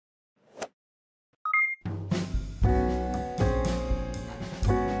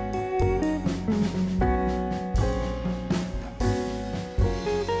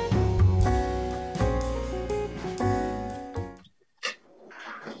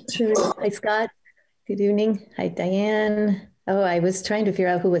Hi, Scott. Good evening. Hi, Diane. Oh, I was trying to figure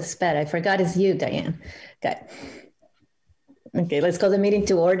out who was sped. I forgot it's you, Diane. Good. Okay, let's call the meeting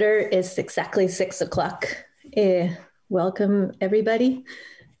to order. It's exactly 6 o'clock. Welcome, everybody.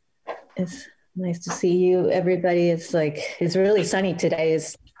 It's nice to see you, everybody. It's really sunny today.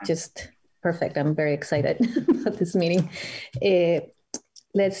 It's just perfect. I'm very excited about this meeting.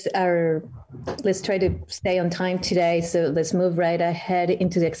 Let's try to stay on time today. So let's move right ahead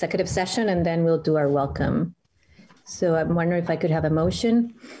into the executive session, and then we'll do our welcome. So I'm wondering if I could have a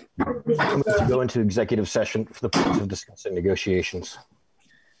motion. To go into executive session for the purpose of discussing negotiations.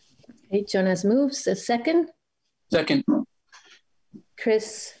 Okay, Jonas moves. A second. Second.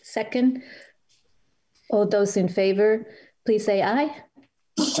 Chris, second. All those in favor, please say aye.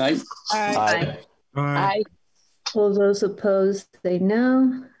 Aye. Aye. Aye. All those opposed, say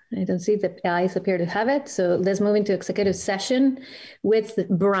no. I don't see the ayes appear to have it. So let's move into executive session with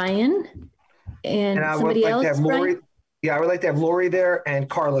Brian and somebody else. I would like to have Lori there and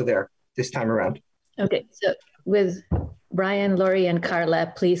Carla there this time around. Okay, so with Brian, Lori, and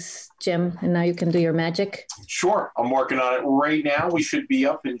Carla, please, Jim, and now you can do your magic. Sure, I'm working on it right now. We should be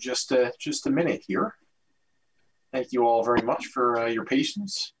up in just a minute here. Thank you all very much for your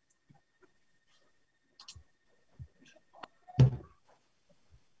patience.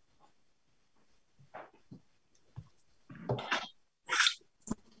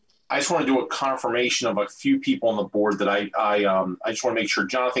 I just want to do a confirmation of a few people on the board that I just want to make sure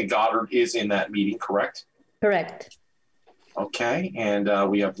Jonathan Goddard is in that meeting, correct? Correct. Okay, and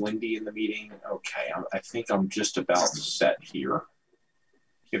we have Lindy in the meeting. Okay, I think I'm just about set here.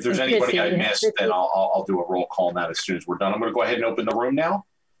 If there's anybody I missed, then I'll do a roll call on that as soon as we're done. I'm going to go ahead and open the room now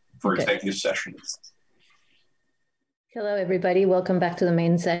for executive session. Hello, everybody. Welcome back to the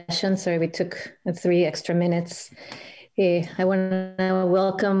main session. Sorry, we took 3 extra minutes. I want to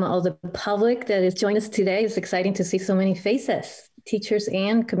welcome all the public that is joining us today. It's exciting to see so many faces, teachers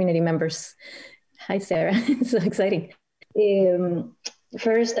and community members. Hi, Sarah. It's so exciting.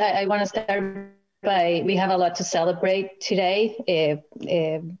 First, I want to start by, we have a lot to celebrate today.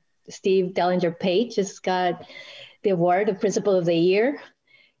 Steve Dellinger-Page has got the award of Principal of the Year.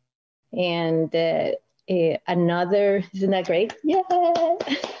 And another, isn't that great? Yeah.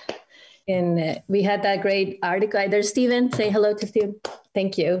 And we had that great article. There's Stephen. Say hello to Stephen.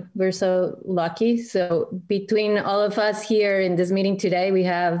 Thank you. We're so lucky. So between all of us here in this meeting today, we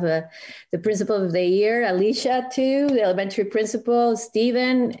have the Principal of the Year, Alicia too, the elementary principal,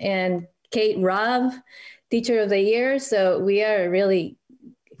 Stephen, and Kate Robb, Teacher of the Year. So we are really,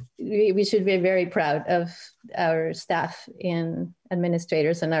 we should be very proud of our staff and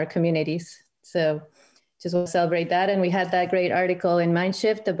administrators and our communities. So just want to celebrate that. And we had that great article in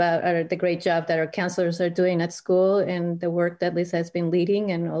Mindshift about the great job that our counselors are doing at school and the work that Lisa has been leading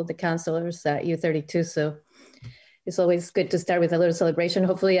and all the counselors at U32. So it's always good to start with a little celebration.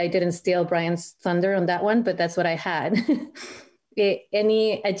 Hopefully I didn't steal Brian's thunder on that one, but that's what I had.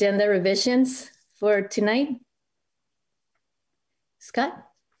 Any agenda revisions for tonight? Scott?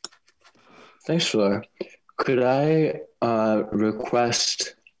 Thanks, Flora. Could I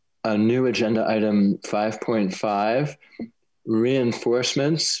request a new agenda item 5.5,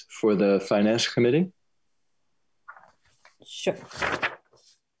 reinforcements for the Finance Committee? Sure.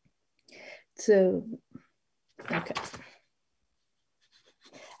 So, okay.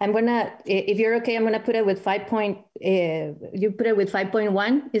 I'm gonna, if you're okay, I'm gonna put it with you put it with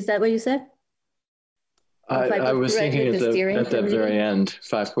 5.1, is that what you said? I was thinking at the very end,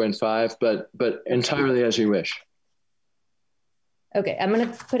 5.5, but entirely as you wish. Okay, I'm going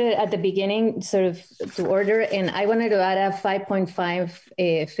to put it at the beginning, sort of to order, and I wanted to add a 5.5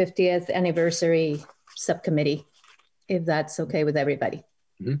 50th anniversary subcommittee, if that's okay with everybody.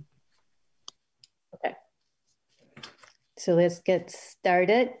 Mm-hmm. Okay, so let's get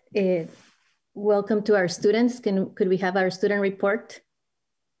started. Welcome to our students. Could we have our student report?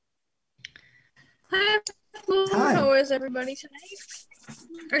 Hi, Hi. How is everybody tonight?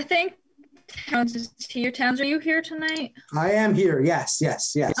 Or Towns is here. Towns, are you here tonight? I am here. Yes.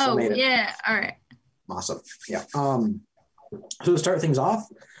 Oh, yeah. All right. Awesome. Yeah. So to start things off,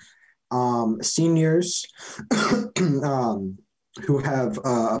 seniors who have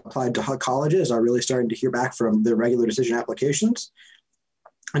applied to colleges are really starting to hear back from their regular decision applications.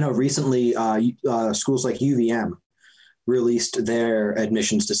 I know recently schools like UVM released their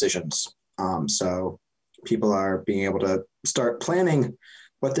admissions decisions. So people are being able to start planning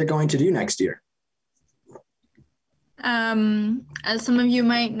what they're going to do next year. As some of you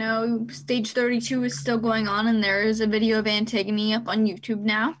might know, stage 32 is still going on, and there is a video of Antigone up on YouTube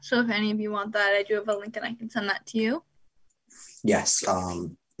now. So if any of you want that, I do have a link and I can send that to you. Yes,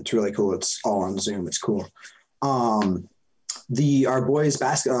 It's really cool. It's all on Zoom. It's cool. Our boys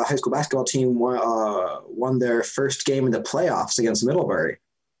high school basketball team won their first game in the playoffs against Middlebury,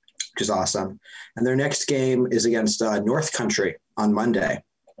 which is awesome. And their next game is against North Country on Monday.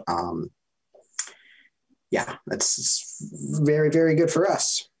 Yeah, that's very, very good for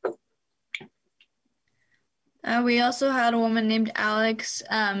us. We also had a woman named Alex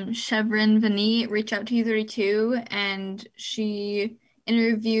Chevron-Vanny reach out to U32, and she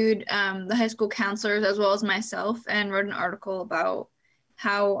interviewed the high school counselors as well as myself and wrote an article about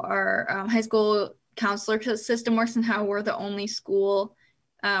how our high school counselor system works and how we're the only school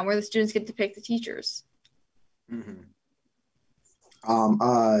where the students get to pick the teachers. Mm-hmm.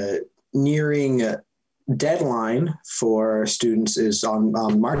 Nearing deadline for students is on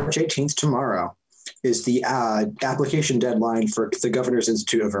March 18th, tomorrow, is the application deadline for the Governor's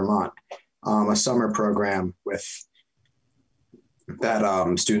Institute of Vermont, a summer program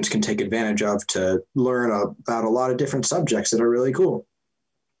that students can take advantage of to learn about a lot of different subjects that are really cool.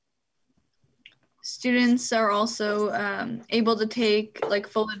 Students are also able to take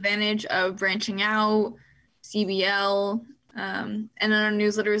full advantage of branching out, CBL, and in our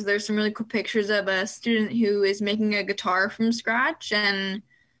newsletters, there's some really cool pictures of a student who is making a guitar from scratch, and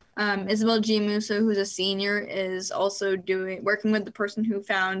Isabel G. Musso, who's a senior, is also working with the person who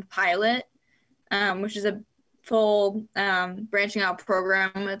found Pilot, which is a full branching out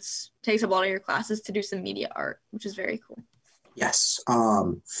program. It takes up a lot of your classes to do some media art, which is very cool. Yes.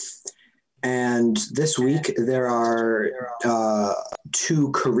 And this week there are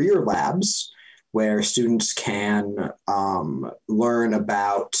 2 career labs where students can learn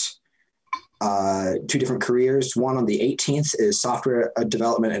about 2 different careers. One on the 18th is software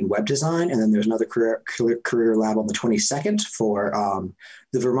development and web design. And then there's another career lab on the 22nd for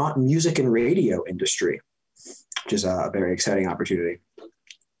the Vermont music and radio industry, which is a very exciting opportunity.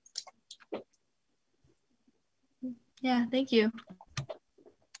 Yeah, thank you.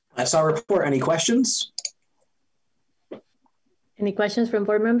 That's our report. Any questions? Any questions from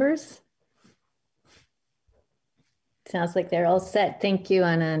board members? Sounds like they're all set. Thank you,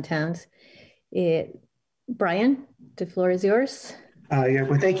 Anna and Towns. Brian, the floor is yours. Yeah,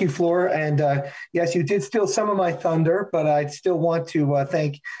 well, thank you, Flora. And yes, you did steal some of my thunder, but I still want to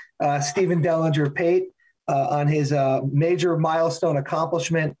thank Stephen Dellinger-Pate on his major milestone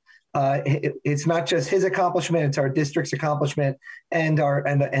accomplishment. It's not just his accomplishment; it's our district's accomplishment and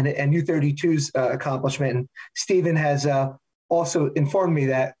U32's accomplishment. And Stephen has also informed me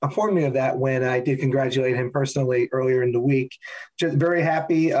of that when I did congratulate him personally earlier in the week. Just very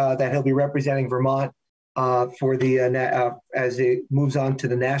happy that he'll be representing Vermont for the as it moves on to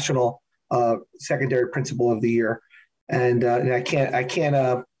the national secondary principal of the year. And I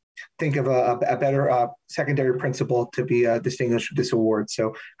can't think of a better secondary principal to be distinguished with this award.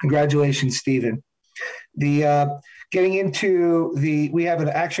 So congratulations, Stephen. We have an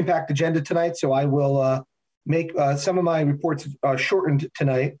action-packed agenda tonight, so I will make some of my reports shortened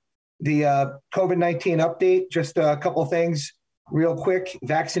tonight. The COVID-19 update, just a couple of things real quick.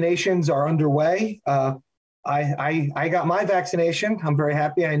 Vaccinations are underway. I got my vaccination. I'm very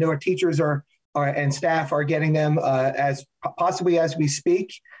happy. I know our teachers and staff are getting them as we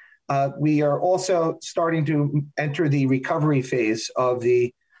speak. We are also starting to enter the recovery phase of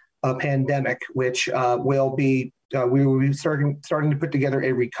the pandemic, which we will be starting to put together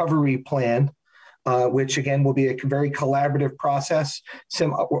a recovery plan, which again will be a very collaborative process.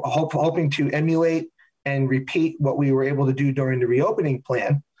 Hoping to emulate and repeat what we were able to do during the reopening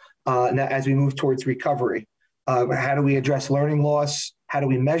plan as we move towards recovery. How do we address learning loss? How do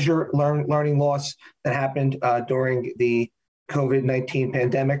we measure learning loss that happened during the COVID-19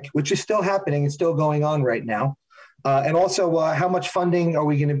 pandemic, which is still happening, it's still going on right now. And also, how much funding are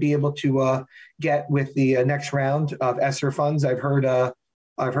we going to be able to get with the next round of ESSER funds? I've heard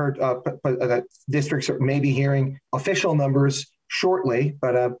that districts are maybe hearing official numbers shortly,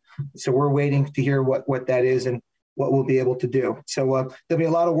 but so we're waiting to hear what that is and what we'll be able to do. So there'll be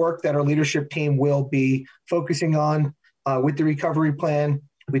a lot of work that our leadership team will be focusing on with the recovery plan.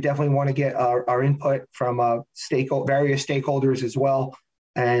 We definitely want to get our input from various stakeholders as well.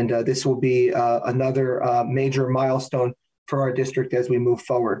 And this will be another major milestone for our district as we move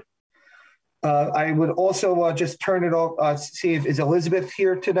forward. I would also just turn it off, see if is Elizabeth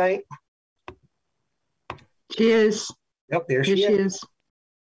here tonight? She is. Yep, there she is.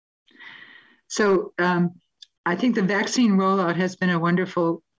 So I think the vaccine rollout has been a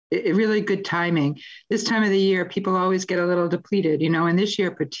wonderful, really good timing. This time of the year, people always get a little depleted, and this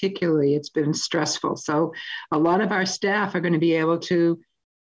year particularly, it's been stressful. So a lot of our staff are going to be able to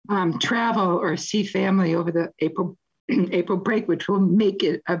travel or see family over the April break, which will make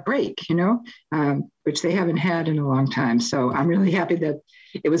it a break, which they haven't had in a long time. So I'm really happy that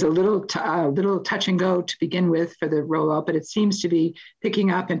it was a little touch and go to begin with for the rollout, but it seems to be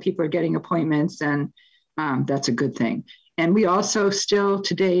picking up and people are getting appointments, and that's a good thing. And we also still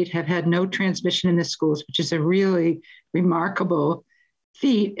to date have had no transmission in the schools, which is a really remarkable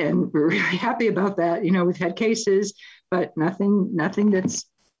feat. And we're really happy about that. We've had cases, but nothing that's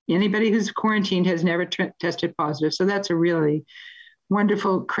anybody who's quarantined has never tested positive. So that's a really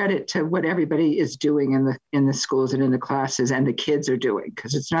wonderful credit to what everybody is doing in the schools and in the classes, and the kids are doing,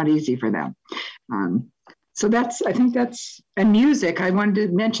 because it's not easy for them. So I think that's, and music, I wanted to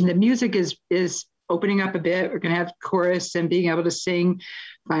mention that music is opening up a bit. We're going to have chorus and being able to sing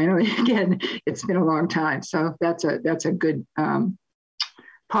finally again. It's been a long time. So that's a good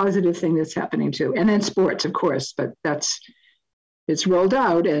positive thing that's happening too. And then sports, of course, but it's rolled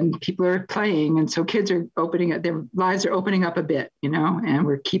out and people are playing. And so kids are their lives are opening up a bit, and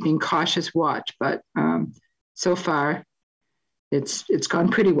we're keeping cautious watch, but so far it's gone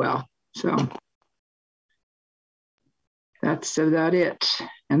pretty well. So that's about it,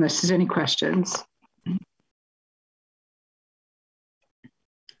 unless there's any questions.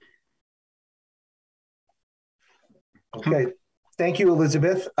 Okay, thank you,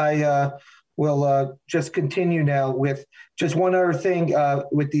 Elizabeth. I will just continue now with just one other thing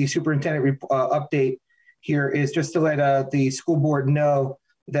with the superintendent update here is just to let the school board know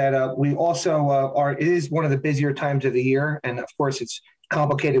that we also it is one of the busier times of the year. And of course, it's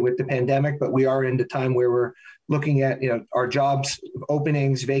complicated with the pandemic, but we are in the time where we're looking at our jobs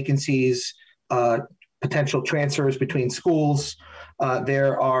openings, vacancies, potential transfers between schools. So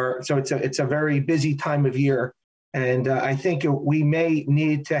it's a very busy time of year. And I think we may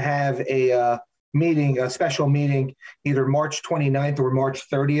need to have a special meeting, either March 29th or March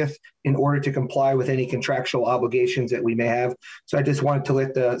 30th, in order to comply with any contractual obligations that we may have. So I just wanted to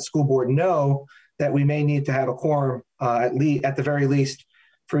let the school board know that we may need to have a quorum at the very least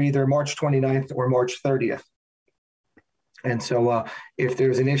for either March 29th or March 30th. And so if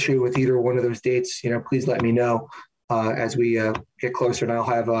there's an issue with either one of those dates, please let me know as we get closer, and I'll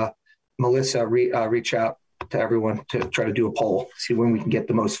have Melissa reach out to everyone to try to do a poll, see when we can get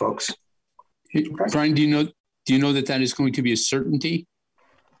the most folks. Okay. Brian, do you know that is going to be a certainty?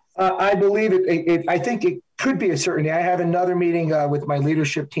 I believe it. I think it could be a certainty. I have another meeting with my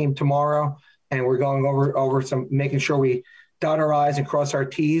leadership team tomorrow, and we're going over making sure we dot our I's and cross our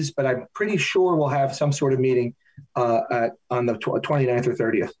T's, but I'm pretty sure we'll have some sort of meeting on the 29th or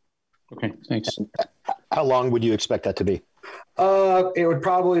 30th. Okay, thanks. How long would you expect that to be? It would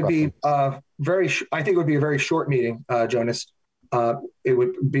probably be I think it would be a very short meeting, Jonas. It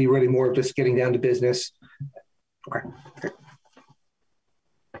would be really more of just getting down to business.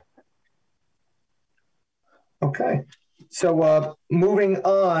 Okay. So moving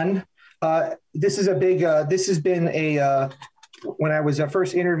on, this is a big, this has been when I was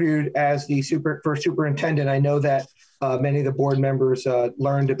first interviewed as the first superintendent, I know that many of the board members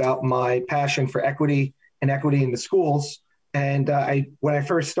learned about my passion for equity and equity in the schools. And when I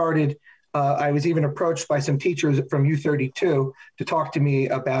first started, I was even approached by some teachers from U32 to talk to me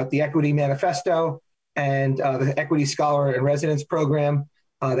about the Equity Manifesto and the Equity Scholar in Residence program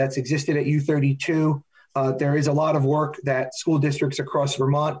that's existed at U32. There is a lot of work that school districts across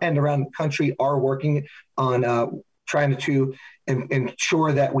Vermont and around the country are working on trying to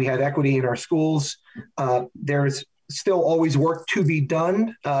ensure that we have equity in our schools. There's still always work to be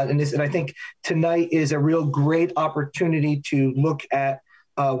done. And I think tonight is a real great opportunity to look at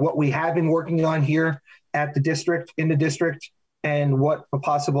what we have been working on here at the district, in the district, and what the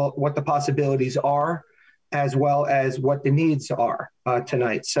possibilities are, as well as what the needs are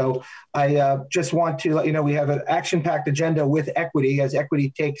tonight. So I just want to let you know we have an action-packed agenda with equity, as equity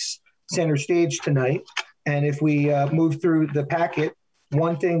takes center stage tonight. And if we move through the packet,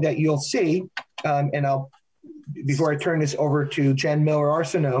 one thing that you'll see, and before I turn this over to Jen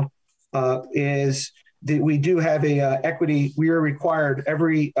Miller-Arsenault, is that we do have a equity. We are required,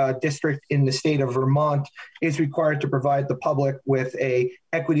 every district in the state of Vermont is required to provide the public with a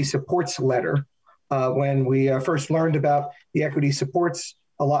equity supports letter. When we first learned about the equity supports,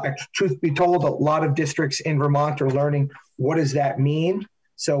 truth be told, a lot of districts in Vermont are learning what does that mean.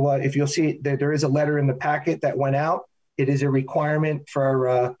 So if you'll see that there is a letter in the packet that went out, it is a requirement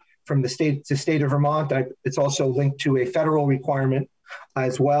from the state of Vermont. It's also linked to a federal requirement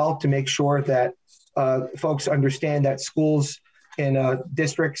as well to make sure that folks understand that schools in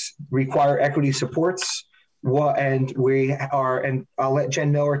districts require equity supports. And I'll let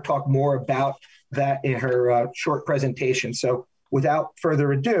Jen Miller talk more about that in her short presentation. So without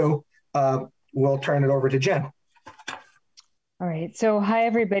further ado, we'll turn it over to Jen. All right, so hi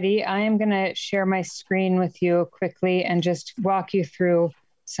everybody. I am gonna share my screen with you quickly and just walk you through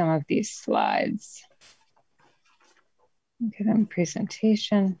some of these slides. Get them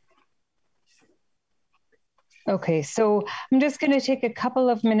presentation. Okay, so I'm just going to take a couple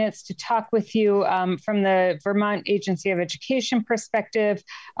of minutes to talk with you from the Vermont Agency of Education perspective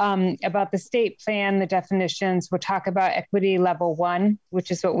about the state plan, the definitions. We'll talk about equity level 1,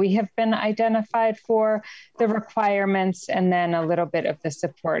 which is what we have been identified for, the requirements, and then a little bit of the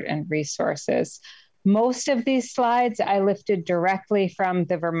support and resources. Most of these slides I lifted directly from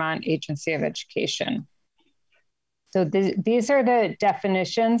the Vermont Agency of Education. So these are the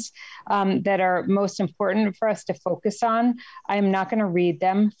definitions that are most important for us to focus on. I'm not going to read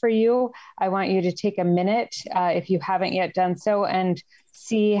them for you. I want you to take a minute, if you haven't yet done so, and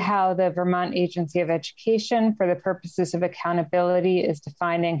see how the Vermont Agency of Education, for the purposes of accountability, is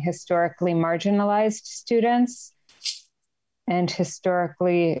defining historically marginalized students and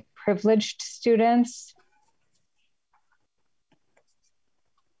historically privileged students.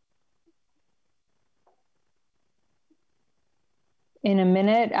 In a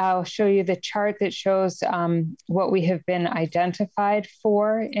minute, I'll show you the chart that shows what we have been identified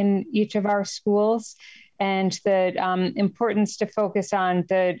for in each of our schools, and the importance to focus on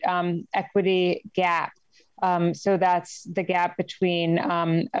the equity gap. So that's the gap between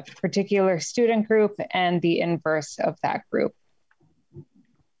a particular student group and the inverse of that group.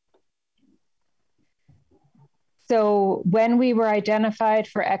 So when we were identified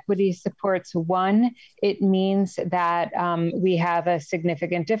for Equity Supports 1, it means that we have a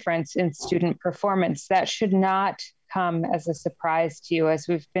significant difference in student performance. That should not come as a surprise to you. As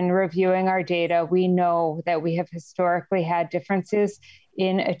we've been reviewing our data, we know that we have historically had differences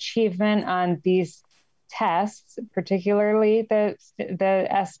in achievement on these tests, particularly the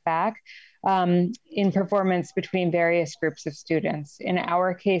SBAC, in performance between various groups of students. In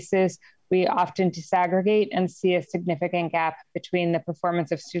our cases, we often disaggregate and see a significant gap between the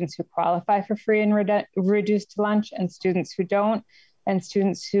performance of students who qualify for free and reduced lunch and students who don't, and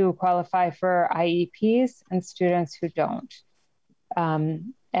students who qualify for IEPs and students who don't.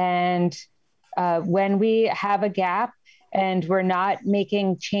 When we have a gap and we're not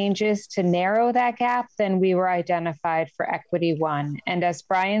making changes to narrow that gap, then we were identified for Equity 1. And as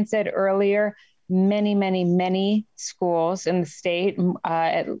Brian said earlier, many schools in the state,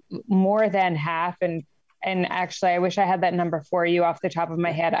 more than half, and actually I wish I had that number for you off the top of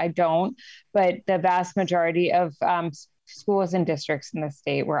my head, I don't, but the vast majority of schools and districts in the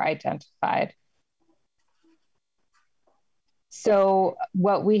state were identified. So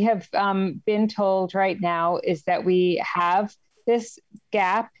what we have been told right now is that we have this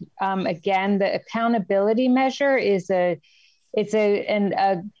gap. Again, the accountability measure is a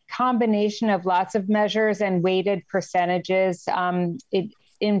combination of lots of measures and weighted percentages. It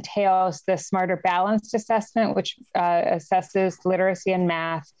entails the Smarter Balanced Assessment, which assesses literacy and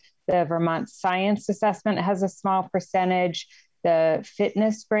math. The Vermont Science Assessment has a small percentage. The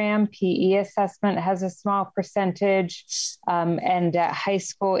Fitnessgram PE assessment has a small percentage. And at high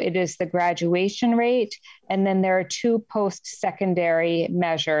school, it is the graduation rate. And then there are 2 post-secondary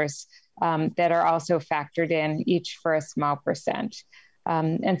measures that are also factored in, each for a small percent.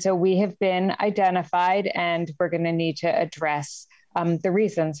 And so we have been identified, and we're going to need to address the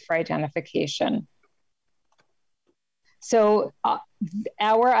reasons for identification. So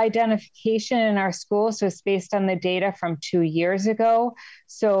our identification in our schools was based on the data from 2 years ago.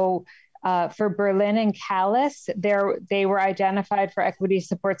 So for Berlin and Calais, they were identified for Equity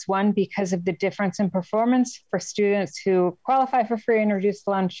Supports 1 because of the difference in performance for students who qualify for free and reduced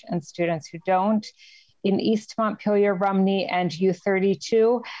lunch and students who don't. In East Montpelier, Rumney, and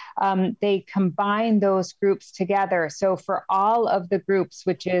U32, they combine those groups together. So for all of the groups,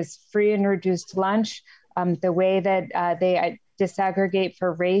 which is free and reduced lunch, the way that they disaggregate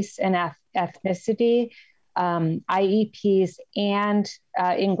for race and ethnicity, IEPs, and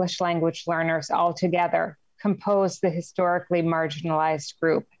English language learners all together compose the historically marginalized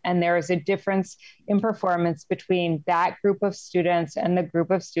group. And there is a difference in performance between that group of students and the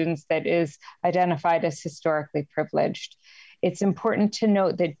group of students that is identified as historically privileged. It's important to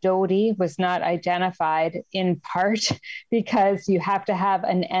note that Doty was not identified in part because you have to have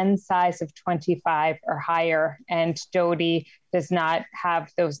an N size of 25 or higher, and Doty does not have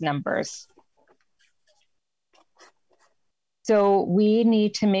those numbers. So we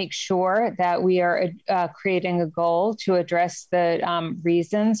need to make sure that we are creating a goal to address the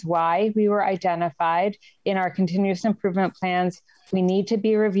reasons why we were identified in our continuous improvement plans. We need to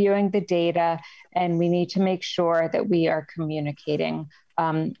be reviewing the data, and we need to make sure that we are communicating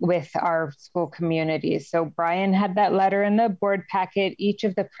with our school communities. So Brian had that letter in the board packet. Each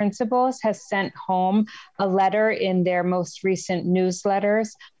of the principals has sent home a letter in their most recent newsletters.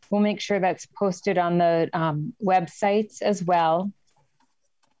 We'll make sure that's posted on the websites as well.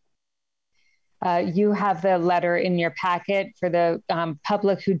 You have the letter in your packet. For the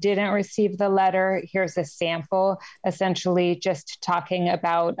public who didn't receive the letter, here's a sample, essentially just talking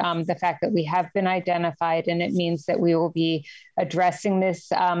about the fact that we have been identified, and it means that we will be addressing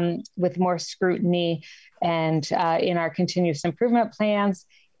this with more scrutiny and in our continuous improvement plans,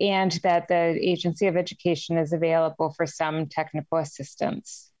 and that the Agency of Education is available for some technical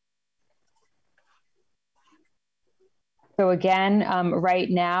assistance. So again, right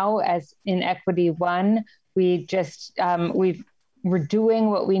now, as in Equity 1, we're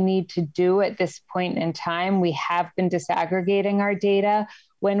doing what we need to do at this point in time. We have been disaggregating our data.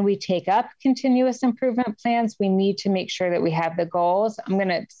 When we take up continuous improvement plans, we need to make sure that we have the goals. I'm going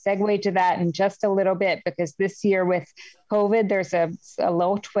to segue to that in just a little bit, because this year with COVID, there's a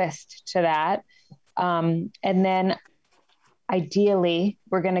little twist to that. And then ideally,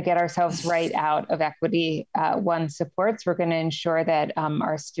 we're going to get ourselves right out of Equity 1 supports. We're going to ensure that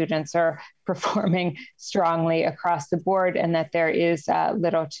our students are performing strongly across the board, and that there is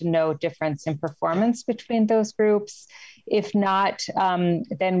little to no difference in performance between those groups. If not,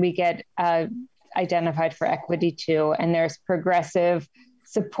 then we get identified for Equity 2, and there's progressive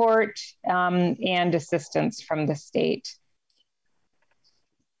support and assistance from the state.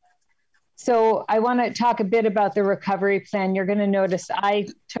 So I want to talk a bit about the recovery plan. You're going to notice I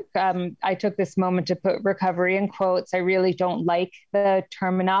took this moment to put recovery in quotes. I really don't like the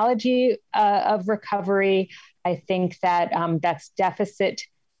terminology of recovery. I think that that's deficit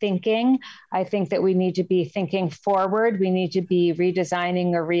thinking. I think that we need to be thinking forward. We need to be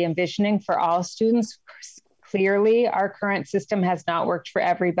redesigning or re-envisioning for all students. Clearly, our current system has not worked for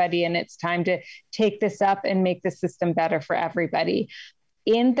everybody, and it's time to take this up and make the system better for everybody.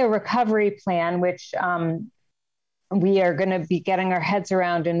 In the recovery plan, which we are going to be getting our heads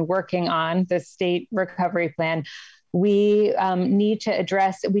around and working on, the state recovery plan, we need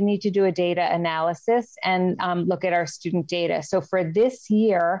to do a data analysis and look at our student data. So for this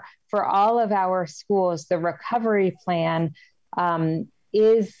year, for all of our schools, the recovery plan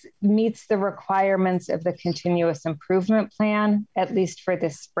meets the requirements of the continuous improvement plan, at least for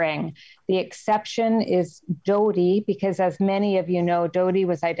this spring. The exception is DOTI, because as many of you know, DOTI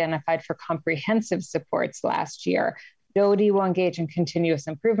was identified for comprehensive supports last year. DOTI will engage in continuous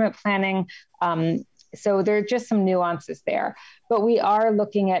improvement planning. So there are just some nuances there, but we are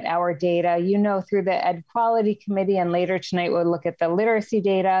looking at our data, through the Ed Quality Committee, and later tonight we'll look at the literacy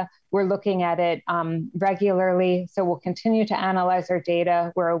data. We're looking at it regularly, so we'll continue to analyze our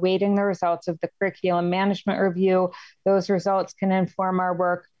data. We're awaiting the results of the curriculum management review. Those results can inform our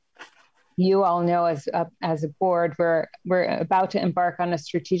work. You all know, as a board, we're about to embark on a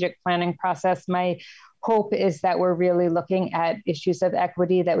strategic planning process. My hope is that we're really looking at issues of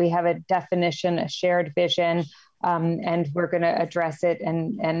equity, that we have a definition, a shared vision, and we're going to address it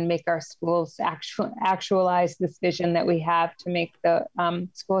and make our schools actualize this vision that we have to make the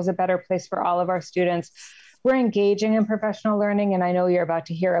schools a better place for all of our students. We're engaging in professional learning, and I know you're about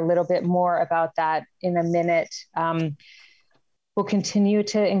to hear a little bit more about that in a minute. We'll continue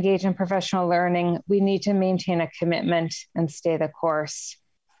to engage in professional learning. We need to maintain a commitment and stay the course.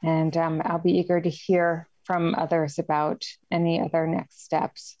 And I'll be eager to hear from others about any other next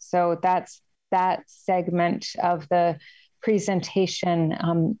steps. So that's that segment of the presentation.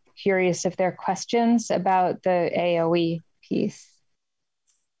 I'm curious if there are questions about the AOE piece.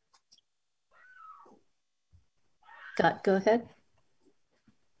 Scott, go ahead.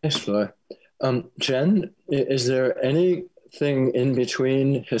 Thanks, Flora. Jen, is there anything in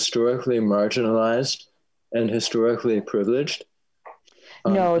between historically marginalized and historically privileged?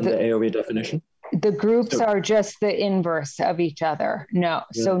 No, the AOE definition? The groups are just the inverse of each other. No,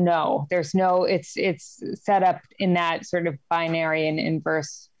 yeah. So no, there's no, it's set up in that sort of binary and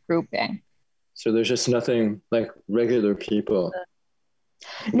inverse grouping. So there's just nothing like regular people.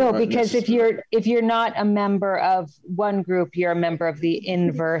 No, because if you're not a member of one group, you're a member of the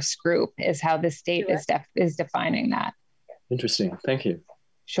inverse group, is how the state is defining that. Interesting. Thank you.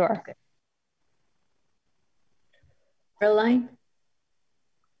 Sure. Caroline?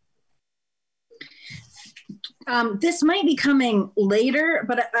 This might be coming later,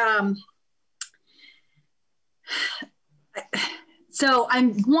 but So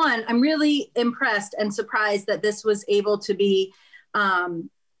I'm really impressed and surprised that this was able to be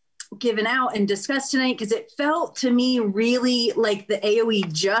given out and discussed tonight, because it felt to me really like the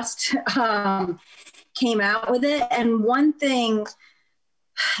AOE just came out with it. And one thing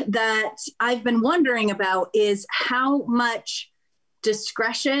that I've been wondering about is how much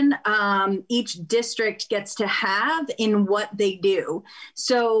discretion each district gets to have in what they do.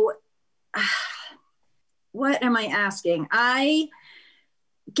 So what am I asking? I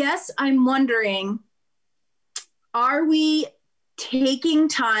guess I'm wondering, are we taking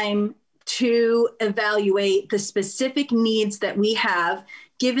time to evaluate the specific needs that we have,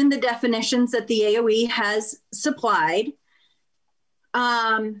 given the definitions that the AOE has supplied?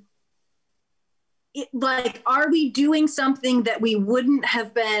 Are we doing something that we wouldn't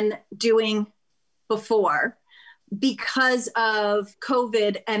have been doing before because of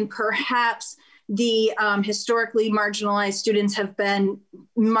COVID, and perhaps the historically marginalized students have been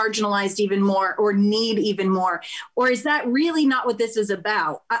marginalized even more or need even more? Or is that really not what this is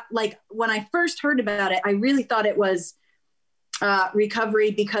about? When I first heard about it, I really thought it was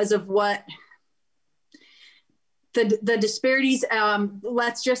recovery because of what the disparities,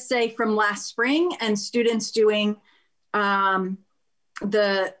 let's just say from last spring, and students doing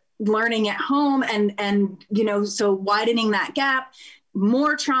the learning at home and so widening that gap,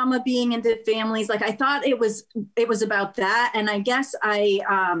 more trauma being into families. Like, I thought it was about that. And I guess I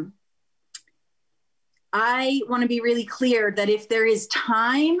want to be really clear that if there is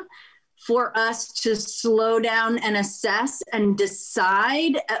time for us to slow down and assess and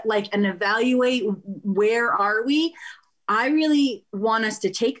decide, and evaluate where are we, I really want us to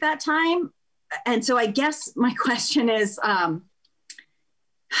take that time. And so I guess my question is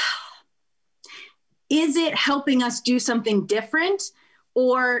it helping us do something different?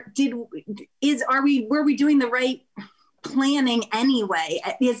 Or were we doing the right planning anyway?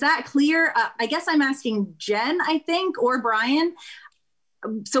 Is that clear? I guess I'm asking Jen, I think, or Brian.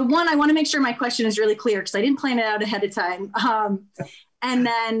 So one, I want to make sure my question is really clear, because I didn't plan it out ahead of time. And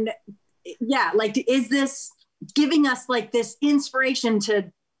then, is this giving us this inspiration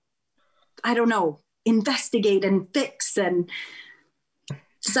to, I don't know, investigate and fix? And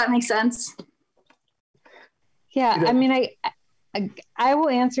does that make sense? Yeah, I mean, I will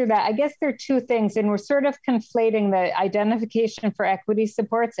answer that. I guess there are two things, and we're sort of conflating the identification for equity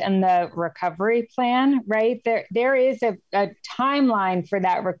supports and the recovery plan, right? There is a timeline for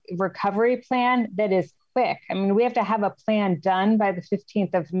that recovery plan that is quick. I mean, we have to have a plan done by the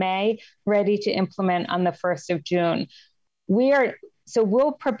 15th of May, ready to implement on the 1st of June. So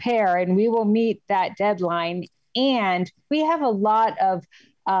we'll prepare and we will meet that deadline. And we have a lot of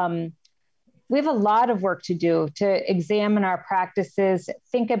work to do to examine our practices,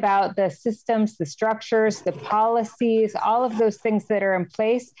 think about the systems, the structures, the policies, all of those things that are in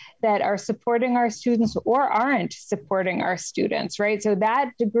place that are supporting our students or aren't supporting our students, right? So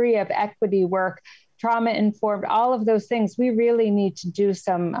that degree of equity work, trauma-informed, all of those things, we really need to do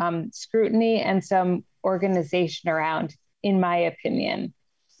some scrutiny and some organization around, in my opinion.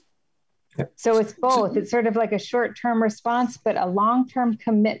 So it's both. It's sort of like a short-term response, but a long-term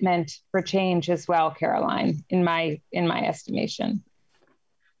commitment for change as well, Caroline, in my estimation.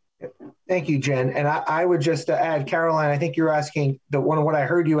 Thank you, Jen. And I would just add, Caroline, I think you're asking, what I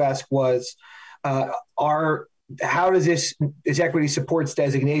heard you ask was, how does this equity supports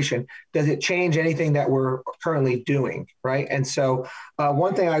designation, does it change anything that we're currently doing, right? And so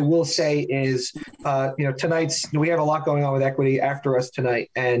one thing I will say is, we have a lot going on with equity after us tonight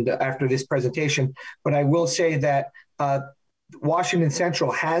and after this presentation, but I will say that Washington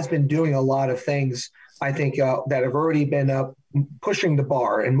Central has been doing a lot of things, I think, that have already been pushing the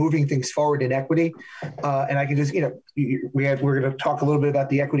bar and moving things forward in equity. And I can just, we're going to talk a little bit about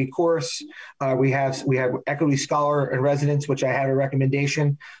the equity course. We have Equity Scholar in Residence, which I have a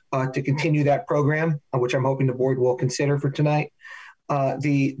recommendation to continue that program, which I'm hoping the board will consider for tonight. But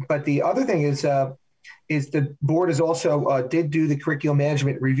the other thing is the board is also did do the curriculum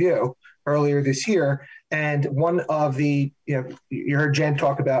management review earlier this year. And one of the, you heard Jen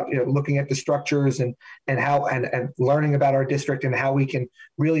talk about, looking at the structures and how, and learning about our district and how we can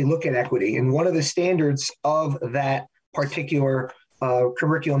really look at equity. And one of the standards of that particular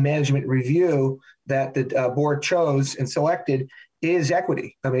curriculum management review that the board chose and selected is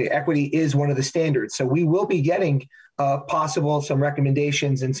equity. I mean, equity is one of the standards. So we will be getting some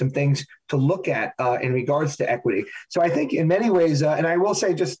recommendations and some things to look at in regards to equity. So I think in many ways, and I will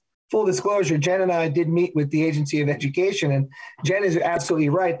say, just full disclosure, Jen and I did meet with the Agency of Education, and Jen is absolutely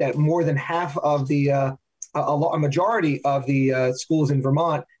right that more than half of a majority of the schools in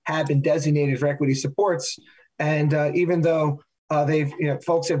Vermont have been designated for equity supports. And even though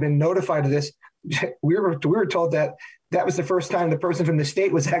folks have been notified of this. We were told that was the first time the person from the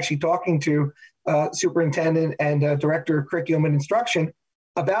state was actually talking to superintendent and director of curriculum and instruction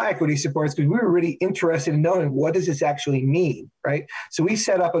about equity supports, because we were really interested in knowing what does this actually mean, right? So we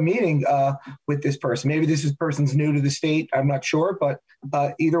set up a meeting with this person. Maybe this person's new to the state, I'm not sure, but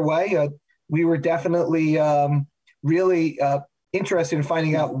either way, we were definitely really interested in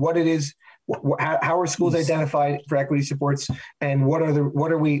finding out what it is, how are schools identified for equity supports, and what are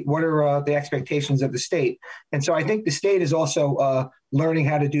the expectations of the state. And so I think the state is also learning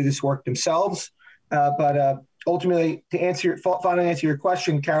how to do this work themselves, but ultimately, finally answer your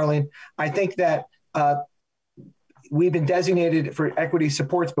question, Caroline, I think that we've been designated for equity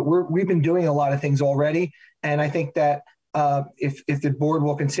supports, but we've been doing a lot of things already. And I think that if the board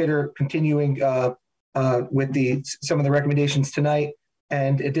will consider continuing with some of the recommendations tonight,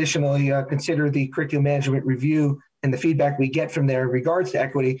 and additionally consider the curriculum management review and the feedback we get from there in regards to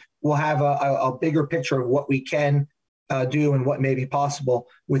equity, we'll have a bigger picture of what we can do and what may be possible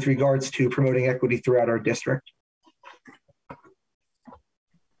with regards to promoting equity throughout our district.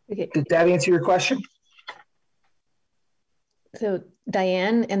 Okay. Did that answer your question? So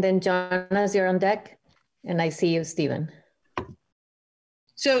Diane, and then Jonas, you're on deck, and I see you, Stephen.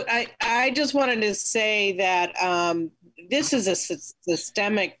 So I just wanted to say that this is a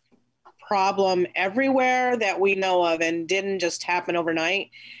systemic problem everywhere that we know of, and didn't just happen overnight.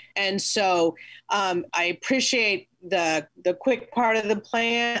 And so I appreciate the quick part of the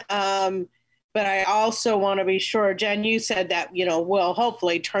plan, but I also want to be sure, Jen, you said that, we'll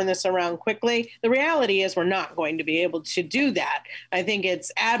hopefully turn this around quickly. The reality is we're not going to be able to do that. I think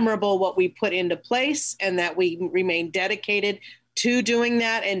it's admirable what we put into place and that we remain dedicated to doing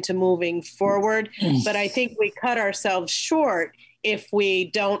that and to moving forward. But I think we cut ourselves short if we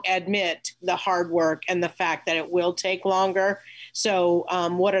don't admit the hard work and the fact that it will take longer. So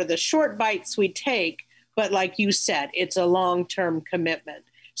what are the short bites we take? But like you said, it's a long-term commitment.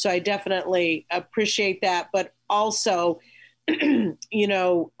 So I definitely appreciate that. But also,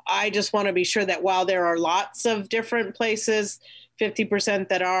 I just want to be sure that while there are lots of different places, 50%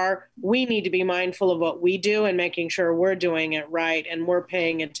 that are, we need to be mindful of what we do and making sure we're doing it right and we're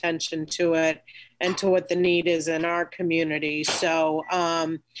paying attention to it and to what the need is in our community. So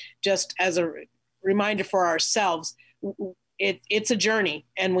just as a reminder for ourselves, it's a journey,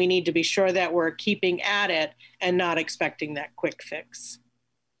 and we need to be sure that we're keeping at it and not expecting that quick fix.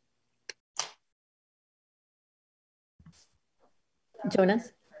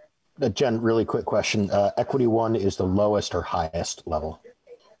 Jonas? Jen, really quick question. Equity 1 is the lowest or highest level?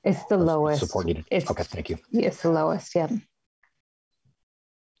 It's the lowest. Support needed. Okay, thank you. It's the lowest, yeah.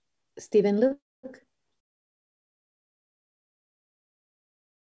 Stephen, Luke?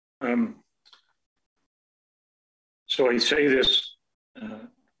 So I say this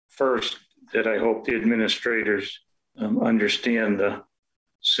first, that I hope the administrators understand the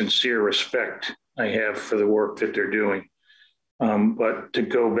sincere respect I have for the work that they're doing. But to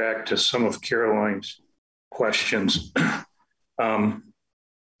go back to some of Caroline's questions, I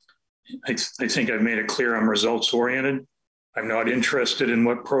think I've made it clear I'm results oriented. I'm not interested in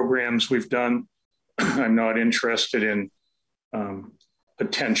what programs we've done. I'm not interested in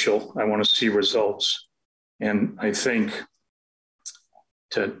potential. I want to see results. And I think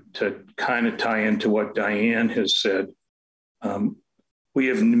to kind of tie into what Diane has said, we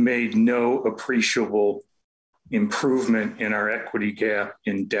have made no appreciable improvement in our equity gap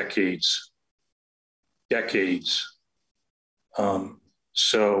in decades.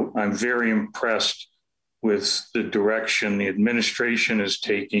 So I'm very impressed with the direction the administration is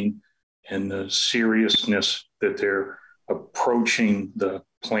taking and the seriousness that they're approaching the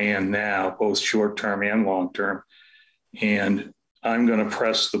plan now, both short-term and long-term. And I'm going to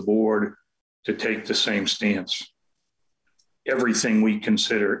press the board to take the same stance. Anything we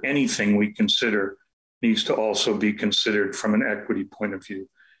consider needs to also be considered from an equity point of view.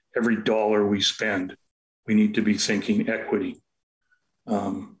 Every dollar we spend, we need to be thinking equity.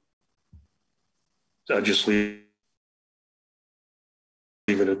 I'll just leave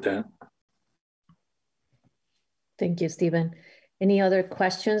it at that. Thank you, Stephen. Any other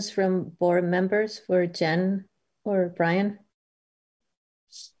questions from board members for Jen or Brian?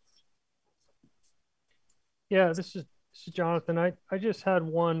 Yeah, this is Jonathan. I just had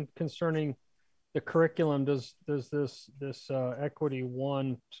one concerning the curriculum. Does this Equity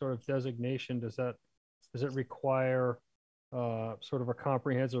 1 sort of designation, does it require sort of a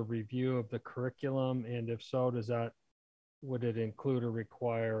comprehensive review of the curriculum? And if so, would it include or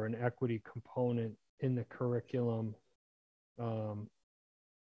require an equity component in the curriculum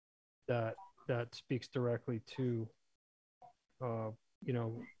that speaks directly to you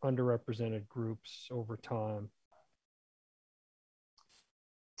know, underrepresented groups over time?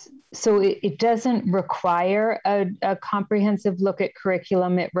 So it doesn't require a comprehensive look at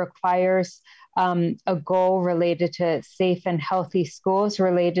curriculum. It requires a goal related to safe and healthy schools,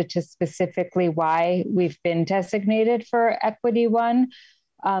 related to specifically why we've been designated for Equity 1.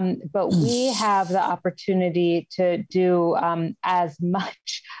 But we have the opportunity to do as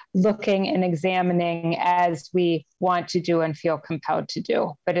much looking and examining as we want to do and feel compelled to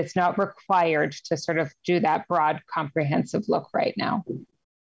do. But it's not required to sort of do that broad, comprehensive look right now.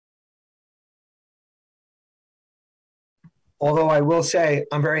 Although I will say,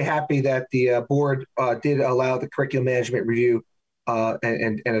 I'm very happy that the board did allow the curriculum management review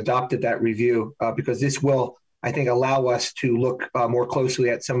and adopted that review because this will, I think, allow us to look more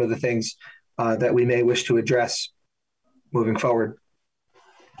closely at some of the things that we may wish to address moving forward.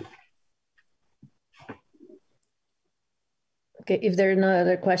 Okay, if there are no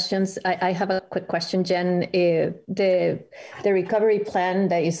other questions, I have a quick question, Jen. The recovery plan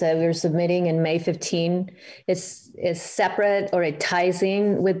that you said we were submitting in May 15 is separate, or it ties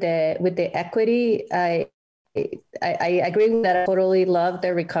in with the equity. I agree with that. I totally love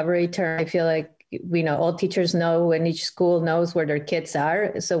the recovery term. I feel like we know all teachers know, and each school knows where their kids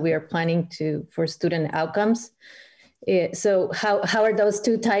are. So we are planning for student outcomes. So how are those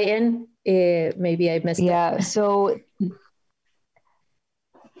two tie in? Maybe I missed. Yeah. So.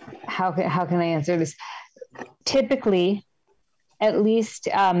 How can I answer this? Typically, at least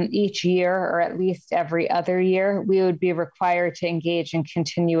each year, or at least every other year, we would be required to engage in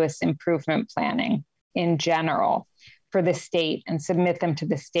continuous improvement planning in general for the state and submit them to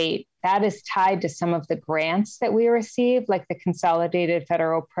the state. That is tied to some of the grants that we receive, like the consolidated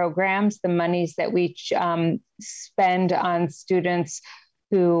federal programs, the monies that we spend on students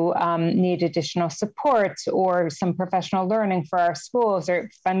who need additional supports or some professional learning for our schools, or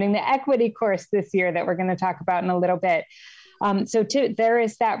funding the equity course this year that we're going to talk about in a little bit. There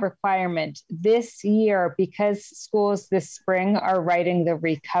is that requirement. This year, because schools this spring are writing the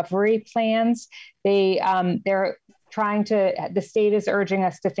recovery plans, they're trying to, the state is urging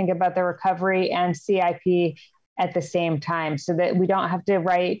us to think about the recovery and CIP at the same time, so that we don't have to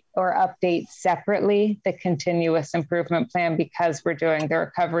write or update separately the continuous improvement plan, because we're doing the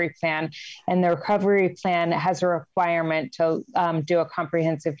recovery plan. And the recovery plan has a requirement to do a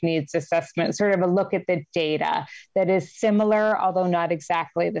comprehensive needs assessment, sort of a look at the data that is similar, although not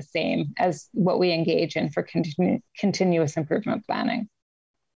exactly the same as what we engage in for continuous improvement planning.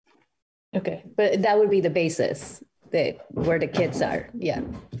 Okay, but that would be the basis, where the kids are. Yeah.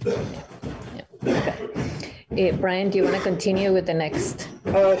 Okay. Brian, do you want to continue with the next?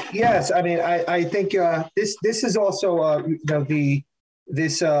 Yes, I mean, I think this is also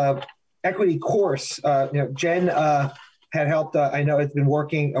this equity course. Jen had helped. I know it's been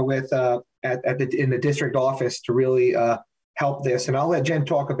working with in the district office to really help this, and I'll let Jen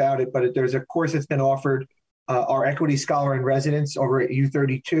talk about it. But there's a course that's been offered. Our equity scholar in residence over at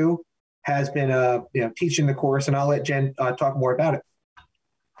U32 has been teaching the course, and I'll let Jen talk more about it.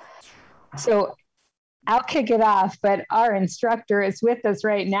 So I'll kick it off, but our instructor is with us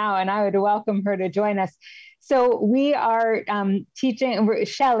right now, and I would welcome her to join us. So we are teaching,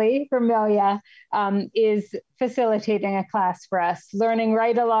 Shelley Vermilia is facilitating a class for us, learning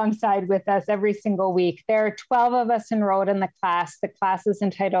right alongside with us every single week. There are 12 of us enrolled in the class. The class is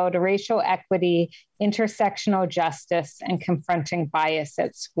entitled Racial Equity, Intersectional Justice, and Confronting Bias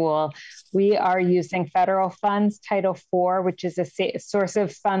at School. We are using federal funds, Title IV, which is a source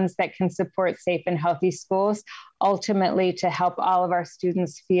of funds that can support safe and healthy schools, ultimately to help all of our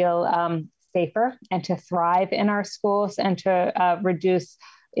students feel safer and to thrive in our schools and to reduce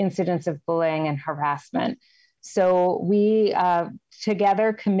incidents of bullying and harassment. So we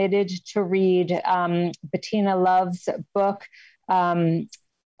together committed to read Bettina Love's book, oh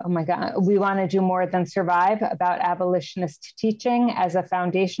my God, We Want to Do More Than Survive, about abolitionist teaching as a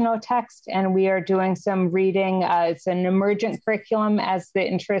foundational text. And we are doing some reading. It's an emergent curriculum as the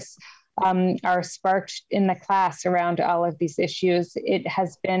interests are sparked in the class around all of these issues. It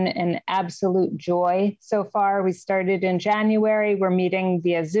has been an absolute joy so far. We started in January. We're meeting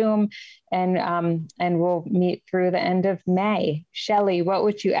via Zoom, and we'll meet through the end of May. Shelley, what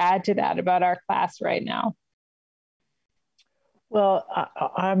would you add to that about our class right now? Well,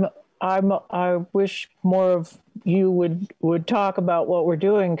 I wish more of you would talk about what we're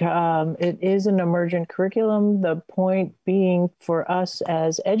doing. It is an emergent curriculum. The point being for us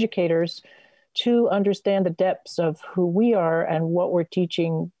as educators to understand the depths of who we are and what we're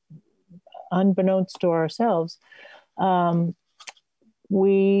teaching unbeknownst to ourselves.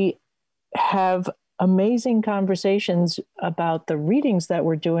 We have amazing conversations about the readings that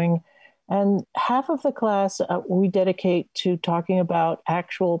we're doing. And half of the class we dedicate to talking about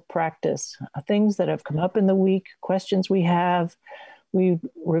actual practice, things that have come up in the week, questions we have. We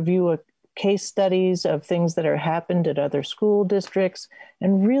review case studies of things that are happened at other school districts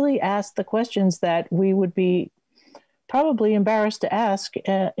and really ask the questions that we would be probably embarrassed to ask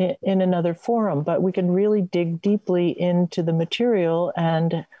in another forum, but we can really dig deeply into the material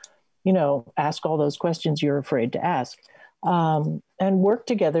and, ask all those questions you're afraid to ask, and work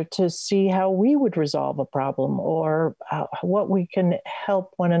together to see how we would resolve a problem or what we can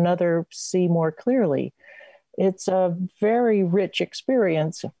help one another see more clearly. It's a very rich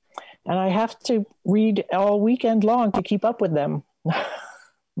experience, and I have to read all weekend long to keep up with them.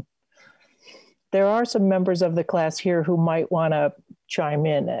 There are some members of the class here who might want to chime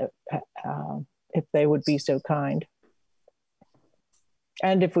in if they would be so kind.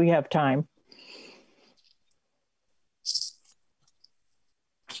 And if we have time.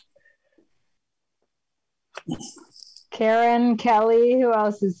 Karen, Kelly, who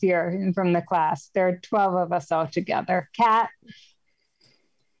else is here from the class? There are 12 of us all together. Kat,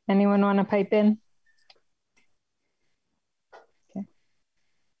 anyone want to pipe in?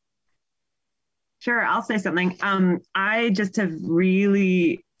 Sure, I'll say something. I just have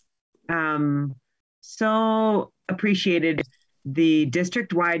really so appreciated the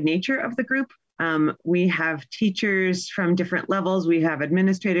district-wide nature of the group. We have teachers from different levels. We have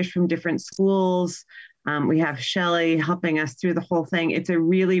administrators from different schools. We have Shelley helping us through the whole thing. It's a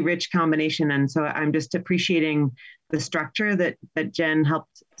really rich combination. And so I'm just appreciating the structure that Jen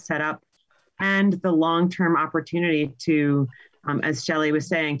helped set up and the long-term opportunity to, as Shelley was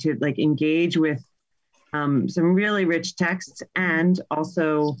saying, to engage with some really rich texts and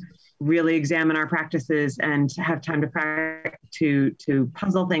also really examine our practices and have time to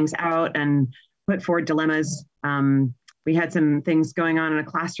puzzle things out and put forward dilemmas. We had some things going on in a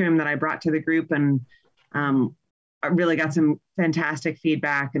classroom that I brought to the group, and I really got some fantastic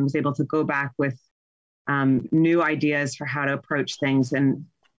feedback and was able to go back with new ideas for how to approach things. And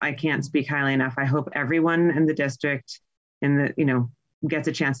I can't speak highly enough. I hope everyone in the district gets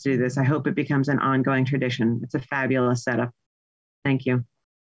a chance to do this. I hope it becomes an ongoing tradition. It's a fabulous setup. Thank you.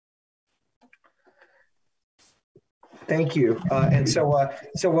 Thank you. And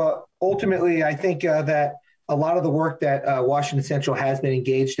so ultimately, I think that a lot of the work that Washington Central has been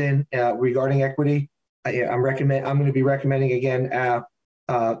engaged in regarding equity, I'm going to be recommending again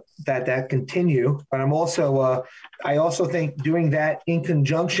that continue. But I also think doing that in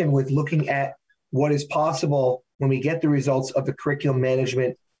conjunction with looking at what is possible when we get the results of the curriculum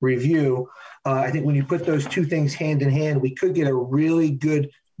management review. I think when you put those two things hand in hand, we could get a really good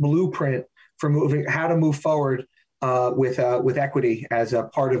blueprint for how to move forward with equity as a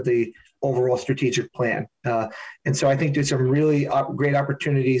part of the overall strategic plan. And so I think there's some really great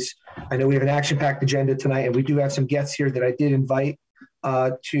opportunities. I know we have an action-packed agenda tonight, and we do have some guests here that I did invite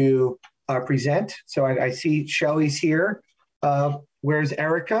to present. So I see Shelley's here. Where's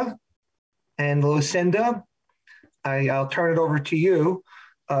Erica and Lucinda? I'll turn it over to you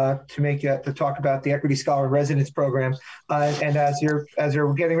to talk about the Equity Scholar in Residence program. And as you're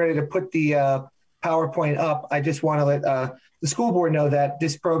getting ready to put the PowerPoint up, I just want to let the school board know that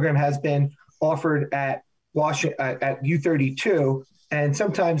this program has been offered at at U32, and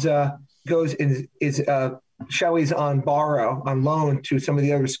sometimes Shelley's on loan to some of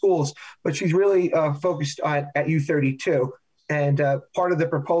the other schools, but she's really focused at U32. And part of the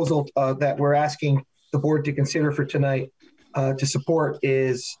proposal that we're asking the board to consider for tonight to support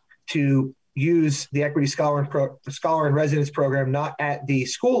is to use the Equity Scholar in Residence program not at the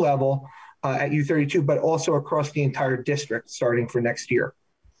school level at U32, but also across the entire district starting for next year.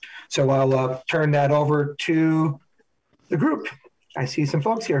 So I'll turn that over to the group. I see some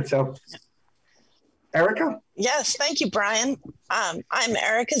folks here. So Erica? Yes, thank you, Brian. I'm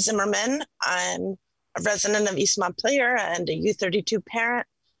Erica Zimmerman. I'm a resident of East Montpelier and a U32 parent,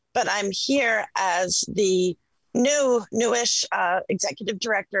 but I'm here as the newish executive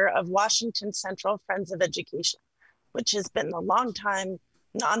director of Washington Central Friends of Education, which has been a longtime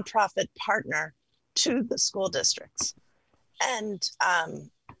nonprofit partner to the school districts. And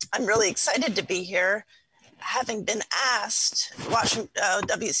I'm really excited to be here, having been asked,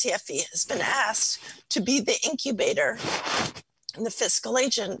 WCFE has been asked to be the incubator and the fiscal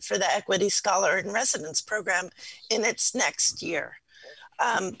agent for the Equity Scholar in Residence program in its next year.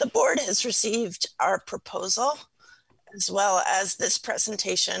 The board has received our proposal as well as this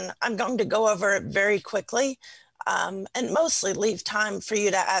presentation. I'm going to go over it very quickly and mostly leave time for you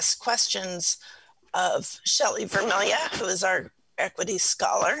to ask questions of Shelley Vermilia, who is our Equity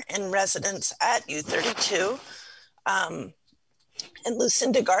Scholar in Residence at U32, and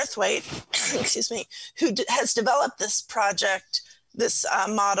Lucinda Garthwaite, excuse me, who has developed this project, this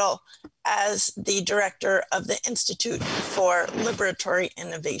model, as the director of the Institute for Liberatory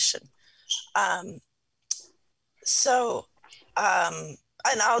Innovation. And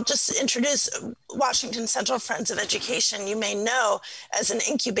I'll just introduce Washington Central Friends of Education, you may know, as an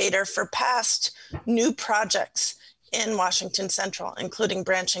incubator for past new projects in Washington Central, including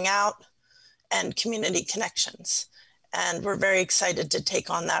Branching Out and Community Connections. And we're very excited to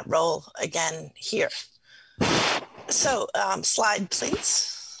take on that role again here. So slide,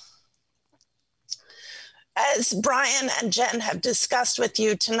 please. As Brian and Jen have discussed with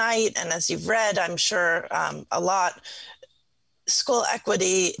you tonight, and as you've read, I'm sure a lot, school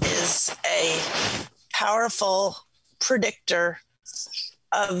equity is a powerful predictor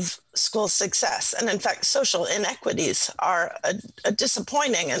of school success. And in fact, social inequities are a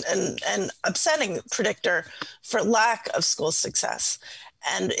disappointing and upsetting predictor for lack of school success.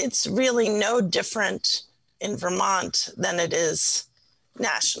 And it's really no different in Vermont than it is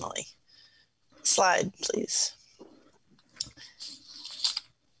nationally. Slide, please.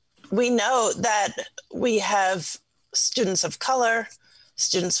 We know that we have students of color,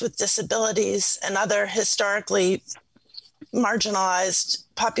 students with disabilities, and other historically marginalized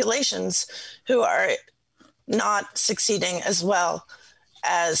populations who are not succeeding as well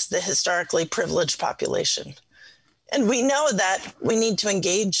as the historically privileged population. And we know that we need to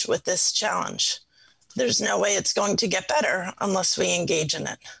engage with this challenge. There's no way it's going to get better unless we engage in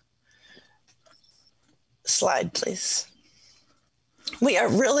it. Slide, please. We are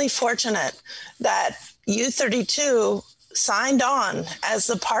really fortunate that U32 signed on as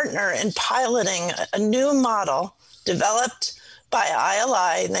the partner in piloting a new model developed by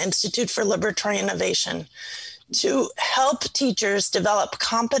ILI, the Institute for Liberatory Innovation, to help teachers develop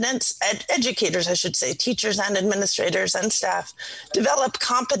competence, educators, I should say, teachers and administrators and staff, develop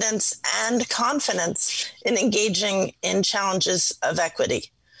competence and confidence in engaging in challenges of equity.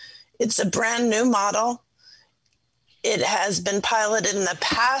 It's a brand new model. It has been piloted in the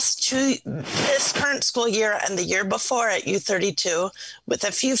past this current school year and the year before at U32 with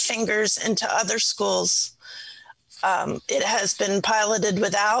a few fingers into other schools. It has been piloted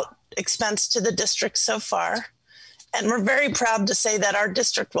without expense to the district so far. And we're very proud to say that our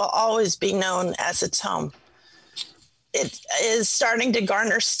district will always be known as its home. It is starting to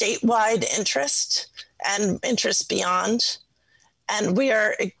garner statewide interest and interest beyond. And we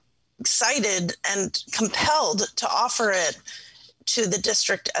are excited and compelled to offer it to the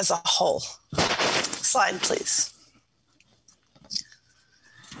district as a whole. Slide, please.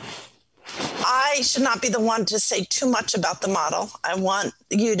 I should not be the one to say too much about the model. I want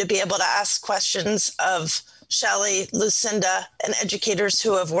you to be able to ask questions of Shelley, Lucinda, and educators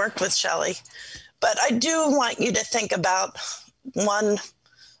who have worked with Shelley. But I do want you to think about one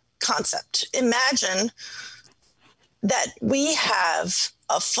concept. Imagine that we have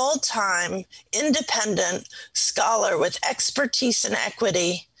a full-time, independent scholar with expertise in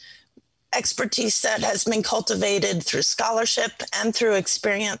equity, expertise that has been cultivated through scholarship and through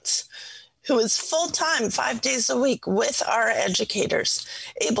experience, who is full-time 5 days a week with our educators,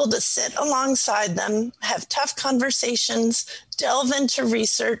 able to sit alongside them, have tough conversations, delve into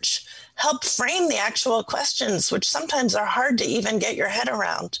research, help frame the actual questions, which sometimes are hard to even get your head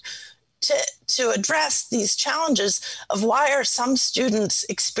around, to address these challenges of why are some students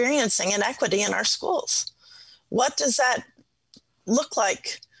experiencing inequity in our schools? What does that look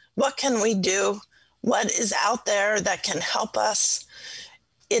like? What can we do? What is out there that can help us?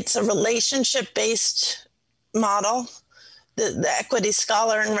 It's a relationship-based model. The Equity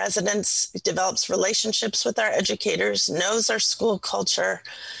Scholar in Residence develops relationships with our educators, knows our school culture,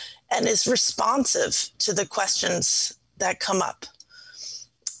 and is responsive to the questions that come up.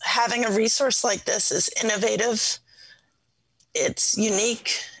 Having a resource like this is innovative, it's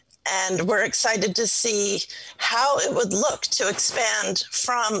unique, and we're excited to see how it would look to expand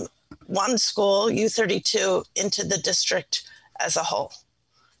from one school, U32, into the district as a whole.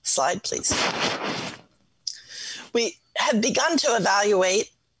 Slide, please. We have begun to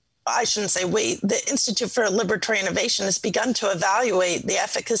evaluate, I shouldn't say we, the Institute for Liberatory Innovation has begun to evaluate the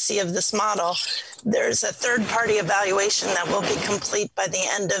efficacy of this model. There's a third-party evaluation that will be complete by the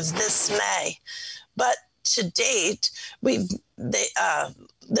end of this May. But to date,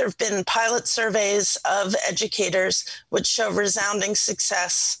 there have been pilot surveys of educators which show resounding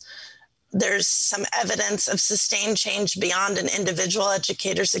success. There's some evidence of sustained change beyond an individual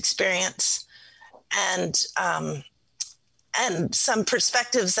educator's experience. And and some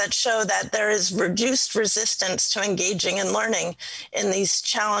perspectives that show that there is reduced resistance to engaging and learning in these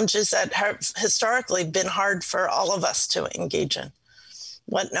challenges that have historically been hard for all of us to engage in,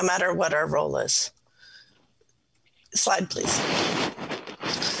 no matter what our role is. Slide, please.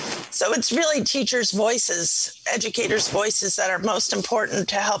 So it's really teachers' voices, educators' voices that are most important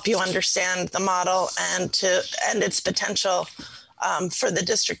to help you understand the model and its potential for the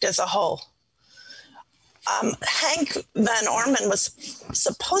district as a whole. Hank Van Orman was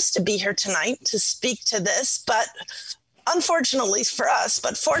supposed to be here tonight to speak to this, but unfortunately for us,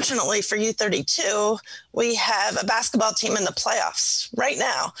 but fortunately for U32, we have a basketball team in the playoffs right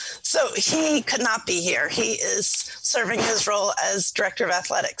now. So he could not be here. He is serving his role as director of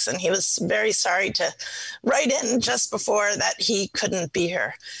athletics, and he was very sorry to write in just before that he couldn't be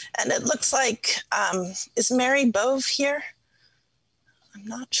here. And it looks like, is Mary Bove here? I'm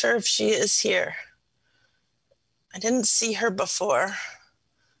not sure if she is here. I didn't see her before.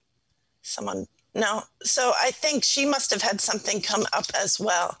 No, so I think she must have had something come up as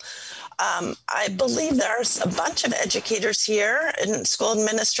well. I believe there's a bunch of educators here and school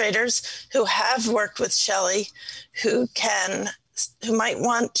administrators who have worked with Shelley, who might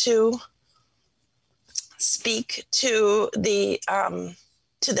want to speak to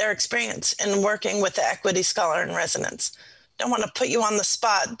their experience in working with the Equity Scholar in Residence. Don't want to put you on the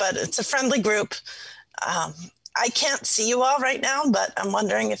spot, but it's a friendly group. I can't see you all right now, but I'm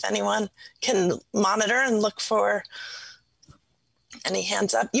wondering if anyone can monitor and look for any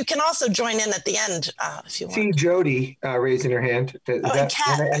hands up. You can also join in at the end if you want. See Jody raising her hand. And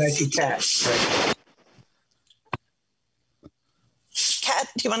Kat. And I see Kat. Right. Kat,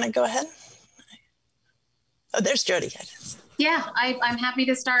 do you want to go ahead? Oh, there's Jody. Yeah, I'm happy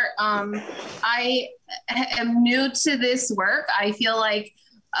to start. I am new to this work. I feel like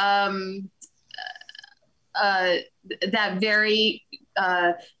that very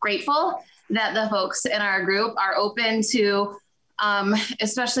grateful that the folks in our group are open to,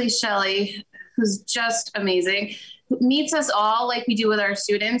 especially Shelley, who's just amazing, who meets us all like we do with our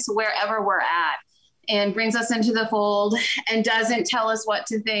students wherever we're at, and brings us into the fold and doesn't tell us what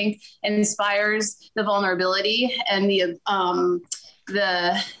to think, and inspires the vulnerability and the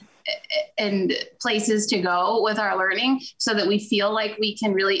places to go with our learning so that we feel like we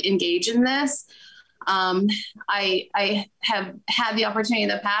can really engage in this. I have had the opportunity in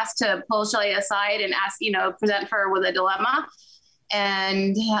the past to pull Shelley aside and ask, present her with a dilemma.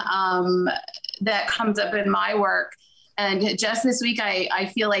 And that comes up in my work. And just this week,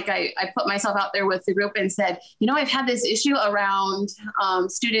 I feel like I put myself out there with the group and said, I've had this issue around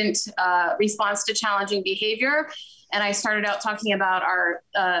student response to challenging behavior. And I started out talking about our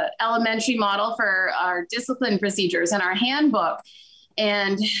elementary model for our discipline procedures and our handbook,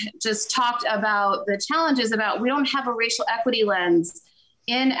 and just talked about the challenges about we don't have a racial equity lens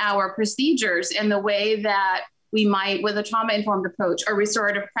in our procedures in the way that we might with a trauma-informed approach or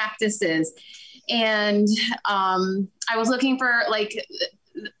restorative practices. And I was looking for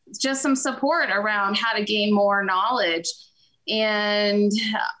just some support around how to gain more knowledge. And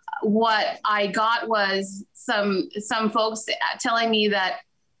what I got was some folks telling me that,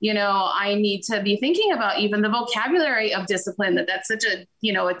 I need to be thinking about even the vocabulary of discipline, that's such a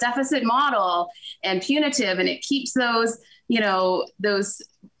deficit model and punitive, and it keeps those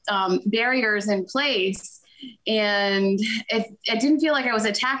barriers in place. And it didn't feel like I was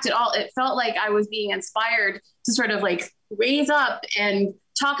attacked at all. It felt like I was being inspired to sort of raise up and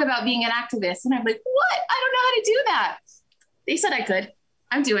talk about being an activist. And I'm like, what? I don't know how to do that. They said I could.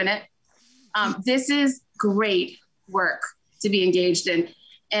 I'm doing it. This is great work to be engaged in.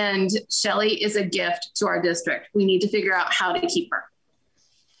 And Shelley is a gift to our district. We need to figure out how to keep her.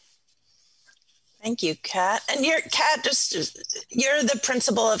 Thank you, Kat. And you're the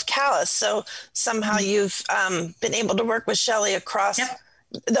principal of Calais, so somehow you've been able to work with Shelley across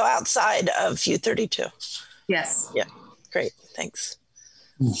the outside of U32. Yes. Yeah, great. Thanks.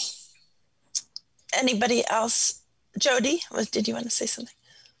 Anybody else? Jody, did you want to say something?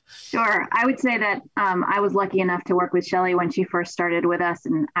 Sure. I would say that I was lucky enough to work with Shelley when she first started with us,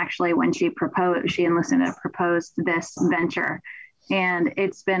 and actually when she enlisted and proposed this venture. And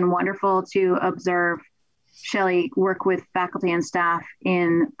it's been wonderful to observe Shelley work with faculty and staff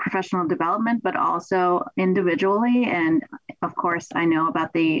in professional development, but also individually. And of course, I know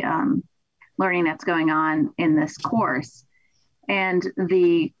about the learning that's going on in this course. And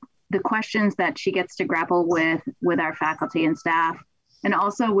the questions that she gets to grapple with our faculty and staff, and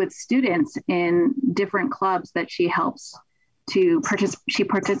also with students in different clubs that she helps to she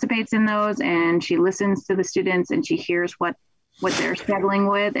participates in those, and she listens to the students, and she hears what they're struggling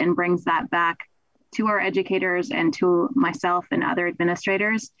with and brings that back to our educators and to myself and other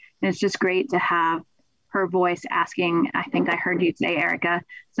administrators. And it's just great to have her voice asking, I think I heard you say, Erica,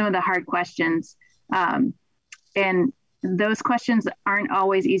 some of the hard questions. And those questions aren't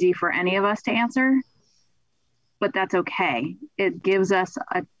always easy for any of us to answer, but that's okay. It gives us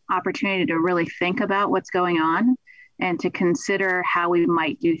an opportunity to really think about what's going on and to consider how we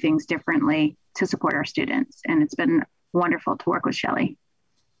might do things differently to support our students. And it's been wonderful to work with Shelley.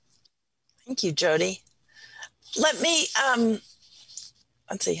 Thank you, Jody. Let me,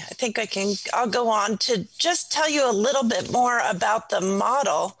 let's see, I think I'll go on to just tell you a little bit more about the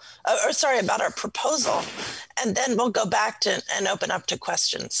model, about our proposal, and then we'll go back to and open up to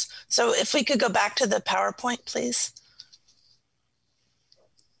questions. So if we could go back to the PowerPoint, please.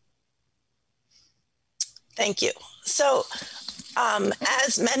 Thank you. So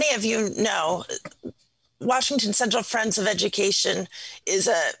as many of you know, Washington Central Friends of Education is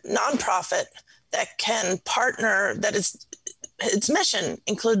a nonprofit that can partner, its mission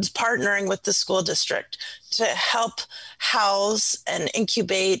includes partnering with the school district to help house and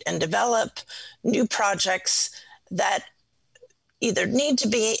incubate and develop new projects that either need to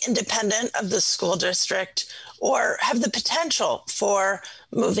be independent of the school district or have the potential for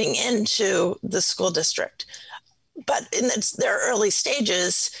moving into the school district. But in their early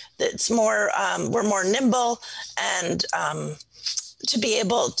stages, it's more we're more nimble and to be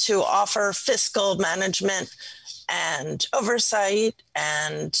able to offer fiscal management and oversight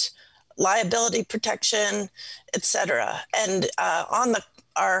and liability protection, et cetera. And on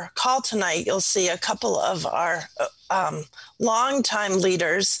our call tonight, you'll see a couple of our longtime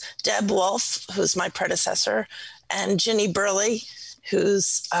leaders, Deb Wolf, who's my predecessor, and Ginny Burley,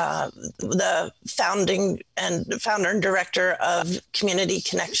 who's the founder and director of Community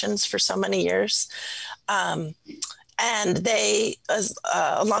Connections for so many years. And they,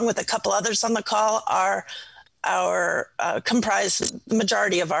 along with a couple others on the call, comprise the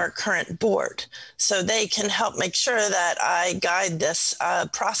majority of our current board. So they can help make sure that I guide this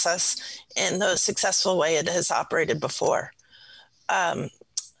process in the successful way it has operated before.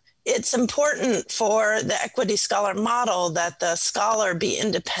 It's important for the Equity Scholar model that the scholar be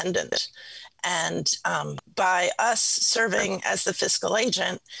independent. And by us serving as the fiscal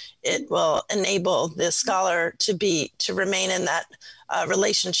agent, it will enable the scholar to remain in that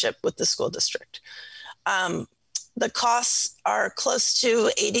relationship with the school district. The costs are close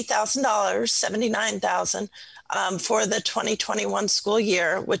to $80,000, $79,000 for the 2021 school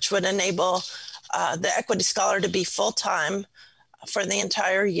year, which would enable the Equity Scholar to be full-time for the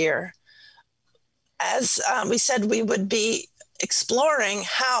entire year. As we said, we would be exploring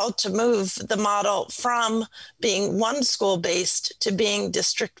how to move the model from being one school-based to being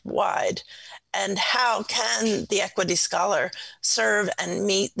district-wide, and how can the Equity Scholar serve and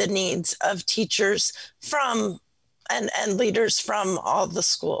meet the needs of teachers and leaders from all the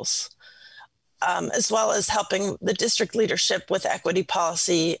schools, as well as helping the district leadership with equity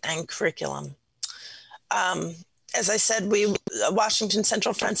policy and curriculum. As I said, Washington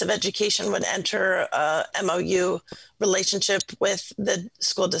Central Friends of Education would enter a MOU relationship with the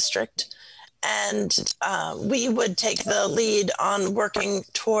school district, and we would take the lead on working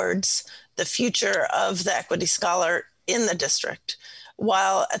towards the future of the Equity Scholar in the district,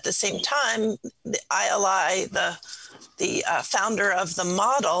 while at the same time, the ILI, the founder of the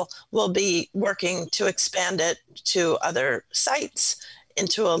model, will be working to expand it to other sites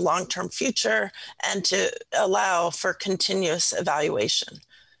into a long-term future and to allow for continuous evaluation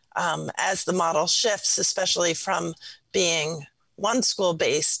as the model shifts, especially from being one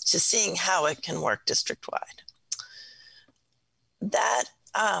school-based to seeing how it can work district-wide.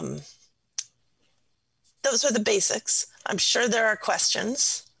 Those are the basics. I'm sure there are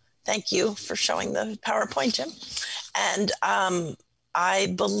questions. Thank you for showing the PowerPoint, Jim. And I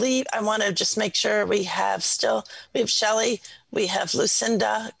believe I want to just make sure we have Shelley, we have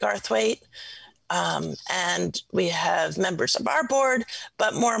Lucinda Garthwaite, and we have members of our board,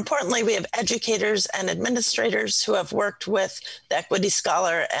 but more importantly, we have educators and administrators who have worked with the Equity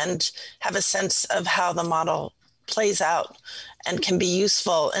Scholar and have a sense of how the model plays out and can be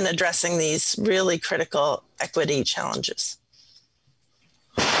useful in addressing these really critical equity challenges.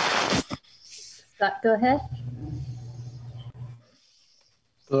 Scott, go ahead.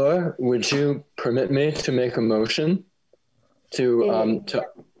 Laura, would you permit me to make a motion would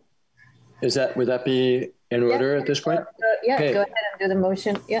that be in order at this point? Yeah, okay. Go ahead and do the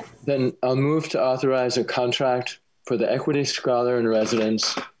motion. Yeah. Then I'll move to authorize a contract for the Equity Scholar in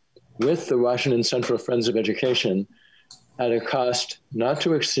Residence with the Washington Central Friends of Education at a cost not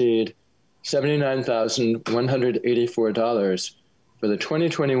to exceed $79,184 for the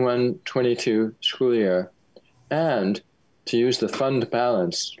 2021-22 school year, and to use the fund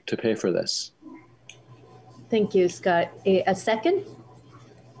balance to pay for this. Thank you, Scott. A second?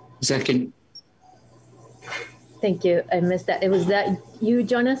 Second. Thank you. I missed that. Was that you,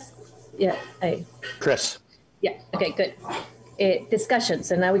 Jonas? Yeah. Chris. Yeah. Okay, good. Discussion.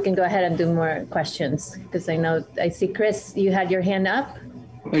 So now we can go ahead and do more questions, because I see, Chris, you had your hand up.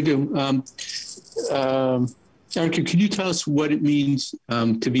 I do. Erica, could you tell us what it means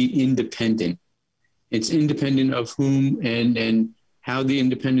to be independent? It's independent of whom, and how the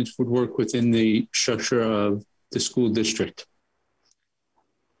independence would work within the structure of the school district.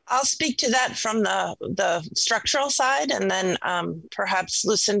 I'll speak to that from the structural side, and then perhaps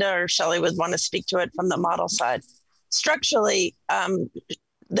Lucinda or Shelley would want to speak to it from the model side. Structurally,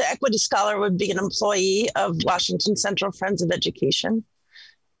 the Equity Scholar would be an employee of Washington Central Friends of Education,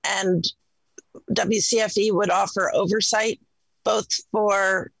 and WCFE would offer oversight both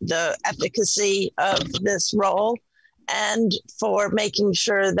for the efficacy of this role and for making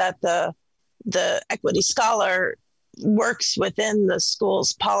sure that the Equity Scholar works within the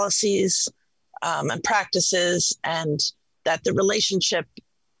school's policies and practices, and that the relationship,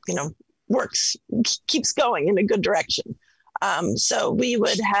 keeps going in a good direction. So we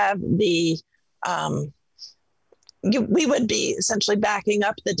would have we would be essentially backing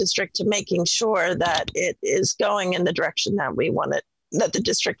up the district to making sure that it is going in the direction that we want it, that the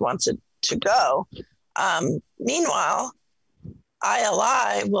district wants it to go. Meanwhile,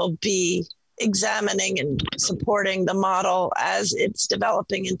 ILI will be examining and supporting the model as it's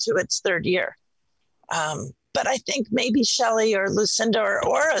developing into its third year. But I think maybe Shelley or Lucinda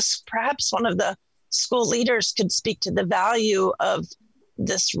or perhaps one of the school leaders could speak to the value of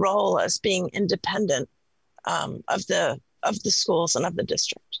this role as being independent of the schools and of the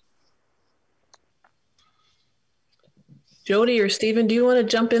district. Jody or Stephen, do you want to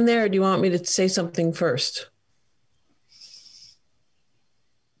jump in there, or do you want me to say something first?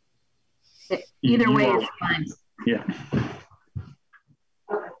 Either way is fine. Yeah.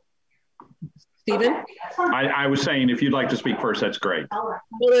 Stephen? I was saying, if you'd like to speak first, that's great.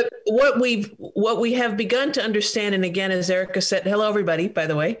 Well, what we have begun to understand, and again, as Erica said, hello everybody, by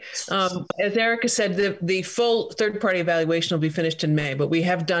the way. As Erica said, the full third-party evaluation will be finished in May, but we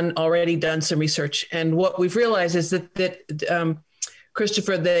have already done some research, and what we've realized is that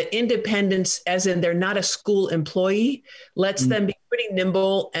Christopher, the independence, as in they're not a school employee, lets them be pretty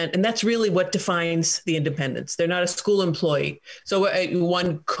nimble. And that's really what defines the independence. They're not a school employee. So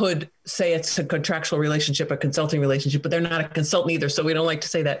one could say it's a contractual relationship, a consulting relationship, but they're not a consultant either. So we don't like to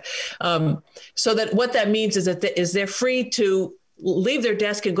say that. So that what that means is that they're free to leave their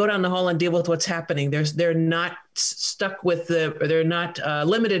desk and go down the hall and deal with what's happening. They're not stuck with they're not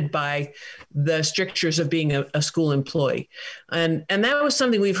limited by the strictures of being a school employee. And that was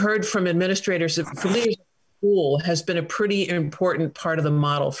something we've heard from administrators, from leaders of school, has been a pretty important part of the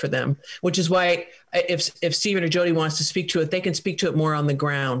model for them, which is why if Stephen or Jody wants to speak to it, they can speak to it more on the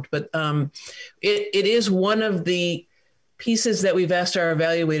ground. But it is one of the pieces that we've asked our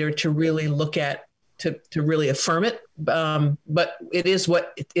evaluator to really look at, to really affirm it. But it is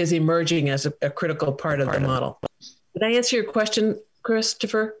what is emerging as a critical part of the model. Did I answer your question,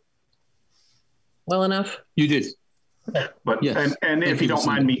 Christopher, well enough? You did. But yes. and if you don't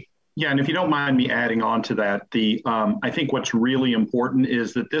mind me, and if you don't mind me adding on to that, I think what's really important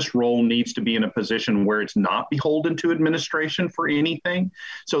is that this role needs to be in a position where it's not beholden to administration for anything,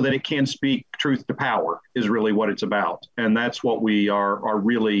 so that it can speak truth to power is really what it's about. And that's what we are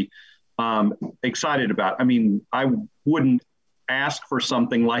really excited about. I mean, I wouldn't ask for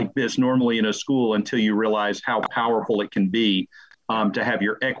something like this normally in a school until you realize how powerful it can be to have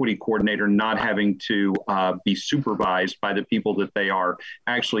your equity coordinator not having to be supervised by the people that they are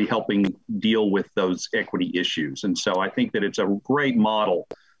actually helping deal with those equity issues. And so I think that it's a great model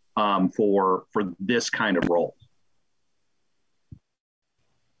for this kind of role.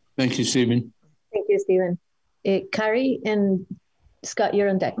 Thank you, Stephen. Thank you, Stephen. Carrie and Scott, you're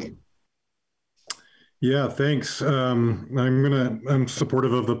on deck. Yeah, thanks. I'm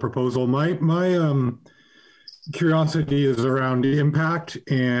supportive of the proposal. My curiosity is around impact,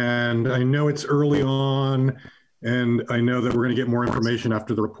 and I know it's early on, and I know that we're going to get more information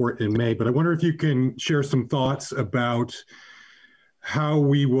after the report in May, but I wonder if you can share some thoughts about how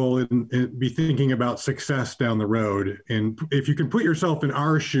we will be thinking about success down the road. And if you can put yourself in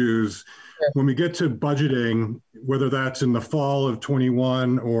our shoes, when we get to budgeting, whether that's in the fall of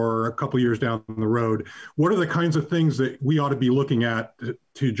 21 or a couple years down the road, what are the kinds of things that we ought to be looking at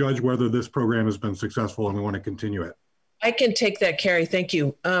to judge whether this program has been successful and we want to continue it? I can take that, Carrie. Thank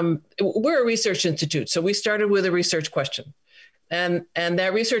you. We're a research institute, so we started with a research question. And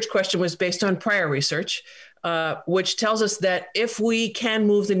that research question was based on prior research, which tells us that if we can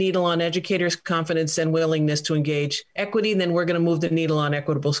move the needle on educators' confidence and willingness to engage equity, then we're going to move the needle on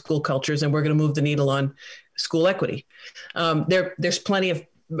equitable school cultures, and we're going to move the needle on school equity. There's plenty of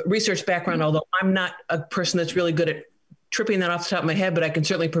research background, although I'm not a person that's really good at tripping that off the top of my head, but I can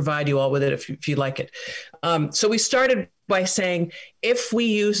certainly provide you all with it if you'd like it. So we started by saying, if we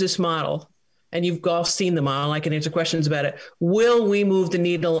use this model, and you've all seen the model, I can answer questions about it, will we move the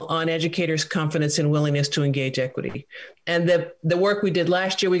needle on educators' confidence and willingness to engage equity? And the work we did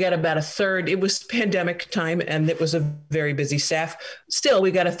last year, we got about a third. It was pandemic time, and it was a very busy staff. Still,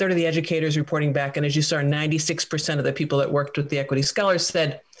 we got a third of the educators reporting back. And as you saw, 96% of the people that worked with the equity scholars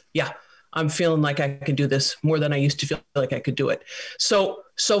said, yeah, I'm feeling like I can do this more than I used to feel like I could do it. So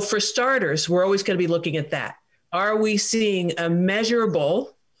for starters, we're always going to be looking at that. Are we seeing a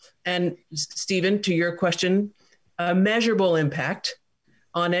measurable, and Stephen, to your question, a measurable impact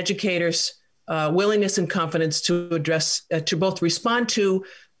on educators' willingness and confidence to address, to both respond to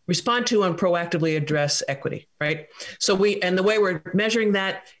and proactively address equity, right? And the way we're measuring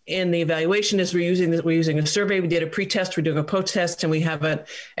that in the evaluation is we're using a survey. We did a pre-test, we're doing a post-test, and we have an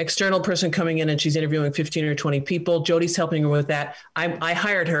external person coming in, and she's interviewing 15 or 20 people. Jody's helping her with that. I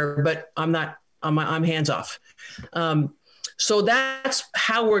hired her, but I'm hands off. So that's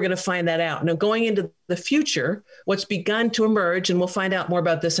how we're going to find that out. Now, going into the future, what's begun to emerge, and we'll find out more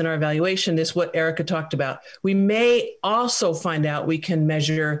about this in our evaluation, is what Erica talked about. We may also find out we can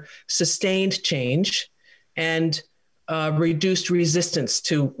measure sustained change and reduced resistance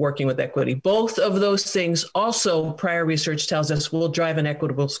to working with equity. Both of those things also, prior research tells us, will drive an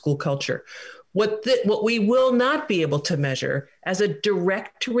equitable school culture. What we will not be able to measure as a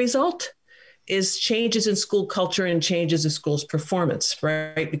direct result is changes in school culture and changes in schools' performance,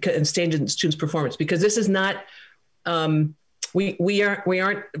 right? And changes in students' performance, because this is not, we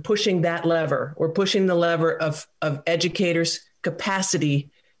aren't pushing that lever. We're pushing the lever of educators' capacity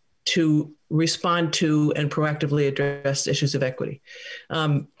to respond to and proactively address issues of equity.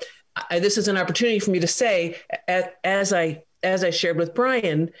 This is an opportunity for me to say, as I shared with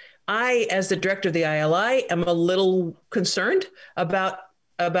Brian, I, as the director of the ILI, am a little concerned about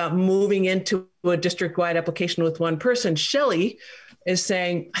moving into a district-wide application with one person. Shelley is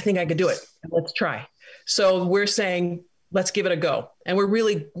saying, I think I could do it. Let's try. So we're saying, let's give it a go. And we're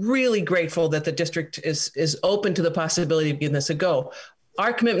really, really grateful that the district is open to the possibility of giving this a go.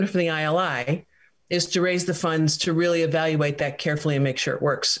 Our commitment from the ILI is to raise the funds to really evaluate that carefully and make sure it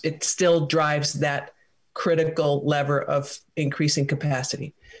works. It still drives that critical lever of increasing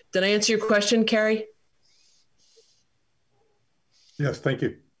capacity. Did I answer your question, Carrie? Yes, thank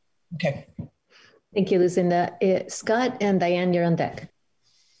you. Okay. Thank you, Lucinda. Scott and Diane, you're on deck.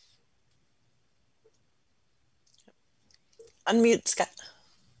 Unmute, Scott.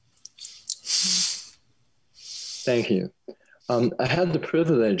 Thank you. I had the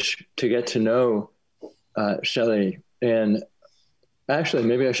privilege to get to know Shelley, and actually,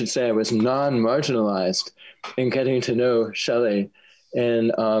 maybe I should say I was non-marginalized in getting to know Shelley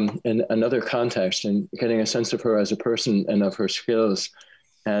in another context and getting a sense of her as a person and of her skills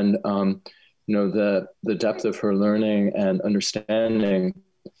and the depth of her learning and understanding.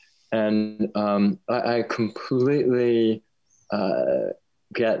 And I completely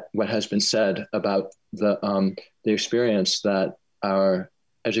get what has been said about the experience that our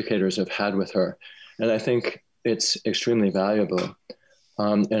educators have had with her. And I think it's extremely valuable.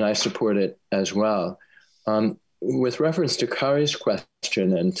 And I support it as well. With reference to Kari's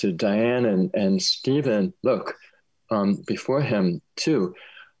question and to Diane and Stephen, look, before him too,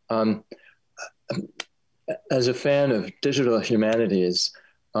 as a fan of digital humanities,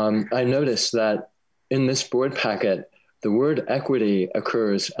 I noticed that in this board packet, the word equity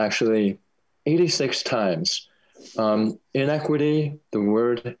occurs actually 86 times. Inequity, the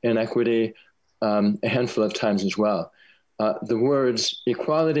word inequity, a handful of times as well. The words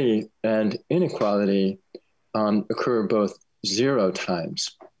equality and inequality occur both 0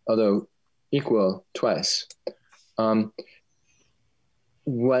 times, although equal twice.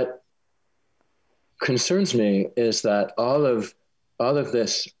 What concerns me is that all of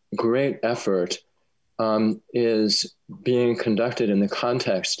this great effort is being conducted in the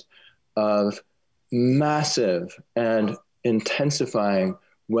context of massive and intensifying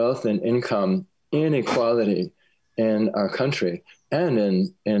wealth and income inequality in our country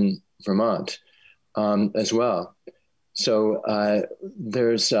and in Vermont as well. So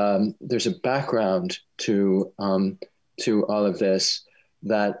there's a background to all of this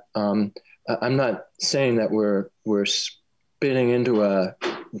that I'm not saying that we're spinning into a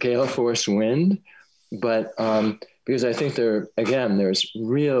gale force wind, but because I think there's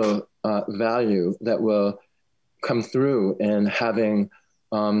real value that will come through in having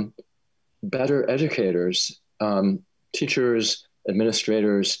better educators, teachers,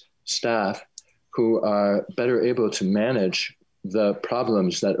 administrators, staff who are better able to manage the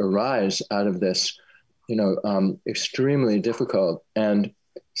problems that arise out of this, extremely difficult and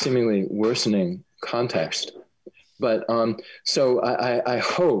seemingly worsening context. But so I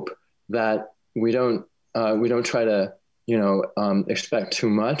hope that we don't try to expect too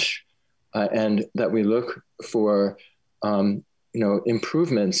much, and that we look for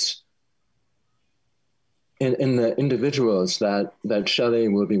improvements in the individuals that Shelley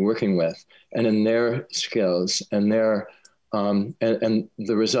will be working with, and in their skills and their and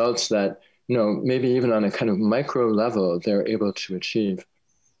the results that maybe even on a kind of micro level they're able to achieve.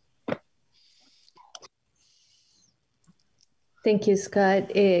 Thank you,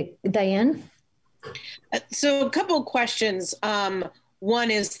 Scott. Diane? So a couple of questions.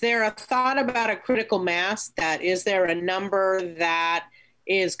 One, is there a thought about a critical mass? That is there a number that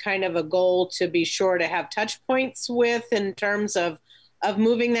is kind of a goal to be sure to have touch points with in terms of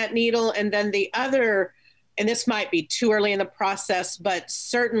moving that needle? And then the other, and this might be too early in the process, but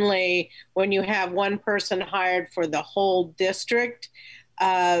certainly when you have one person hired for the whole district,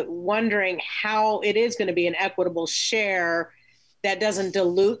 wondering how it is going to be an equitable share that doesn't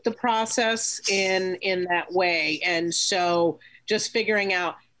dilute the process in that way. And so just figuring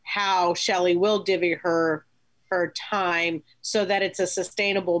out how Shelley will divvy her time so that it's a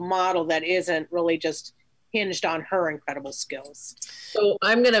sustainable model that isn't really just hinged on her incredible skills. So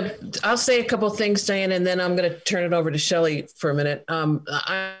I'll say a couple of things, Diane, and then I'm going to turn it over to Shelley for a minute.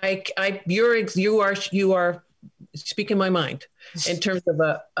 You are speaking my mind in terms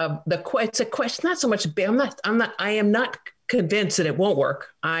of it's a question, not so much, I am not convinced that it won't work.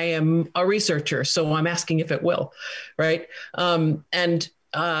 I am a researcher, so I'm asking if it will, right?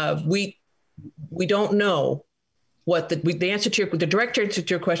 We don't know what the answer to the direct answer to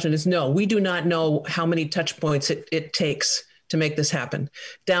your question is no. We do not know how many touch points it takes to make this happen.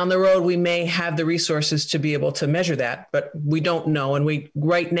 Down the road, we may have the resources to be able to measure that, but we don't know. And we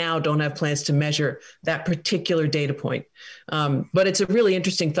right now don't have plans to measure that particular data point. But it's a really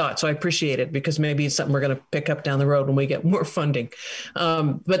interesting thought. So I appreciate it, because maybe it's something we're going to pick up down the road when we get more funding.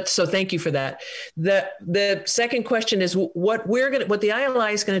 But so thank you for that. The second question is what the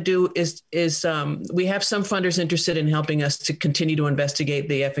ILI is going to do is we have some funders interested in helping us to continue to investigate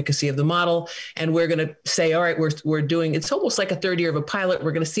the efficacy of the model. And we're going to say, all right, we're doing, it's almost like a third year of a pilot.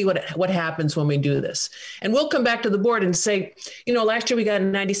 We're going to see what happens when we do this. And we'll come back to the board and say, last year we got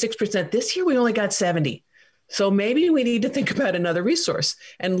 96%. This year we only got 70. So maybe we need to think about another resource.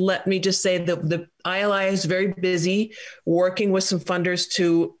 And let me just say that the ILI is very busy working with some funders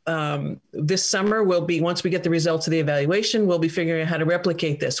to, this summer once we get the results of the evaluation, we'll be figuring out how to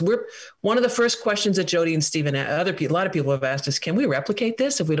replicate this. One of the first questions that Jody and Stephen, a lot of people have asked is, can we replicate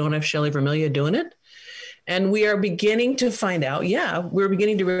this if we don't have Shelley Vermiglia doing it? And we are beginning to find out, we're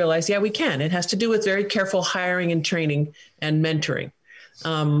beginning to realize, we can. It has to do with very careful hiring and training and mentoring,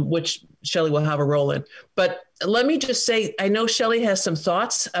 which Shelley will have a role in. But let me just say, I know Shelley has some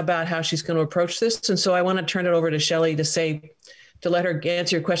thoughts about how she's going to approach this. And so I want to turn it over to Shelley to let her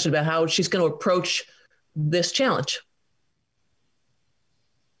answer your question about how she's going to approach this challenge.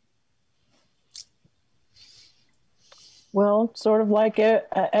 Well, sort of like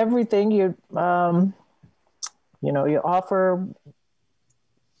everything, you offer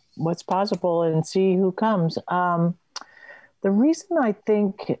what's possible and see who comes. The reason I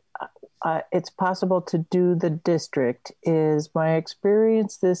think it's possible to do the district is my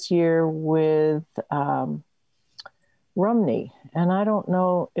experience this year with Rumney. And I don't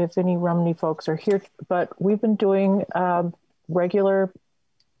know if any Rumney folks are here, but we've been doing regular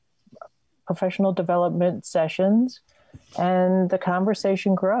professional development sessions, and the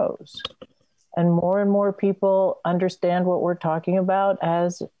conversation grows. And more people understand what we're talking about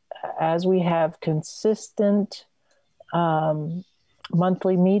as we have consistent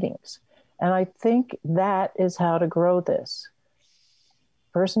monthly meetings. And I think that is how to grow this.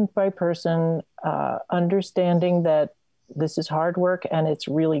 Person by person, understanding that this is hard work and it's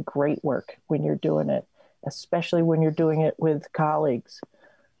really great work when you're doing it, especially when you're doing it with colleagues.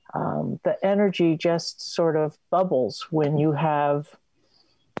 The energy just sort of bubbles when you have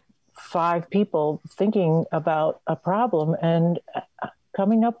 5 people thinking about a problem and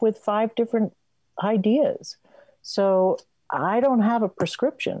coming up with 5 different ideas. So I don't have a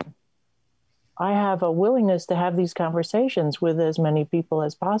prescription. I have a willingness to have these conversations with as many people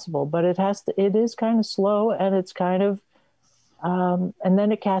as possible, but it is kind of slow, and it's kind of, and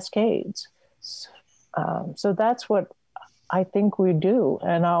then it cascades. So that's what I think we do.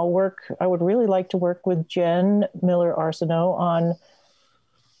 And I would really like to work with Jen Miller-Arsenault on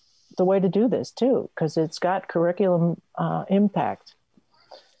the way to do this too, because it's got curriculum impact.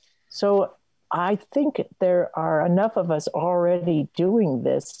 So I think there are enough of us already doing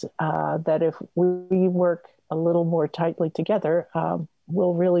this that if we work a little more tightly together,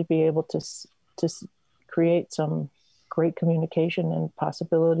 we'll really be able to create some great communication and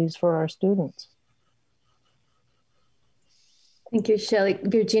possibilities for our students. Thank you, Shelley.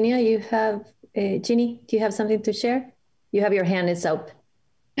 Virginia, Ginny, do you have something to share? You have your hand is up.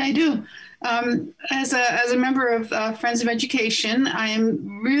 I do. As a member of Friends of Education, I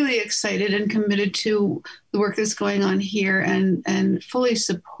am really excited and committed to the work that's going on here and fully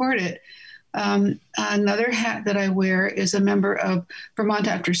support it. Another hat that I wear is a member of Vermont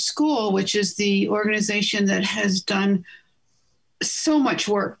After School, which is the organization that has done so much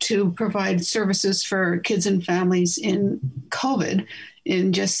work to provide services for kids and families in COVID,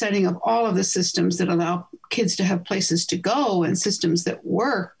 in just setting up all of the systems that allow kids to have places to go and systems that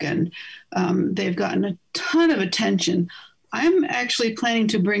work. And they've gotten a ton of attention. I'm actually planning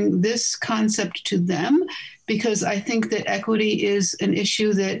to bring this concept to them because I think that equity is an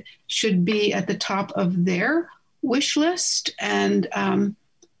issue that should be at the top of their wish list. And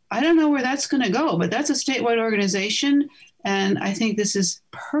I don't know where that's going to go, but that's a statewide organization. And I think this is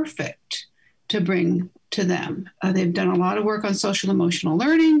perfect to bring to them. They've done a lot of work on social emotional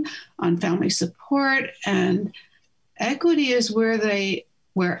learning, on family support, and equity is where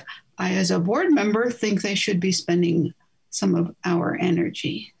I, as a board member, think they should be spending some of our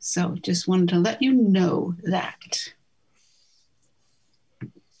energy. So just wanted to let you know that.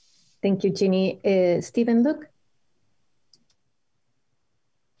 Thank you, Ginny. Stephen, Luke?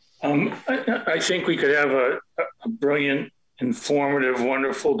 I think we could have a brilliant, informative,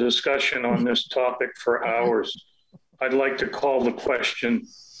 wonderful discussion on this topic for hours. I'd like to call the question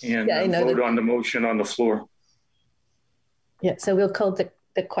and vote on the motion on the floor. Yeah, so we'll call the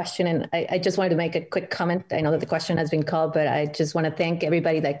question. And I just wanted to make a quick comment. I know that the question has been called, but I just want to thank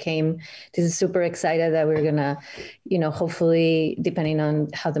everybody that came. This is super excited that we're going to, hopefully, depending on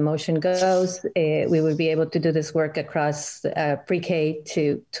how the motion goes, we will be able to do this work across pre-K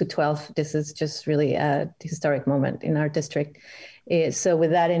to 12. This is just really a historic moment in our district. So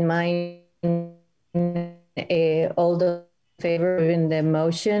with that in mind, all those in favor of the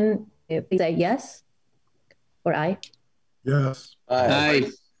motion, please say yes or aye. Yes. Aye.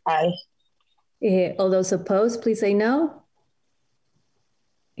 Aye. All those opposed, please say no.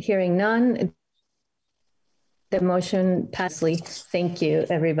 Hearing none, the motion passes. Thank you,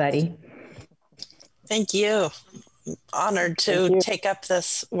 everybody. Thank you. I'm honored to take up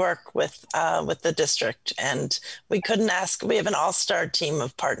this work with the district, and we couldn't ask. We have an all-star team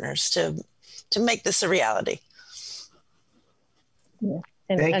of partners to make this a reality. Yeah.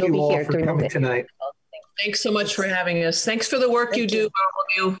 Thank you all for coming tonight. Thanks so much for having us. Thanks for the work you do, all of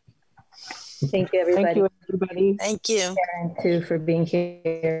you. Thank you, everybody. Thank you, everybody. Thank you. Karen, too, for being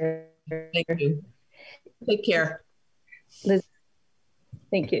here. Thank you. Take care.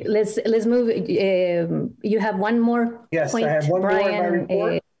 Thank you. Let's move. You have one more Yes, point, I have one Brian, more in my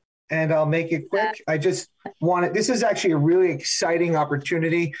report, and I'll make it quick. I just wanted, this is actually a really exciting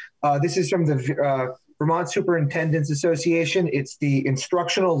opportunity. This is from the Vermont Superintendents Association. It's the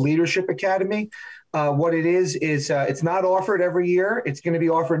Instructional Leadership Academy. What it is it's not offered every year. It's going to be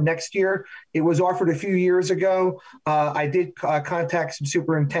offered next year. It was offered a few years ago. I did contact some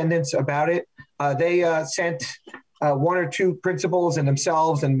superintendents about it. They sent one or two principals and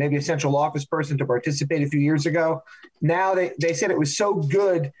themselves and maybe a central office person to participate a few years ago. Now they said it was so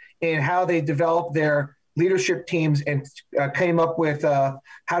good in how they developed their leadership teams and came up with how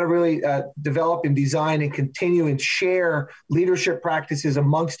to really develop and design and continue and share leadership practices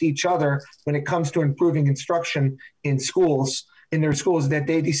amongst each other when it comes to improving instruction in their schools, that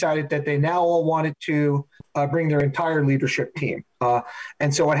they decided that they now all wanted to bring their entire leadership team.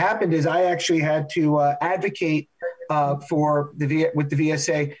 And so what happened is I actually had to advocate with the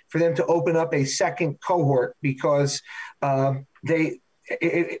VSA for them to open up a second cohort because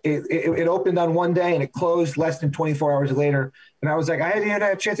it opened on one day and it closed less than 24 hours later. And I was like, I hadn't had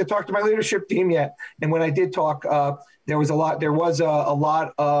a chance to talk to my leadership team yet. And when I did talk, there was a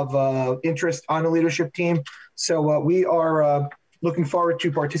lot of interest on the leadership team. So we are looking forward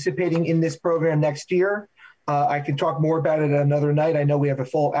to participating in this program next year. I can talk more about it another night. I know we have a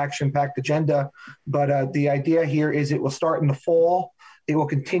full action-packed agenda, but the idea here is it will start in the fall. It will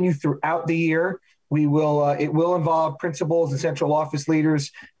continue throughout the year. It will involve principals and central office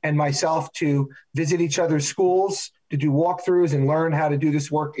leaders and myself to visit each other's schools, to do walkthroughs and learn how to do this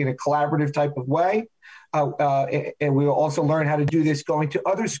work in a collaborative type of way. and we will also learn how to do this going to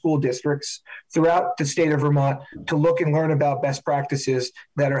other school districts throughout the state of Vermont to look and learn about best practices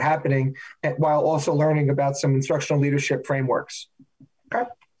that are happening, while also learning about some instructional leadership frameworks. Okay.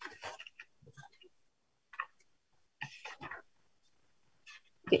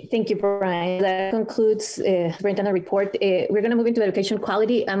 Thank you, Brian. That concludes superintendent report. We're going to move into education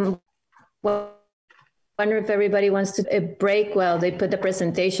quality. Wonder if everybody wants to break while they put the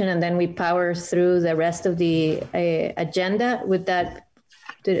presentation, and then we power through the rest of the agenda. With that,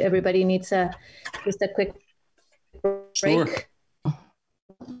 everybody needs just a quick break? Sure.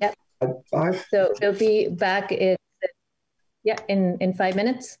 Yep. So we'll be back in 5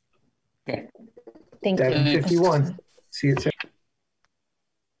 minutes. Okay. Thank you. 7:51. See you soon.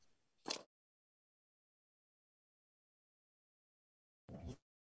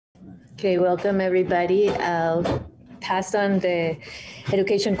 Okay, welcome everybody. I'll pass on the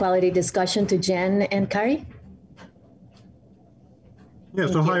education quality discussion to Jen and Kari. Yeah,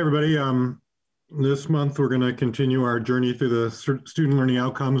 so hi everybody. This month we're going to continue our journey through the student learning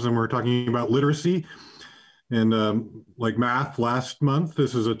outcomes, and we're talking about literacy. And like math last month,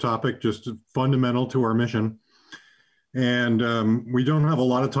 this is a topic just fundamental to our mission. And we don't have a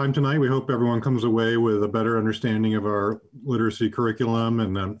lot of time tonight. We hope everyone comes away with a better understanding of our literacy curriculum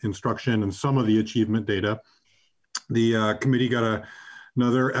and instruction and some of the achievement data. The committee got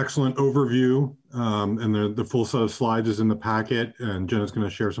another excellent overview, and the full set of slides is in the packet, and Jen is going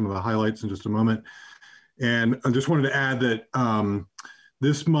to share some of the highlights in just a moment. And I just wanted to add that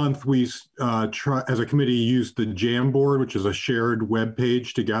this month we, as a committee, used the Jamboard, which is a shared web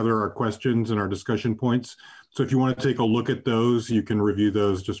page, to gather our questions and our discussion points. So if you want to take a look at those, you can review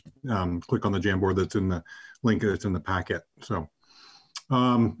those. Just click on the Jamboard that's in the link that's in the packet. So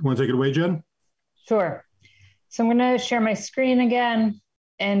want to take it away, Jen? Sure. So I'm going to share my screen again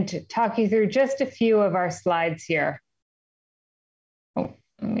and talk you through just a few of our slides here. Oh,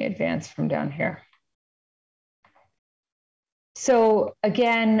 let me advance from down here. So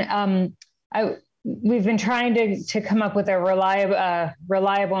again, we've been trying to come up with a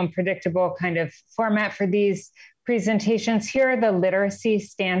reliable and predictable kind of format for these presentations. Here are the literacy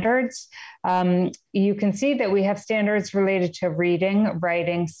standards. You can see that we have standards related to reading,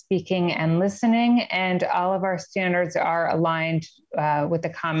 writing, speaking, and listening, and all of our standards are aligned with the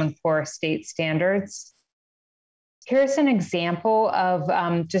Common Core state standards. Here's an example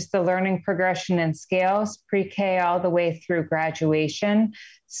of just the learning progression and scales, pre-K all the way through graduation.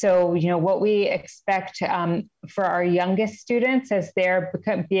 So, what we expect for our youngest students as they're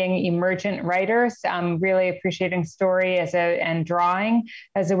being emergent writers, really appreciating story and drawing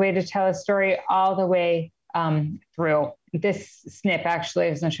as a way to tell a story all the way through. This SNP actually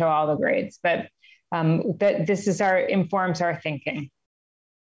doesn't show all the grades, but this is informs our thinking.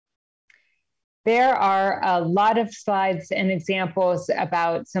 There are a lot of slides and examples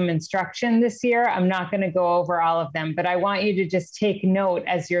about some instruction this year. I'm not going to go over all of them, but I want you to just take note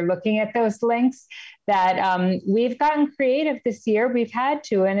as you're looking at those links that we've gotten creative this year. We've had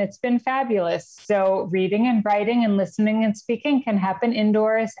to, and it's been fabulous. So reading and writing and listening and speaking can happen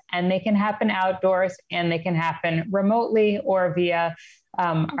indoors, and they can happen outdoors, and they can happen remotely or via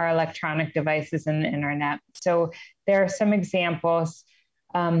our electronic devices and the internet. So there are some examples.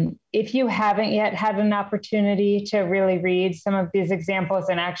 If you haven't yet had an opportunity to really read some of these examples,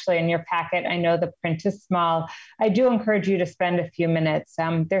 and actually in your packet, I know the print is small, I do encourage you to spend a few minutes.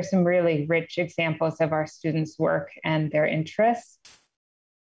 There's some really rich examples of our students' work and their interests,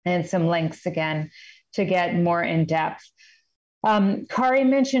 and some links again to get more in depth. Kari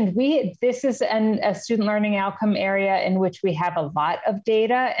mentioned this is a student learning outcome area in which we have a lot of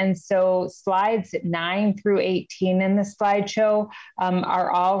data. And so slides 9 through 18 in the slideshow are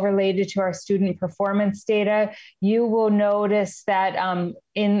all related to our student performance data. You will notice that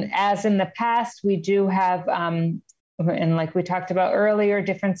as in the past, we do have, and like we talked about earlier,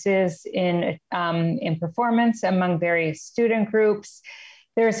 differences in performance among various student groups.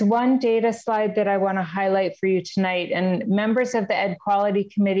 There's one data slide that I want to highlight for you tonight, and members of the Ed Quality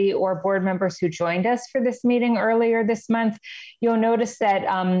Committee or board members who joined us for this meeting earlier this month, you'll notice that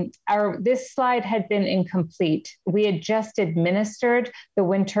this slide had been incomplete. We had just administered the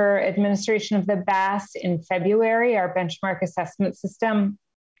winter administration of the BAS in February, our benchmark assessment system.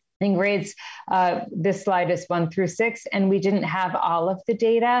 In grades, this slide is 1 through 6, and we didn't have all of the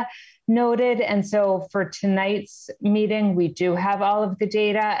data noted. And so for tonight's meeting, we do have all of the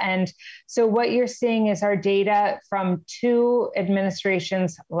data. And so what you're seeing is our data from 2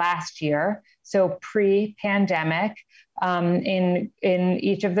 administrations last year, so pre-pandemic. in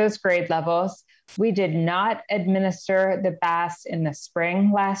each of those grade levels. We did not administer the BAS in the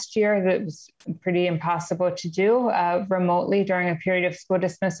spring last year. That was pretty impossible to do remotely during a period of school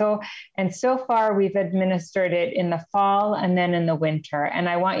dismissal. And so far, we've administered it in the fall and then in the winter. And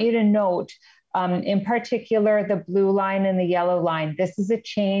I want you to note, in particular, the blue line and the yellow line. This is a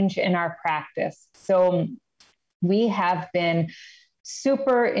change in our practice. So we have been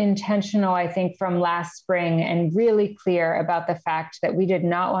super intentional, I think, from last spring and really clear about the fact that we did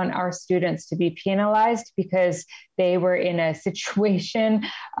not want our students to be penalized because they were in a situation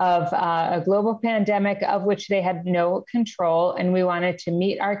of a global pandemic of which they had no control. And we wanted to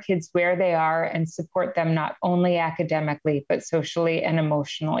meet our kids where they are and support them not only academically, but socially and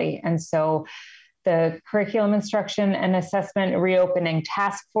emotionally. And so the Curriculum Instruction and Assessment Reopening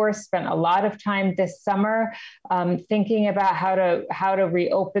Task Force spent a lot of time this summer thinking about how to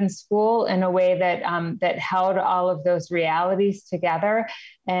reopen school in a way that that held all of those realities together,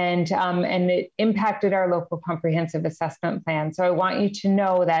 and it impacted our local comprehensive assessment plan. So I want you to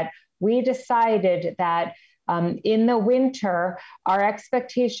know that we decided that in the winter, our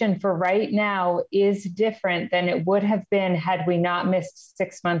expectation for right now is different than it would have been had we not missed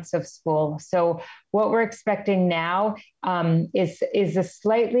 6 months of school. So what we're expecting now is a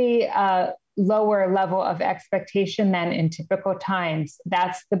slightly lower level of expectation than in typical times.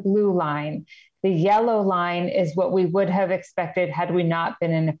 That's the blue line. The yellow line is what we would have expected had we not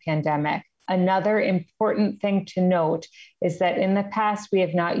been in a pandemic. Another important thing to note is that in the past, we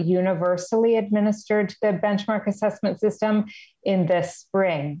have not universally administered the benchmark assessment system in the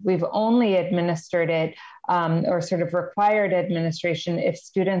spring. We've only administered it or sort of required administration if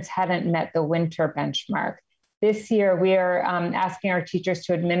students hadn't met the winter benchmark. This year, we are asking our teachers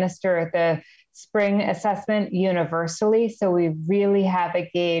to administer the spring assessment universally. So we really have a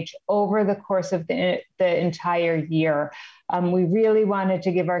gauge over the course of the entire year. We really wanted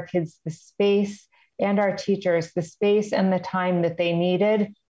to give our kids the space and our teachers the space and the time that they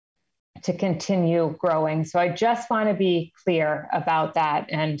needed to continue growing. So I just want to be clear about that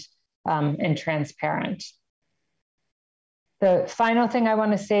and transparent. The final thing I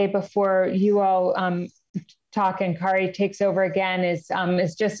want to say before you all talk and Kari takes over again is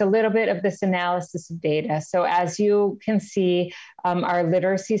just a little bit of this analysis of data. So as you can see, our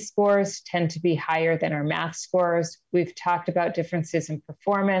literacy scores tend to be higher than our math scores. We've talked about differences in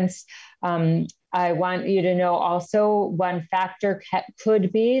performance. I want you to know also one factor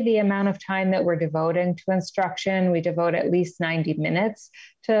could be the amount of time that we're devoting to instruction. We devote at least 90 minutes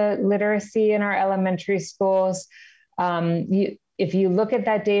to literacy in our elementary schools. If you look at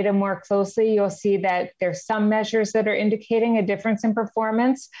that data more closely, you'll see that there's some measures that are indicating a difference in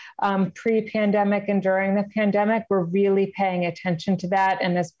performance pre-pandemic and during the pandemic. We're really paying attention to that.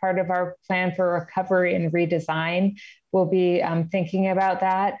 And as part of our plan for recovery and redesign, we'll be thinking about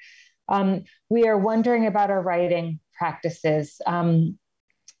that. We are wondering about our writing practices.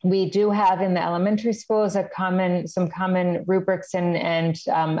 We do have in the elementary schools some common rubrics and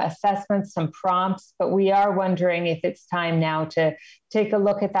assessments, some prompts, but we are wondering if it's time now to take a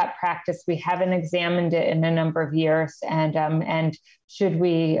look at that practice. We haven't examined it in a number of years, and should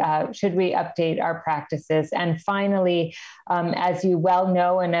we update our practices? And finally, as you well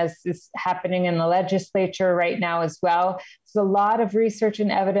know, and as is happening in the legislature right now as well, there's a lot of research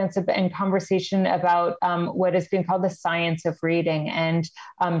and evidence and conversation about what is being called the science of reading, and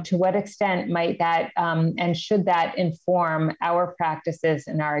to what extent might that and should that inform our practices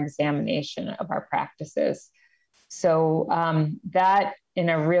and our examination of our practices. So that, in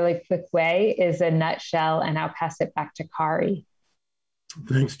a really quick way, is a nutshell, and I'll pass it back to Kari.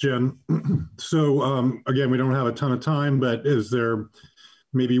 Thanks, Jen. So again, we don't have a ton of time, but is there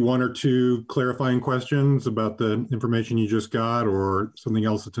maybe one or two clarifying questions about the information you just got, or something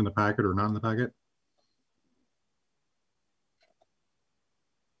else that's in the packet or not in the packet?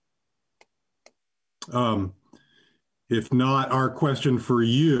 If not, our question for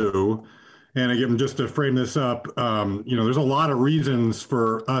you, and again, just to frame this up, there's a lot of reasons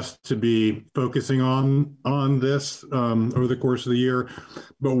for us to be focusing on this over the course of the year,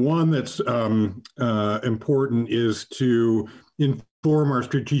 but one that's important is to inform our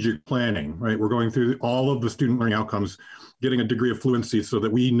strategic planning, right? We're going through all of the student learning outcomes, getting a degree of fluency so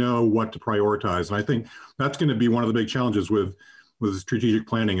that we know what to prioritize. And I think that's going to be one of the big challenges with strategic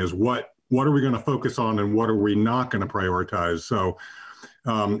planning is what are we going to focus on and what are we not going to prioritize? So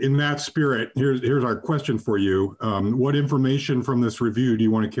in that spirit, here's our question for you. What information from this review do you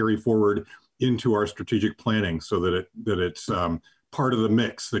want to carry forward into our strategic planning so that it's part of the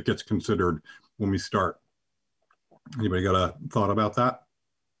mix that gets considered when we start? Anybody got a thought about that?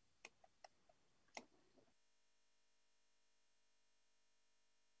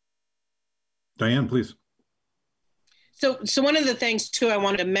 Diane, please. So one of the things too I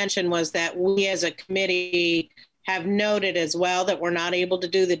wanted to mention was that we as a committee have noted as well that we're not able to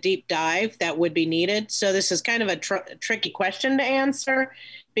do the deep dive that would be needed. So this is kind of a tricky question to answer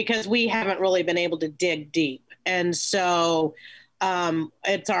because we haven't really been able to dig deep. And so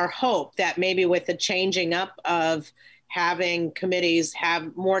it's our hope that maybe with the changing up of having committees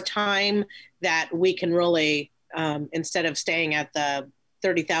have more time, that we can really, instead of staying at the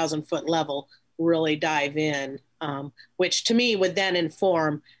 30,000 foot level, really dive in, which to me would then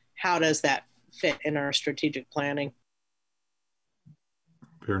inform how does that fit in our strategic planning.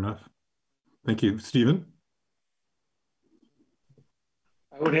 Fair enough. Thank you. Stephen?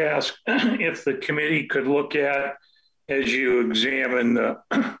 I would ask if the committee could look at, as you examine the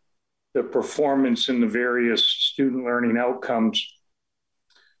performance in the various student learning outcomes,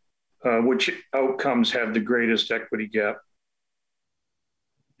 which outcomes have the greatest equity gap?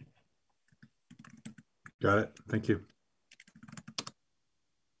 Got it. Thank you.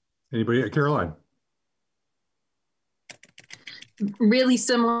 Anybody? Caroline? Really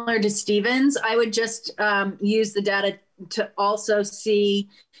similar to Stevens. I would just use the data to also see,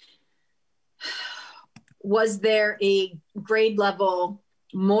 was there a grade level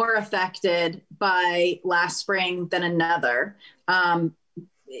more affected by last spring than another?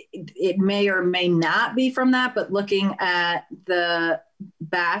 It may or may not be from that, but looking at the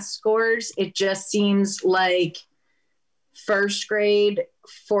BAS scores, it just seems like first grade,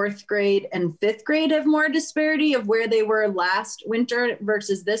 fourth grade, and fifth grade have more disparity of where they were last winter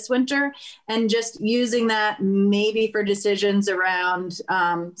versus this winter. And just using that maybe for decisions around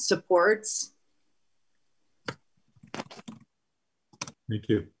supports. Thank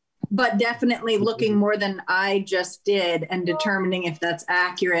you. But definitely looking more than I just did and determining if that's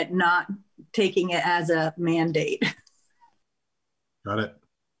accurate, not taking it as a mandate. Got it.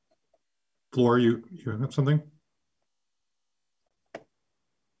 Flora, you have something?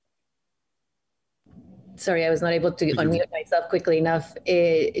 Sorry, I was not able to unmute myself quickly enough.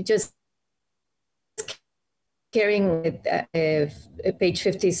 Just carrying page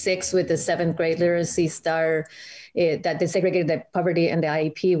 56 with the 7th grade literacy star, that desegregated the poverty and the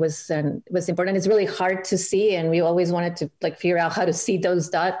IEP was important. It's really hard to see, and we always wanted to figure out how to see those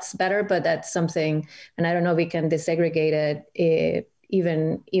dots better, but that's something, and I don't know if we can desegregate it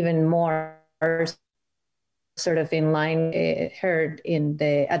even more, sort of in line heard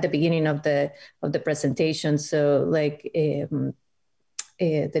at the beginning of the presentation. So the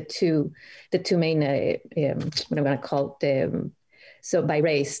two main what I'm going to call them, so by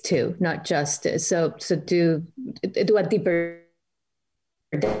race too, not just so do a deeper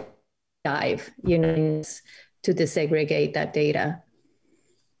dive, to desegregate that data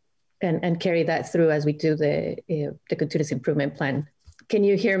and carry that through as we do the continuous improvement plan. Can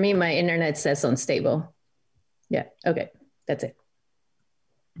you hear me? My internet says unstable. Yeah. Okay. That's it.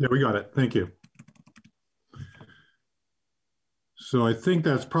 Yeah, we got it. Thank you. So I think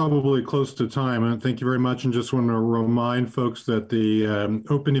that's probably close to time. And thank you very much. And just want to remind folks that the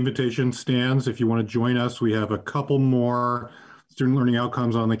open invitation stands. If you want to join us, we have a couple more student learning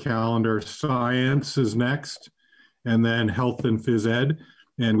outcomes on the calendar. Science is next, and then health and phys ed.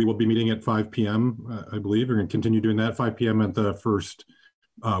 And we will be meeting at 5 p.m., I believe. We're going to continue doing that 5 p.m. at the first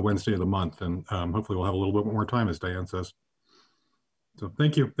Wednesday of the month. And hopefully we'll have a little bit more time, as Diane says. So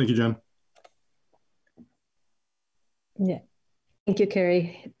thank you. Thank you, Jen. Yeah. Thank you,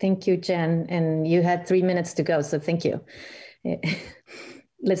 Carrie. Thank you, Jen. And you had 3 minutes to go, so thank you.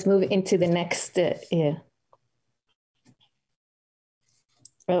 Let's move into the next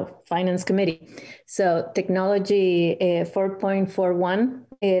Finance Committee. So technology 4.41,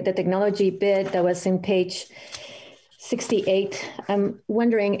 the technology bid that was in page 68. I'm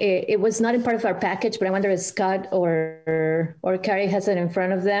wondering, it was not in part of our package, but I wonder if Scott or Carrie has it in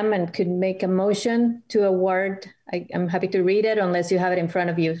front of them and could make a motion to award. I'm happy to read it unless you have it in front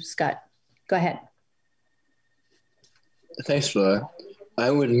of you, Scott. Go ahead. Thanks, Flora.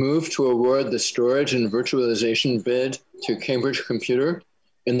 I would move to award the storage and virtualization bid to Cambridge Computer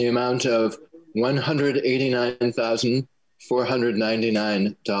in the amount of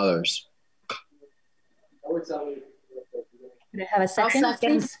 $189,499. Could I have a second,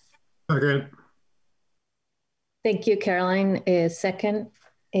 please? Okay. Thank you, Caroline. Second.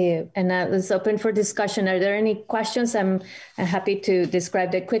 And that is open for discussion. Are there any questions? I'm happy to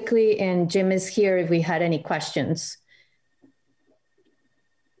describe that quickly. And Jim is here if we had any questions.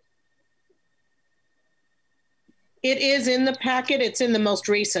 It is in the packet. It's in the most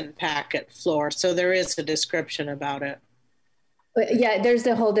recent packet, Floor. So there is a description about it. Yeah, there's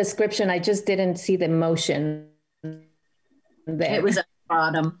the whole description. I just didn't see the motion there. It was at the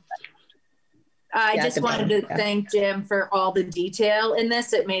bottom. I just wanted to thank Jim for all the detail in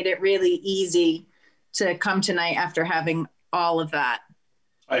this. It made it really easy to come tonight after having all of that.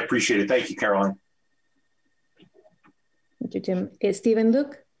 I appreciate it. Thank you, Caroline. Thank you, Jim. Stephen,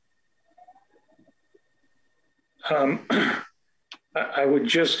 Luke? I would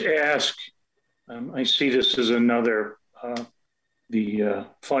just ask, I see this as another, the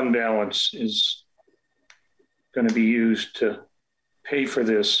fund balance is going to be used to pay for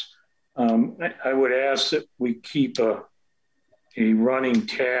this. I would ask that we keep a running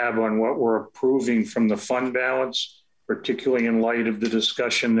tab on what we're approving from the fund balance, particularly in light of the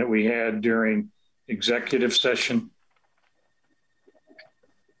discussion that we had during executive session.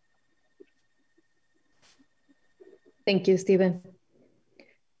 Thank you, Stephen.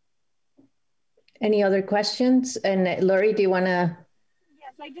 Any other questions? And Lori, do you want to?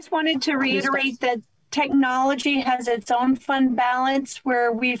 Yes, I just wanted to reiterate that technology has its own fund balance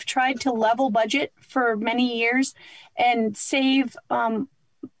where we've tried to level budget for many years and save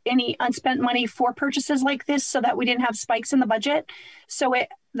any unspent money for purchases like this so that we didn't have spikes in the budget. So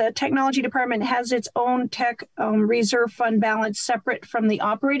the technology department has its own tech reserve fund balance separate from the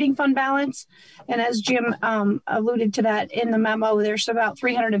operating fund balance. And as Jim alluded to that in the memo, there's about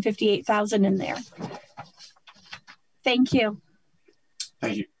 $358,000 in there. Thank you.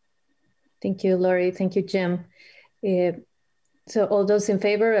 Thank you. Thank you, Lori. Thank you, Jim. So all those in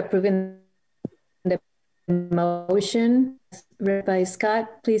favor of approving the motion read by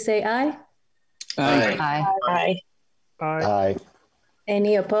Scott, please say aye. Aye. Aye. Aye. Aye.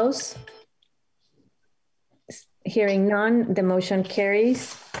 Any opposed? Hearing none, the motion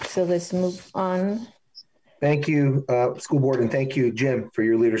carries. So let's move on. Thank you, school board, and thank you, Jim, for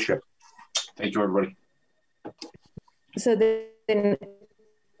your leadership. Thank you, everybody. So then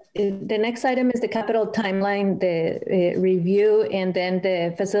the next item is the capital timeline, the review, and then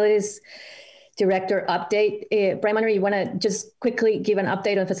the facilities director update. Brian Munner, you want to just quickly give an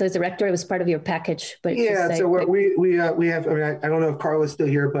update on facilities director? It was part of your package, but yeah. So we have. I mean, I don't know if Carla's still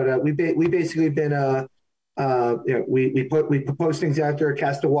here, but we basically been we put postings out there,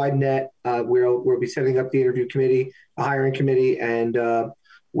 cast a wide net. We'll be setting up the interview committee, a hiring committee, and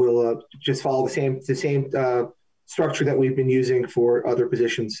we'll just follow the same structure that we've been using for other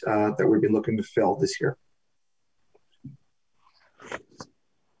positions that we've been looking to fill this year.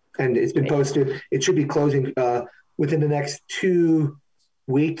 And it's been posted. It should be closing within the next 2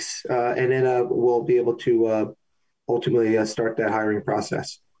 weeks, and then we'll be able to ultimately start that hiring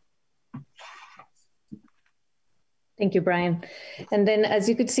process. Thank you, Brian. And then as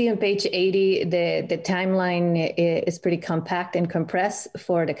you could see on page 80, the timeline is pretty compact and compressed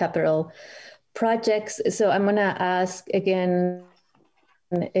for the capital projects. So I'm going to ask again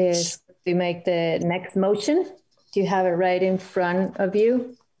is to make the next motion. Do you have it right in front of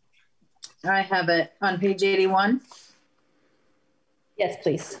you? I have it on page 81. Yes,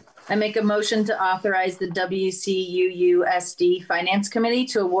 please. I make a motion to authorize the WCUUSD Finance Committee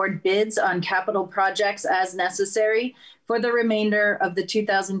to award bids on capital projects as necessary for the remainder of the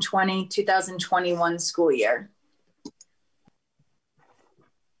 2020-2021 school year.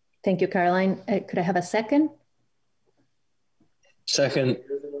 Thank you, Caroline. Could I have a second? Second.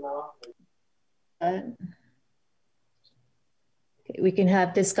 We can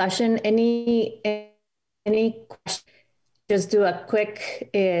have discussion. Any questions? Just do a quick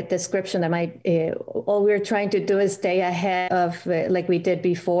description that might, all we're trying to do is stay ahead of, like we did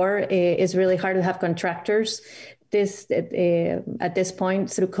before. It's really hard to have contractors at this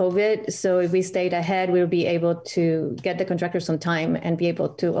point through COVID. So if we stayed ahead, we'll be able to get the contractors on time and be able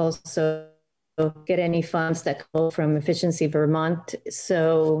to also get any funds that come from Efficiency Vermont.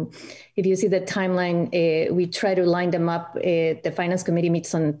 So if you see the timeline, we try to line them up. The Finance Committee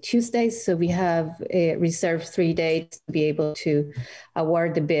meets on Tuesdays, so we have reserved 3 days to be able to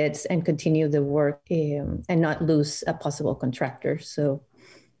award the bids and continue the work and not lose a possible contractor. So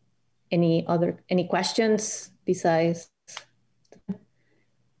any questions besides?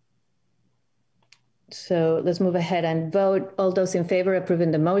 So let's move ahead and vote. All those in favor of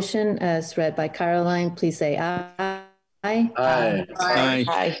approving the motion as read by Caroline, please say aye. Aye. Aye.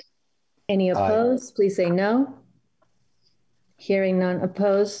 Aye. Any opposed? Please say no. Hearing none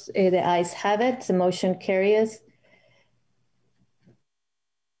opposed, the ayes have it. The motion carries.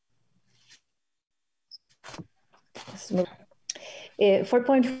 Let's move.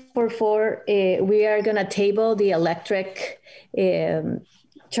 4.44, we are going to table the electric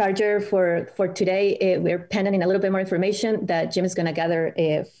charger for today. We're pending a little bit more information that Jim is going to gather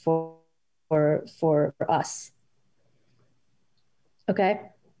for us. Okay.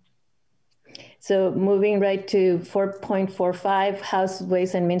 So moving right to 4.45, House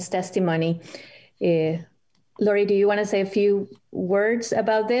Ways and Means testimony. Lori, do you want to say a few words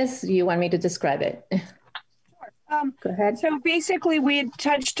about this? Do you want me to describe it? Go ahead. So basically, we had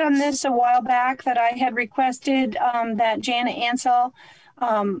touched on this a while back that I had requested that Janet Ansell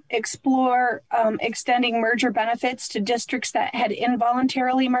explore extending merger benefits to districts that had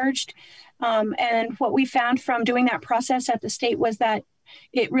involuntarily merged. And what we found from doing that process at the state was that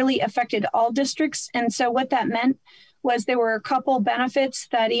it really affected all districts. And so what that meant was there were a couple benefits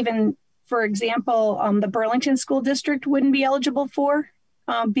that even, for example, the Burlington School District wouldn't be eligible for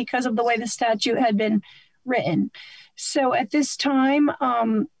because of the way the statute had been written. So at this time,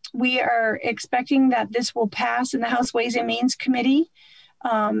 we are expecting that this will pass in the House Ways and Means Committee.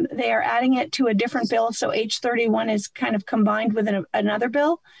 They are adding it to a different bill. So H31 is kind of combined with another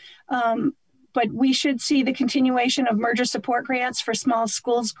bill. But we should see the continuation of merger support grants for small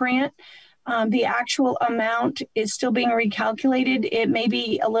schools grant. The actual amount is still being recalculated. It may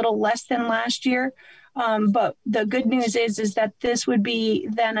be a little less than last year. But the good news is that this would be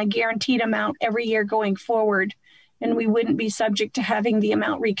then a guaranteed amount every year going forward, and we wouldn't be subject to having the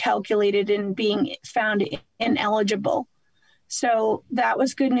amount recalculated and being found ineligible. So that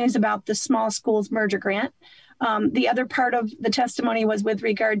was good news about the small schools merger grant. The other part of the testimony was with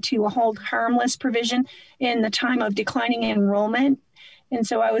regard to a hold harmless provision in the time of declining enrollment. And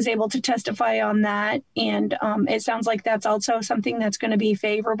so I was able to testify on that. And it sounds like that's also something that's going to be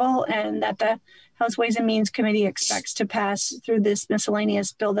favorable and that the House Ways and Means Committee expects to pass through this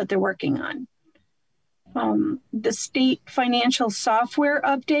miscellaneous bill that they're working on. The state financial software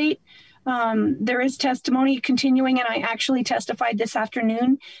update, there is testimony continuing, and I actually testified this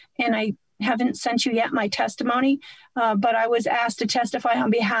afternoon, and I haven't sent you yet my testimony, but I was asked to testify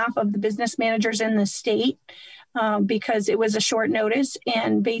on behalf of the business managers in the state. Because it was a short notice,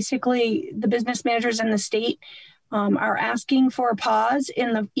 and basically the business managers in the state are asking for a pause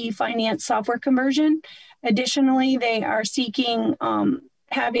in the e-finance software conversion. Additionally, they are seeking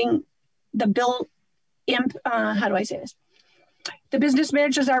having the bill, how do I say this? The business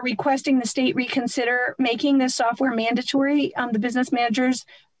managers are requesting the state reconsider making this software mandatory. The business managers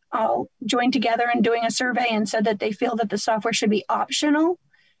all joined together in doing a survey and said that they feel that the software should be optional.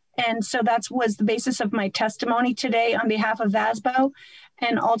 And so that was the basis of my testimony today on behalf of VASBO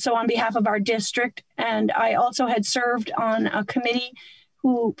and also on behalf of our district. And I also had served on a committee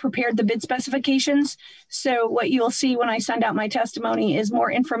who prepared the bid specifications. So what you'll see when I send out my testimony is more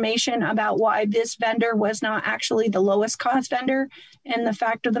information about why this vendor was not actually the lowest cost vendor. And the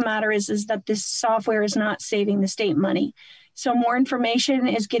fact of the matter is that this software is not saving the state money. So more information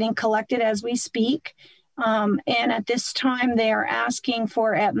is getting collected as we speak. And at this time, they are asking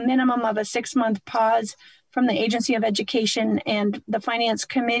for at minimum of a 6-month pause from the Agency of Education, and the Finance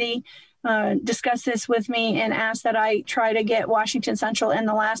Committee discussed this with me and asked that I try to get Washington Central and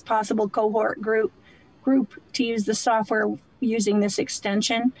the last possible cohort group to use the software using this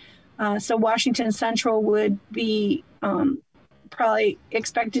extension. So Washington Central would be probably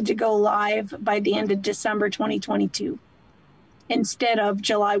expected to go live by the end of December 2022 instead of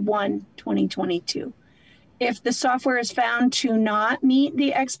July 1, 2022. If the software is found to not meet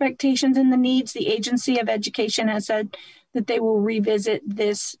the expectations and the needs, the Agency of Education has said that they will revisit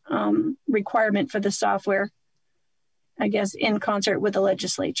this requirement for the software, I guess, in concert with the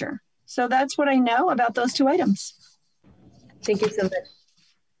legislature. So that's what I know about those two items. Thank you so much,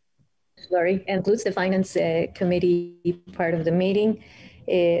 Lori. And includes the Finance Committee part of the meeting.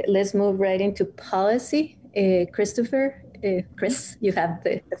 Let's move right into policy. Christopher, Chris, you have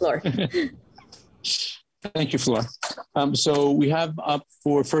the floor. Thank you, Flora. So we have up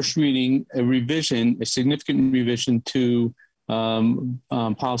for first reading a significant revision to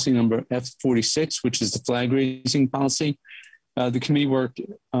policy number F46, which is the flag raising policy. The committee worked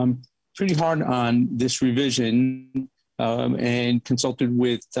pretty hard on this revision and consulted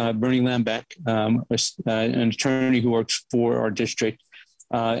with Bernie Lambeck, an attorney who works for our district.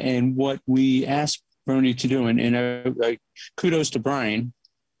 And what we asked Bernie to do, and kudos to Brian,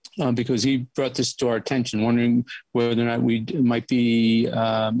 because he brought this to our attention, wondering whether or not we might be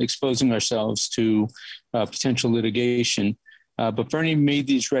exposing ourselves to potential litigation. But Bernie made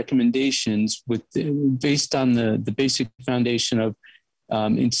these recommendations based on the basic foundation of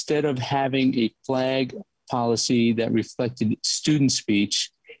instead of having a flag policy that reflected student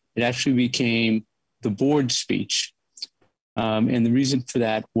speech, it actually became the board speech. And the reason for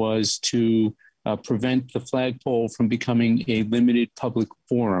that was to prevent the flagpole from becoming a limited public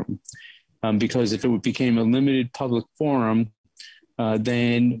forum. Because if it became a limited public forum,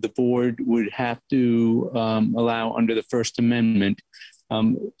 then the board would have to allow under the First Amendment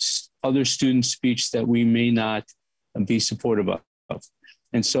other student speech that we may not be supportive of.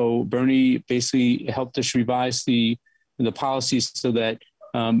 And so Bernie basically helped us revise the policies so that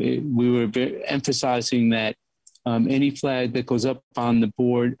we were emphasizing that any flag that goes up on the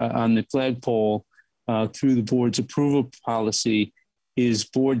board, on the flagpole through the board's approval policy is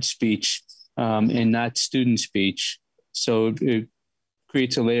board speech and not student speech. So it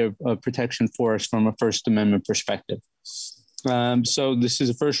creates a layer of protection for us from a First Amendment perspective. So this is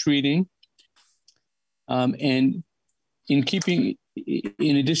a first reading. And in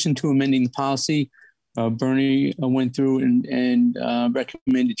addition to amending the policy, Bernie went through and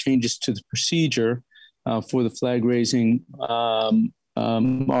recommended changes to the procedure for the flag raising,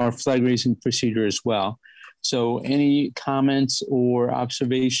 our flag raising procedure as well. So any comments or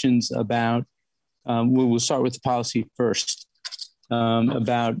observations about, we'll start with the policy first,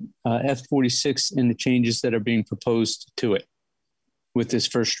 about F46 and the changes that are being proposed to it with this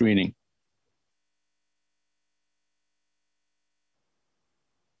first reading.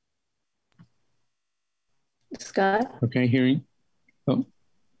 Scott? Okay, hearing. Oh.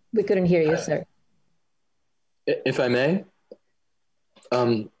 We couldn't hear you, sir. If I may?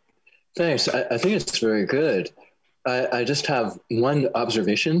 Thanks. I think it's very good. I just have one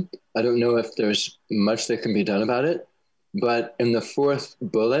observation. I don't know if there's much that can be done about it, but in the fourth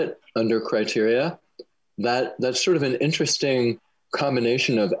bullet under criteria, that's sort of an interesting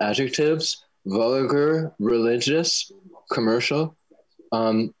combination of adjectives: vulgar, religious, commercial.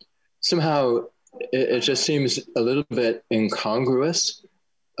 Somehow it just seems a little bit incongruous.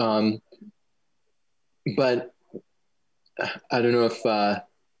 But I don't know if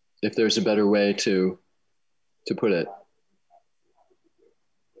there's a better way to put it.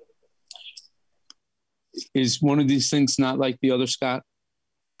 Is one of these things not like the other, Scott?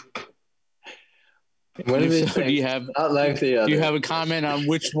 One of these do you have not like the other. Do you have a comment on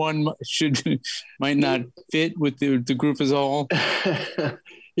which one might not fit with the group as a whole?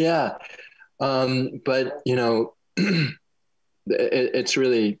 Yeah, but you know, it's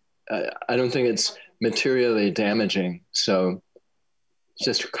really. I don't think it's materially damaging, so it's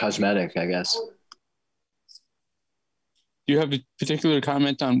just cosmetic, I guess. Do you have a particular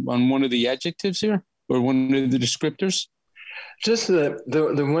comment on one of the adjectives here, or one of the descriptors? Just the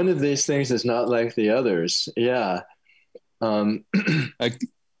one of these things is not like the others. Yeah. Like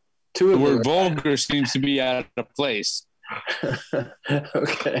the word vulgar seems to be out of place.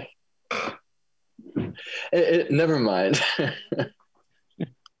 Okay. Never mind.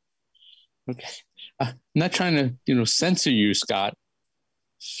 Okay. I'm not trying to, censor you, Scott.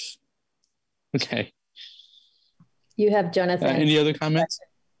 Okay. You have Jonathan. Any other comments?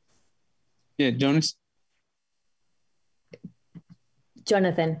 Yeah, Jonas?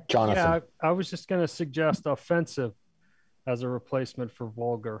 Jonathan. Yeah, I was just going to suggest offensive as a replacement for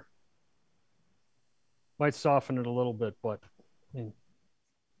vulgar. Might soften it a little bit, but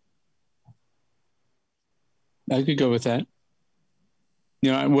I could go with that.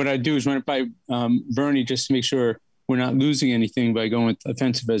 What I do is run it by Bernie just to make sure we're not losing anything by going with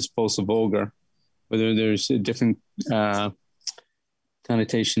offensive as opposed to vulgar, whether there's a different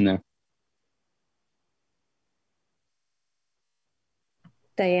connotation there.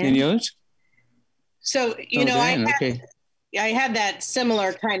 Diane? Any others? So, Diane, I had that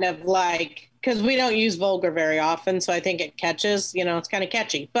similar kind of because we don't use vulgar very often, so I think it catches, it's kind of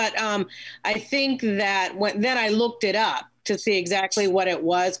catchy. But I think that then I looked it up to see exactly what it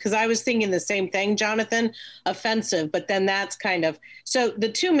was, because I was thinking the same thing, Jonathan, offensive, but then that's so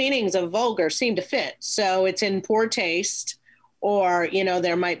the two meanings of vulgar seem to fit. So it's in poor taste, or,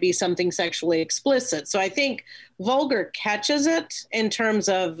 there might be something sexually explicit. So I think vulgar catches it in terms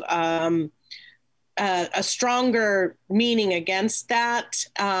of a stronger meaning against that.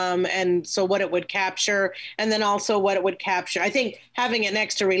 And so what it would capture, and then also what it would capture. I think having it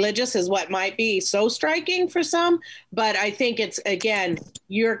next to religious is what might be so striking for some, but I think it's, again,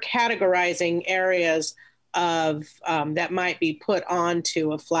 you're categorizing areas of that might be put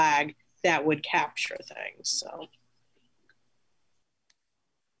onto a flag that would capture things. So.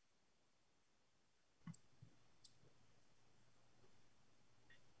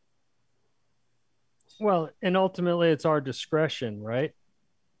 Well, and ultimately it's our discretion, right?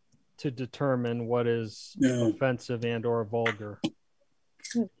 To determine what is offensive and or vulgar.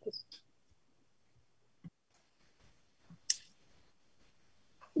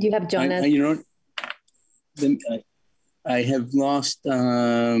 You have Jonas. I have lost,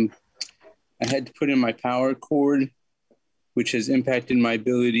 I had to put in my power cord, which has impacted my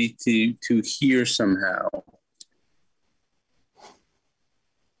ability to hear somehow.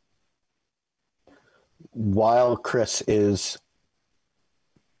 While Chris is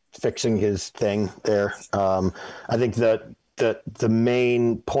fixing his thing there, I think that the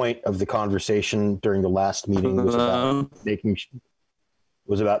main point of the conversation during the last meeting was about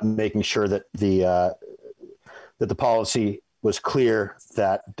making sure that the policy was clear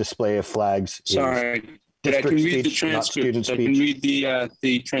that display of flags. Sorry, but I can read the transcript. I can read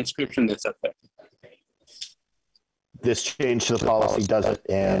the transcription that's up there. This change to the policy does it,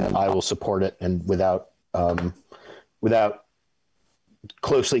 and I will support it, and without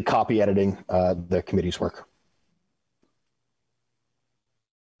closely copy editing the committee's work.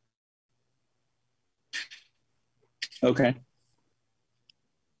 Okay.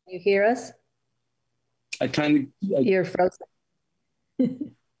 You hear us? You're frozen.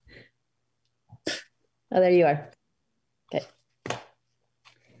 Oh, there you are. Okay.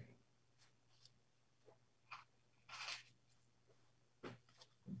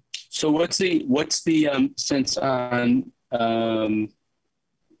 So what's the sense on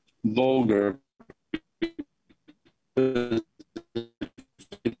vulgar?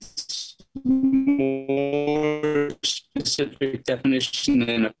 It's more specific definition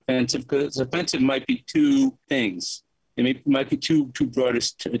than offensive, because offensive might be two things. It might be too broad a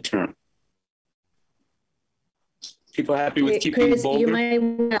term. People happy with keeping Chris, vulgar? you might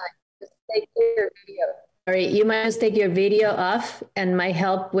want to take your video. Sorry, you might just take your video off and might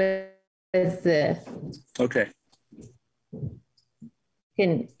help with the. Okay.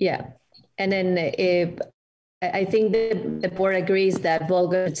 Yeah, and then I think the board agrees that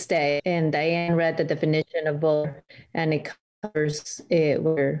vulgar should stay, and Diane read the definition of vulgar, and it covers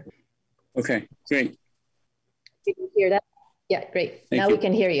where. Okay, great. Did you hear that? Yeah, great. Thank now you. We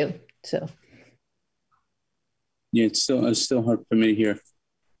can hear you. So. Yeah, it's still hard for me to hear.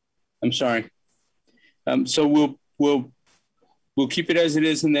 I'm sorry. So we'll keep it as it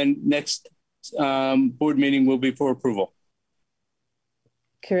is, and then next board meeting will be for approval.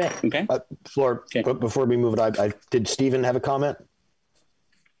 Correct. Okay. Flor, okay. Before we move it, did Stephen have a comment?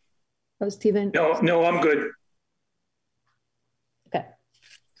 Oh, Stephen. No, I'm good. Okay.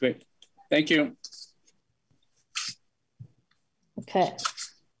 Great. Thank you. Okay.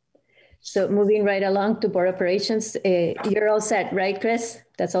 So moving right along to board operations, you're all set, right, Chris?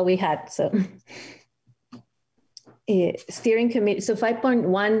 That's all we had. So steering committee. So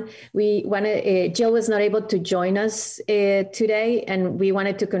 5.1, we wanted, Jill was not able to join us today, and we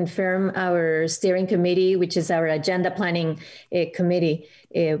wanted to confirm our steering committee, which is our agenda planning committee.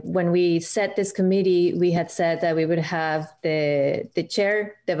 When we set this committee, we had said that we would have the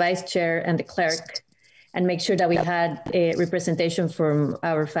chair, the vice chair, and the clerk, and make sure that we had a representation from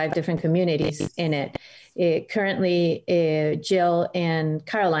our 5 different communities in it. Currently, Jill and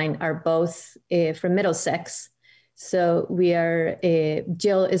Caroline are both from Middlesex. So we are,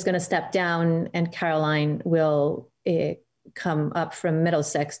 Jill is gonna step down and Caroline will come up from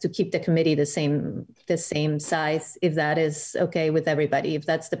Middlesex to keep the committee the same size, if that is okay with everybody, if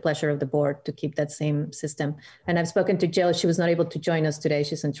that's the pleasure of the board to keep that same system. And I've spoken to Jill, she was not able to join us today,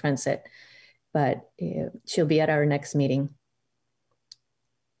 she's in transit, but she'll be at our next meeting.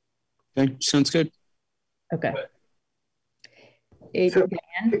 Okay, sounds good. Okay. So,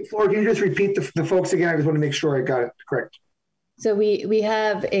 Flor, can you just repeat the folks again? I just want to make sure I got it correct. So we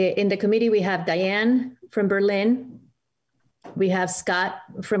have, in the committee, we have Diane from Berlin. We have Scott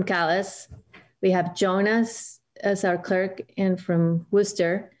from Calais. We have Jonas as our clerk and from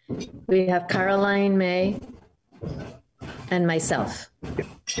Worcester. We have Caroline May and myself. Yeah,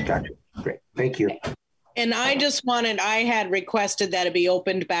 gotcha. Great, thank you. And I had requested that it be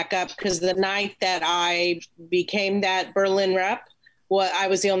opened back up because the night that I became that Berlin rep, I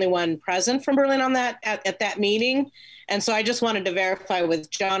was the only one present from Berlin on that at that meeting. And so I just wanted to verify with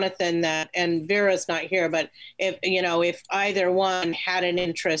Jonathan that, and Vera's not here, but if either one had an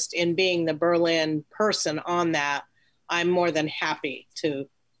interest in being the Berlin person on that, I'm more than happy to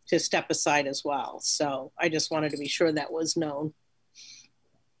step aside as well. So I just wanted to be sure that was known.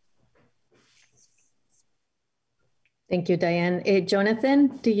 Thank you, Diane.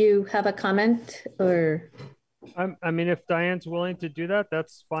 Jonathan, do you have a comment or? I mean, if Diane's willing to do that,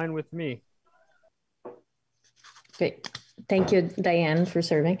 that's fine with me. Great. Thank you, Diane, for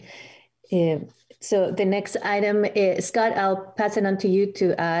serving. So the next item, Scott, I'll pass it on to you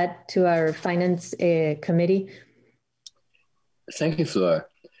to add to our finance committee. Thank you, Flor.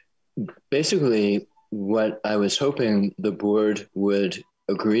 Basically, what I was hoping the board would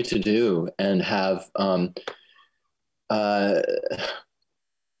agree to do and have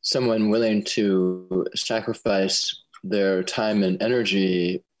someone willing to sacrifice their time and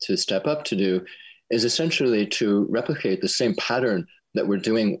energy to step up to do is essentially to replicate the same pattern that we're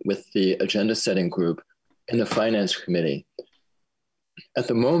doing with the agenda setting group in the finance committee. At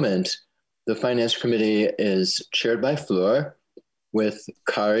the moment, the Finance Committee is chaired by Fleur, with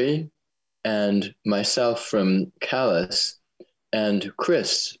Kari and myself from Calais and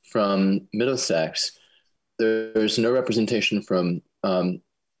Chris from Middlesex. There's no representation from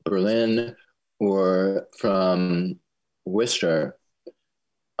Berlin or from Worcester.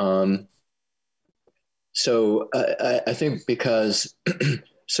 So I think because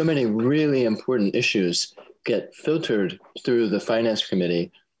so many really important issues get filtered through the Finance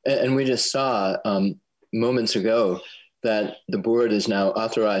Committee, and we just saw moments ago that the board is now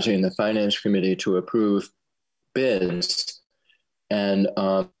authorizing the Finance Committee to approve bids, and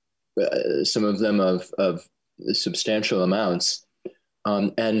some of them of substantial amounts.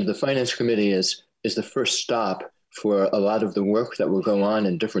 And the Finance Committee is the first stop for a lot of the work that will go on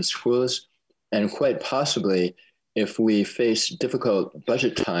in different schools. And quite possibly, if we face difficult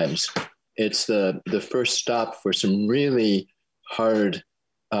budget times, it's the first stop for some really hard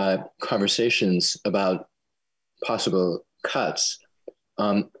conversations about possible cuts.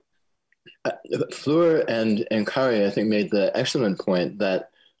 Fleur and Kari, I think, made the excellent point that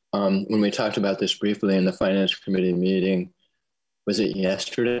when we talked about this briefly in the Finance Committee meeting, was it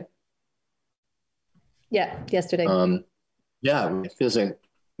yesterday? Yeah, yesterday. Yeah, it feels like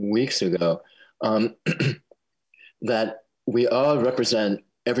weeks ago. That we all represent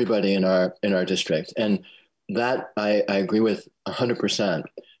everybody in our district, and that I agree with 100%.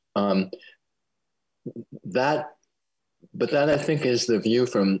 But that I think is the view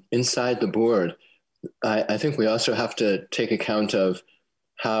from inside the board. I think we also have to take account of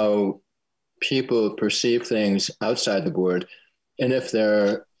how people perceive things outside the board, and if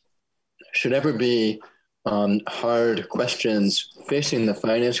there should ever be hard questions facing the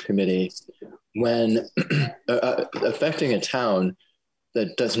Finance Committee when affecting a town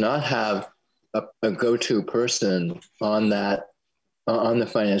that does not have a go-to person on the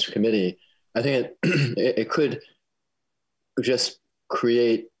Finance Committee, I think it could just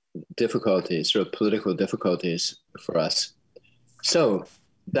create difficulties, sort of political difficulties for us. So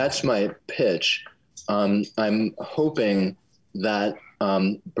that's my pitch. I'm hoping that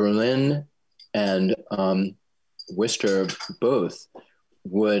Berlin and Worcester both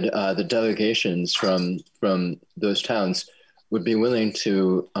would, the delegations from those towns would be willing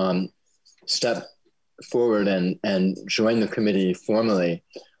to step forward and join the committee formally.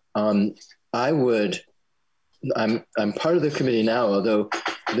 I'm part of the committee now, although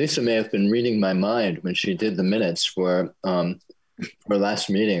Lisa may have been reading my mind when she did the minutes for last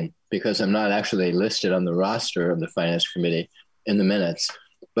meeting, because I'm not actually listed on the roster of the Finance Committee in the minutes.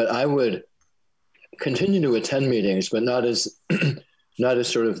 But I would continue to attend meetings, but not as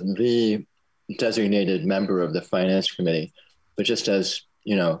sort of the designated member of the Finance Committee, but just as,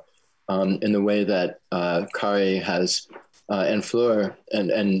 in the way that Kari has, and Fleur,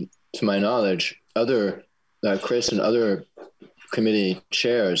 and to my knowledge, other Chris and other committee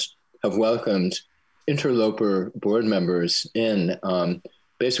chairs have welcomed interloper board members in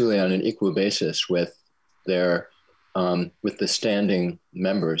basically on an equal basis with the standing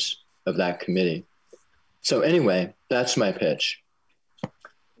members of that committee. So anyway, that's my pitch.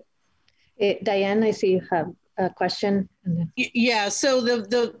 Diane, I see you have a question. Yeah, so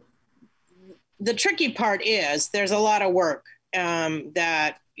the tricky part is there's a lot of work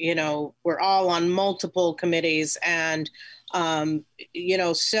that, we're all on multiple committees, and,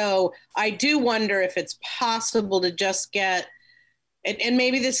 so I do wonder if it's possible to just get, and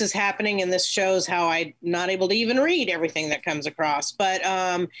maybe this is happening and this shows how I'm not able to even read everything that comes across, but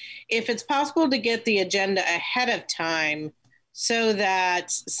if it's possible to get the agenda ahead of time, so that,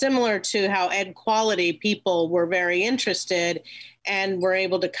 similar to how ed quality people were very interested and were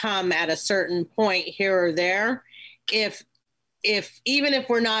able to come at a certain point here or there, if even if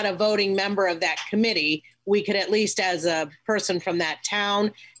we're not a voting member of that committee, we could at least, as a person from that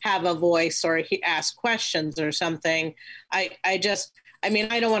town, have a voice or ask questions or something. I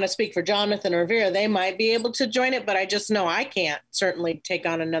don't want to speak for Jonathan or Vera. They might be able to join it, but I just know I can't certainly take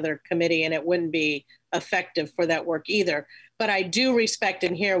on another committee, and it wouldn't be effective for that work either. But I do respect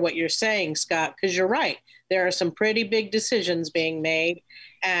and hear what you're saying, Scott, because you're right. There are some pretty big decisions being made,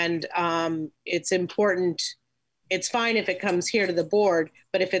 and it's important. It's fine if it comes here to the board,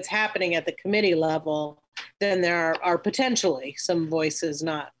 but if it's happening at the committee level, then there are potentially some voices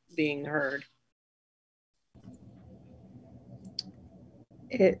not being heard.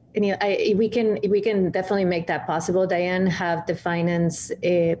 We can definitely make that possible, Diane. Have the finance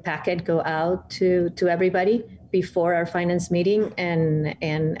packet go out to everybody before our finance meeting,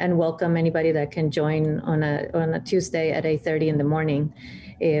 and welcome anybody that can join on a Tuesday at 8:30 in the morning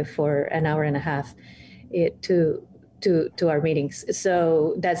for an hour and a half. to our meetings.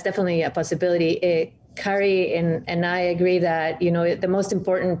 So that's definitely a possibility. Carrie and I agree that, the most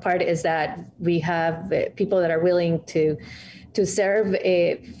important part is that we have people that are willing to serve.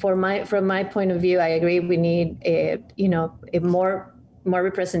 From my point of view, I agree we need more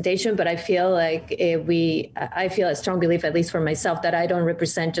representation, but I feel like I feel a strong belief, at least for myself, that I don't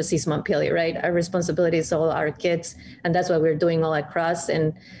represent just East Montpelier, right? Our responsibility is all our kids, and that's what we're doing all across.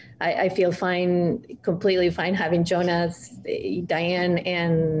 And I feel completely fine having Jonas, Diane,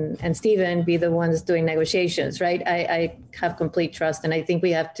 and Stephen be the ones doing negotiations, right? I have complete trust, and I think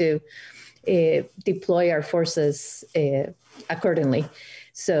we have to deploy our forces accordingly.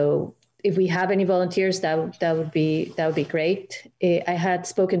 So if we have any volunteers, that would be great. I had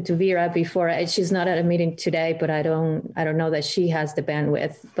spoken to Vera before. She's not at a meeting today, but I don't know that she has the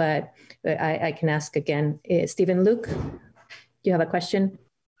bandwidth. But I can ask again. Stephen, Luke, do you have a question?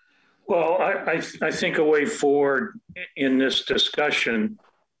 Well, I think a way forward in this discussion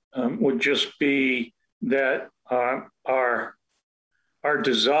would just be that our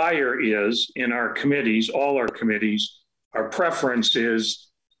desire is in our committees, all our committees, our preference is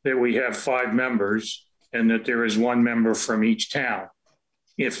that we have 5 members and that there is 1 member from each town.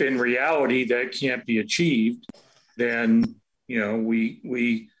 If in reality that can't be achieved, then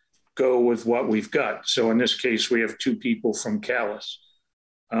we go with what we've got. So in this case, we have 2 people from Calais.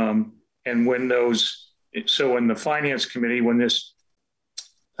 And so in the finance committee, when this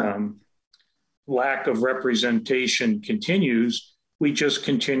lack of representation continues, we just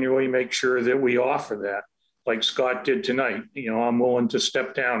continually make sure that we offer that, like Scott did tonight. I'm willing to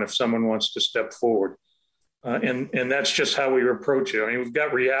step down if someone wants to step forward. And that's just how we approach it. I mean, we've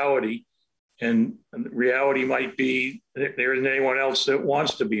got reality, and reality might be that there isn't anyone else that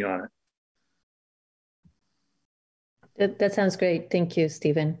wants to be on it. That sounds great. Thank you,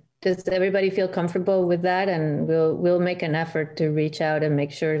 Stephen. Does everybody feel comfortable with that? And we'll make an effort to reach out and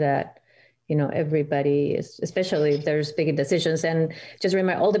make sure that, everybody is, especially if there's big decisions. And just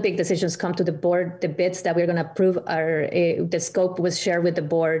remember, all the big decisions come to the board. The bids that we're going to approve the scope was shared with the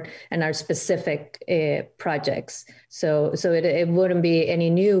board and our specific projects. So it wouldn't be any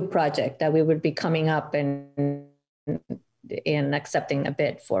new project that we would be coming up and accepting a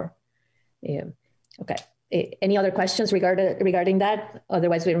bid for. Yeah. Okay. Any other questions regarding that?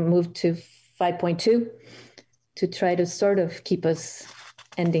 Otherwise, we'll move to 5.2 to try to sort of keep us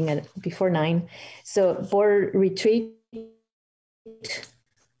ending at before 9. So board retreat,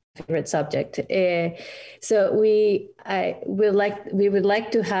 favorite subject. So we would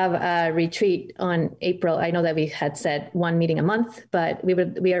like to have a retreat on April. I know that we had said 1 meeting a month, but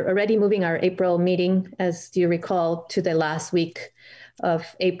we are already moving our April meeting, as you recall, to the last week of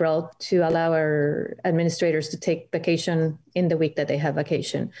April to allow our administrators to take vacation in the week that they have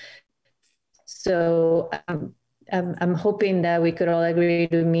vacation. So I'm hoping that we could all agree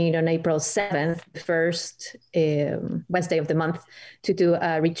to meet on April 7th, first Wednesday of the month, to do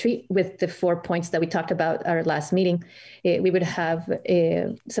a retreat with the 4 points that we talked about our last meeting. We would have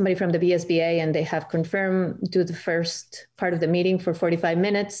somebody from the VSBA, and they have confirmed, do the first part of the meeting for 45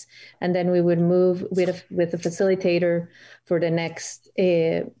 minutes. And then we would move with the facilitator for the next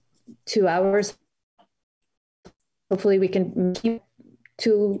 2 hours. Hopefully we can keep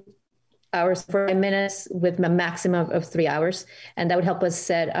 2 hours, 45 minutes with a maximum of 3 hours. And that would help us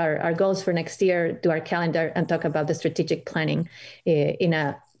set our goals for next year, do our calendar, and talk about the strategic planning in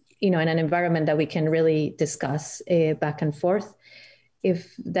an environment that we can really discuss back and forth.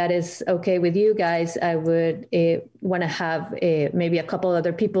 If that is okay with you guys, I would want to have maybe a couple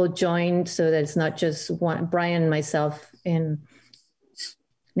other people join, so that it's not just Brian, myself, and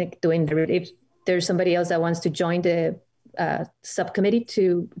Nick doing the retreat. If there's somebody else that wants to join the subcommittee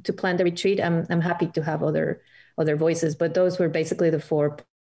to plan the retreat, I'm happy to have other voices, but those were basically the 4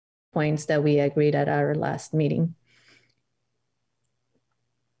 points that we agreed at our last meeting.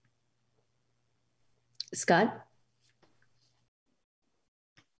 Scott?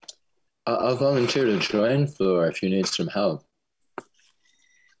 I'll volunteer to join, Flora, if you need some help.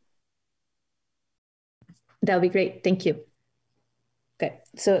 That would be great. Thank you. Okay,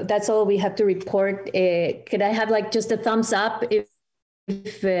 so that's all we have to report. Could I have just a thumbs up if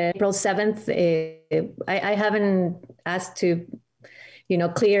April 7th, I haven't asked to,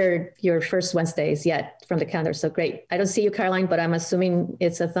 clear your first Wednesdays yet from the calendar. So great. I don't see you, Caroline, but I'm assuming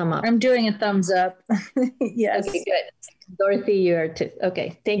it's a thumb up. I'm doing a thumbs up. Yes. Okay, good. Dorothy, you are too.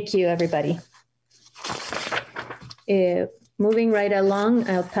 Okay, thank you, everybody. Moving right along,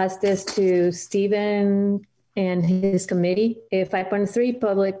 I'll pass this to Stephen and his committee. 5.3,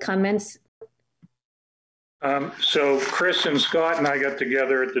 public comments. So Chris and Scott and I got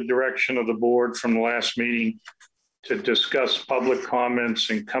together at the direction of the board from the last meeting to discuss public comments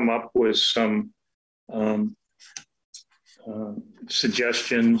and come up with some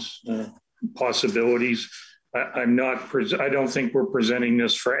suggestions, possibilities. I don't think we're presenting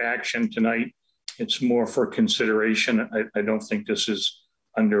this for action tonight. It's more for consideration. I don't think this is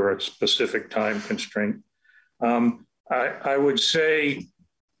under a specific time constraint. I would say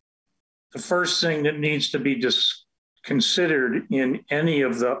the first thing that needs to be considered in any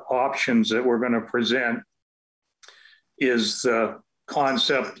of the options that we're going to present is the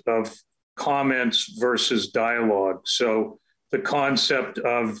concept of comments versus dialogue. So the concept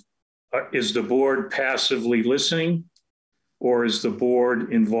of is the board passively listening, or is the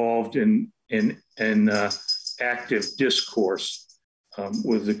board involved in active discourse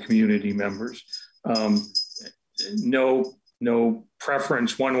with the community members? No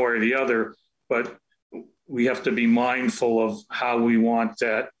preference one way or the other, but we have to be mindful of how we want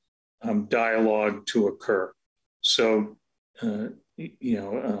that dialogue to occur. So,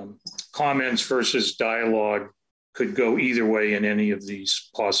 comments versus dialogue could go either way in any of these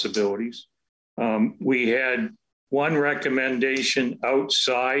possibilities. We had one recommendation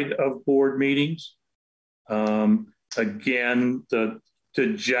outside of board meetings. Again, the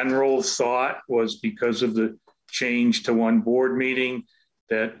general thought was because of the change to one board meeting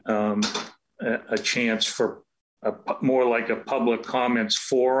that a chance for more like a public comments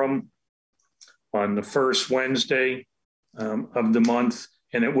forum on the first Wednesday of the month.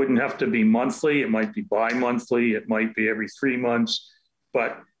 And it wouldn't have to be monthly. It might be bi-monthly. It might be every 3 months.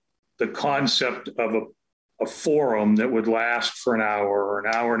 But the concept of a forum that would last for an hour or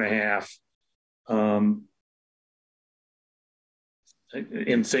an hour and a half,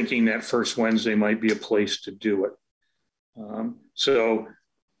 in thinking that first Wednesday might be a place to do it. So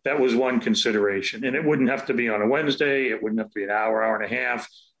that was one consideration. And it wouldn't have to be on a Wednesday. It wouldn't have to be an hour, hour and a half,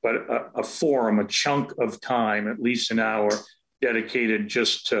 but a forum, a chunk of time, at least an hour, dedicated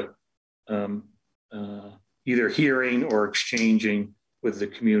just to either hearing or exchanging with the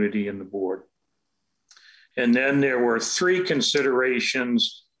community and the board. And then there were 3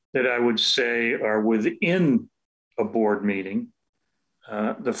 considerations that I would say are within a board meeting.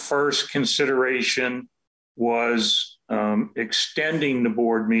 The first consideration was extending the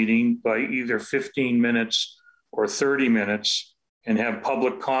board meeting by either 15 minutes or 30 minutes and have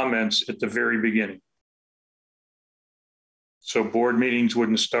public comments at the very beginning. So board meetings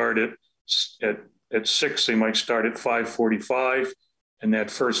wouldn't start at 6, they might start at 5:45, and that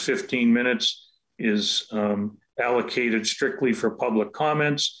first 15 minutes is allocated strictly for public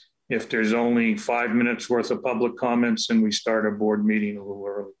comments. If there's only 5 minutes worth of public comments, then we start a board meeting a little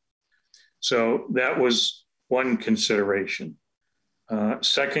early. So that was one consideration.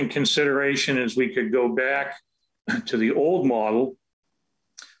 Second consideration is we could go back to the old model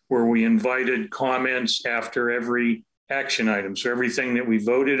where we invited comments after every action item. So everything that we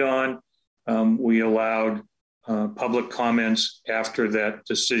voted on, we allowed public comments after that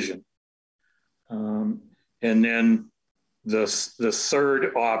decision. And then the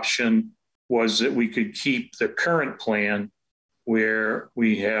third option was that we could keep the current plan where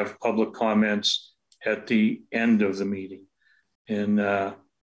we have public comments at the end of the meeting. And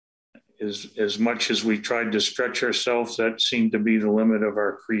as much as we tried to stretch ourselves, that seemed to be the limit of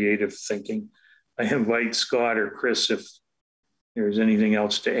our creative thinking. I invite Scott or Chris if there's anything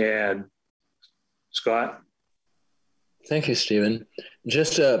else to add. Scott? Thank you, Stephen.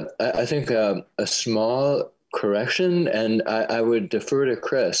 Just, I think a small correction, and I would defer to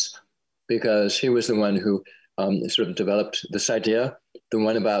Chris because he was the one who sort of developed this idea, the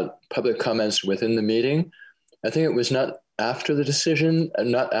one about public comments within the meeting. I think it was not after the decision,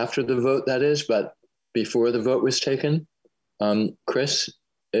 not after the vote, that is, but before the vote was taken. Chris,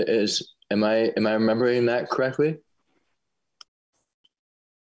 am I remembering that correctly?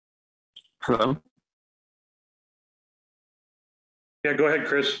 Hello? Yeah, go ahead,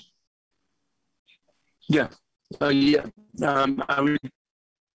 Chris. Yeah. Yeah. I would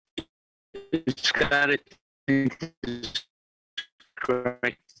Scott, I think is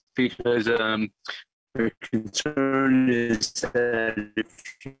correct because our concern is that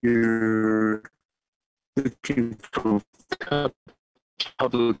if you're looking for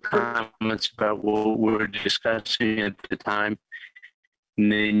public comments about what we're discussing at the time,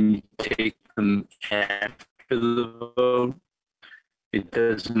 and then you take them after the vote, it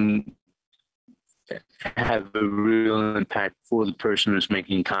doesn't have a real impact for the person who's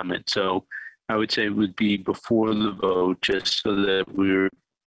making comments. So I would say it would be before the vote, just so that we're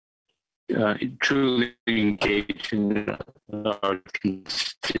truly engaging our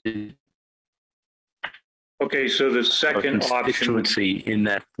constituency. Okay, so the second option in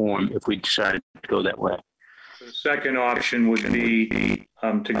that form, if we decide to go that way. The The second option would be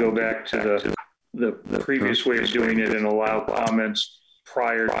to go back to the previous way of doing it and allow comments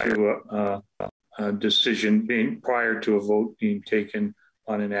prior to a decision prior to a vote being taken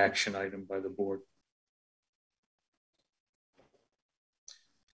on an action item by the board.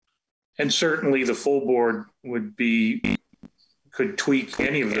 And certainly the full board could tweak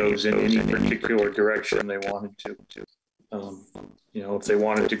any of those in any particular direction they wanted to. You know, if they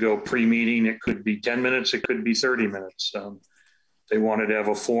wanted to go pre-meeting, it could be 10 minutes, it could be 30 minutes. If they wanted to have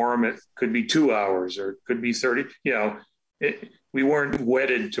a forum, it could be 2 hours or it could be 30. You know, we weren't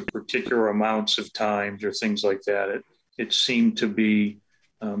wedded to particular amounts of times or things like that. It seemed to be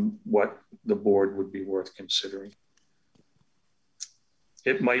what the board would be worth considering.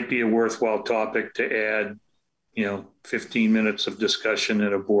 It might be a worthwhile topic to add, you know, 15 minutes of discussion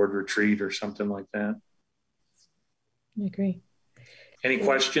at a board retreat or something like that. I agree. Any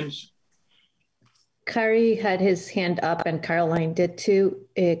questions? Kari had his hand up and Caroline did too.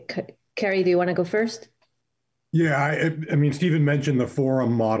 Kari, do you want to go first? Yeah, I mean, Stephen mentioned the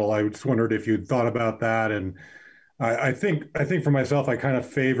forum model. I just wondered if you'd thought about that. And I think for myself, I kind of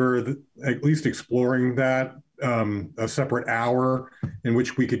favor at least exploring that, a separate hour in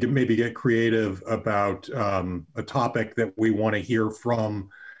which we could maybe get creative about a topic that we want to hear from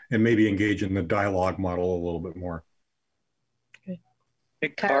and maybe engage in the dialogue model a little bit more. Hey,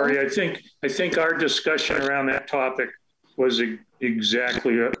 Kari, I think our discussion around that topic was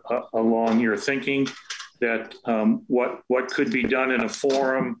exactly along your thinking that what could be done in a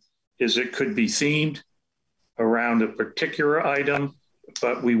forum is it could be themed around a particular item,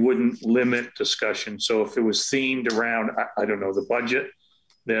 but we wouldn't limit discussion. So if it was themed around, I don't know, the budget,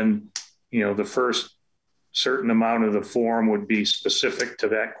 then, you know, the first certain amount of the forum would be specific to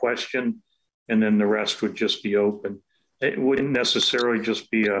that question, and then the rest would just be open. It wouldn't necessarily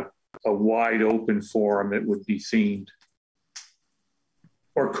just be a wide open forum. It would be themed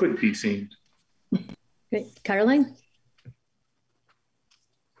or could be themed. Great. Caroline?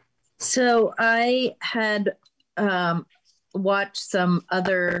 So I had watched some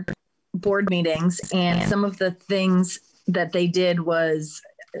other board meetings, and some of the things that they did was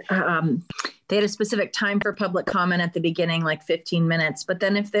they had a specific time for public comment at the beginning, like 15 minutes. But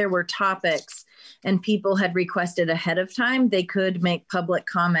then if there were topics and people had requested ahead of time, they could make public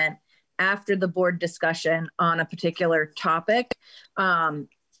comment after the board discussion on a particular topic.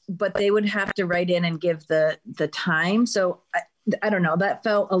 But they would have to write in and give the time. So I don't know, that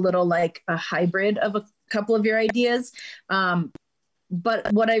felt a little like a hybrid of a couple of your ideas.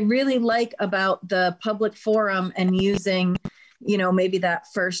 But what I really like about the public forum and using, you know, maybe that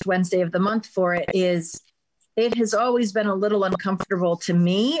first Wednesday of the month for it is, it has always been a little uncomfortable to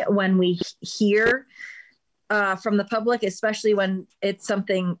me when we hear from the public, especially when it's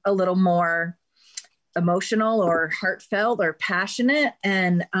something a little more emotional or heartfelt or passionate,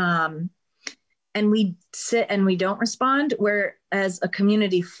 and we sit and we don't respond. Whereas a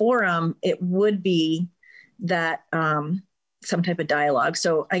community forum, it would be that some type of dialogue.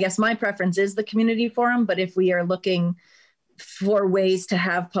 So I guess my preference is the community forum, but if we are looking for ways to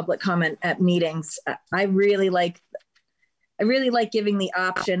have public comment at meetings, I really like giving the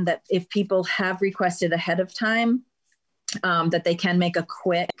option that if people have requested ahead of time, that they can make a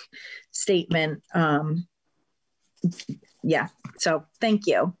quick statement. Yeah, so thank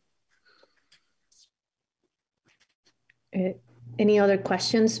you. Any other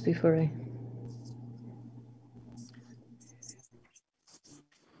questions before I?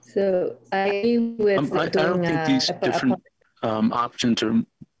 So I don't think these different options are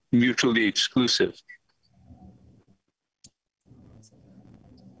mutually exclusive.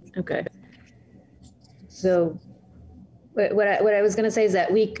 Okay. So what I was going to say is that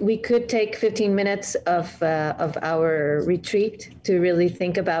we could take 15 minutes of our retreat to really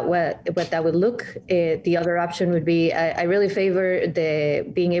think about what that would look. The other option would be I really favor the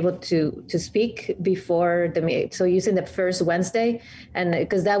being able to speak before the meeting. So using the first Wednesday, and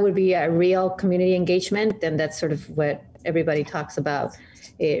because that would be a real community engagement, and that's sort of what everybody talks about.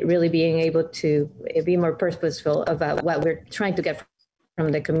 Really being able to be more purposeful about what we're trying to get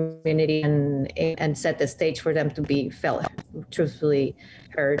from the community and set the stage for them to be felt truthfully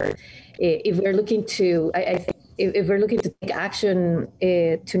heard. If we're looking to, I think if we're looking to take action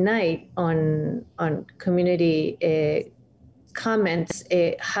tonight on community comments,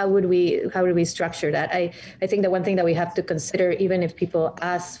 how would we structure that? I think that one thing that we have to consider, even if people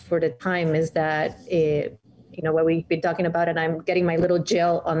ask for the time, is that you know, what we've been talking about, and I'm getting my little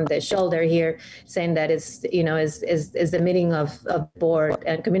gel on the shoulder here, saying that is the meeting of board,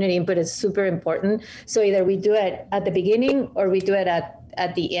 and community input is super important. So either we do it at the beginning or we do it at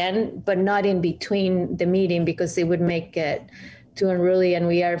at the end, but not in between the meeting, because it would make it too unruly. And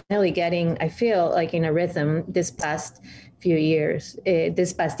we are finally getting, I feel like, in a rhythm this past few years,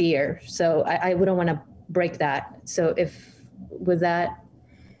 this past year. So I wouldn't want to break that. So if, with that,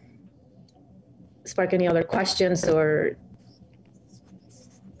 spark any other questions or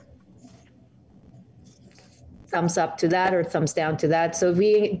thumbs up to that or thumbs down to that. So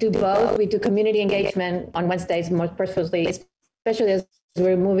we do both. We do community engagement on Wednesdays, more purposefully, especially as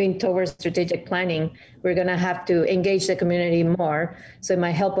we're moving towards strategic planning. We're going to have to engage the community more. So it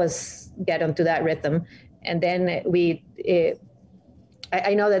might help us get onto that rhythm. And then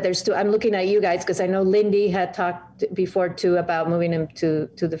I know that there's two. I'm looking at you guys because I know Lindy had talked before too about moving him to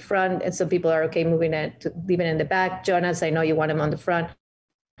the front, and some people are okay moving it to leaving it in the back. Jonas, I know you want him on the front.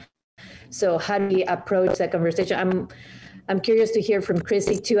 So how do we approach that conversation? I'm curious to hear from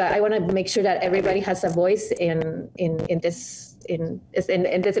Chrissy too. I want to make sure that everybody has a voice in this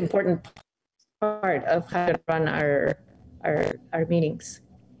important part of how to run our meetings.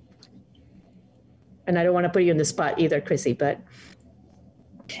 And I don't want to put you in the spot either, Chrissy, but.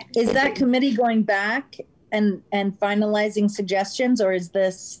 Is that committee going back and finalizing suggestions, or is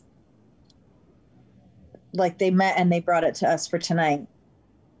this like they met and they brought it to us for tonight?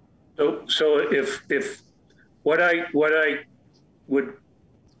 So if what I would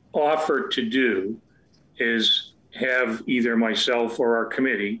offer to do is have either myself or our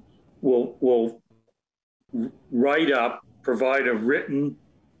committee will write up, provide a written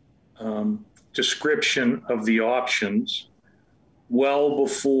description of the options well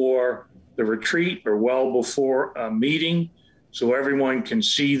before the retreat or well before a meeting, so everyone can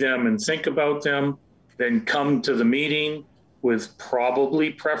see them and think about them, then come to the meeting with probably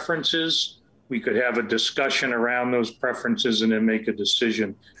preferences. We could have a discussion around those preferences and then make a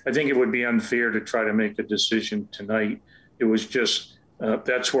decision. I think it would be unfair to try to make a decision tonight. It was just,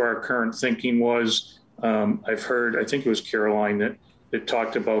 that's where our current thinking was. I've heard, I think it was Caroline that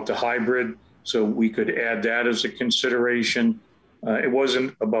talked about the hybrid, so we could add that as a consideration. It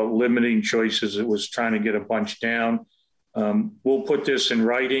wasn't about limiting choices, it was trying to get a bunch down. We'll put this in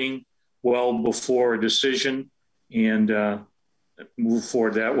writing well before a decision and move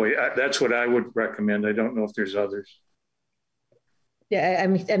forward that way. That's what I would recommend. I don't know if there's others. Yeah,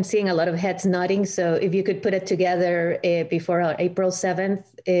 I'm seeing a lot of heads nodding. So if you could put it together before our April 7th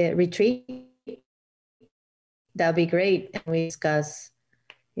retreat, that'd be great. And we discuss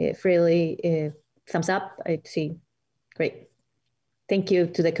freely. Thumbs up, I see. Great. Thank you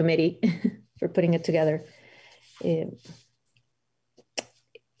to the committee for putting it together.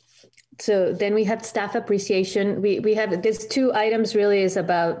 So then we have staff appreciation. We have these two items really is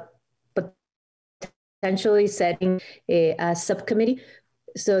about potentially setting a subcommittee.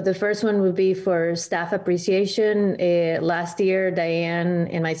 So the first one would be for staff appreciation. Last year, Diane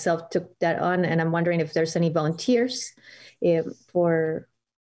and myself took that on, and I'm wondering if there's any volunteers for.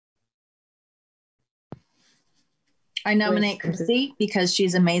 I nominate Chrissy because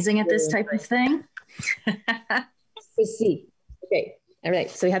she's amazing at this type of thing. Chrissy, okay. All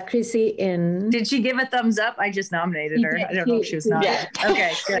right, so we have Chrissy in. Did she give a thumbs up? I just nominated her. I don't know if she was nominated. Yeah.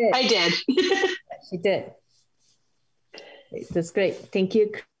 Okay, good. I did. She did. That's great. Thank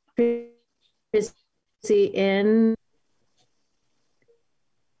you, Chrissy in.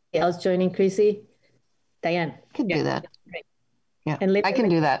 Else joining Chrissy? Diane. Can do that. Great. Yeah, and I can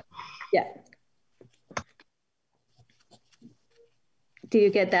do that. Yeah. Do you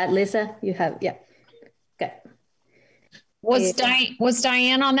get that, Lisa? You have, yeah. Okay. Was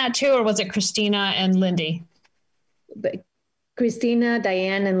Diane on that too, or was it Christina and Lindy? But Christina,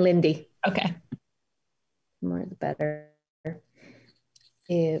 Diane, and Lindy. Okay. More the better.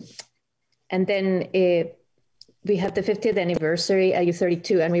 And then we have the 50th anniversary at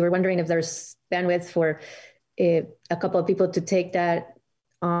U32, and we were wondering if there's bandwidth for a couple of people to take that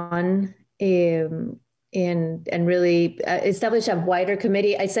on. And really establish a wider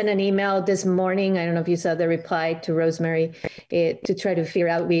committee. I sent an email this morning. I don't know if you saw the reply to Rosemary to try to figure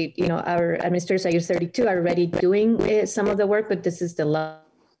out, our administrators at U32 are already doing some of the work, but this is the last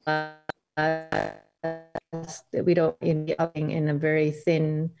that we don't in a very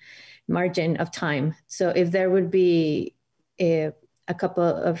thin margin of time. So if there would be a couple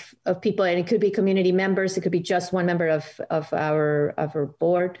of people, and it could be community members, it could be just one member of our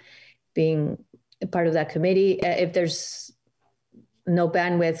board being a part of that committee. If there's no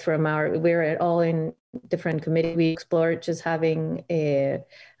bandwidth from we're all in different committee, we explore just having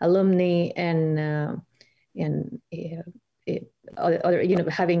alumni and other,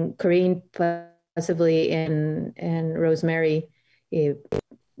 having Corinne possibly and Rosemary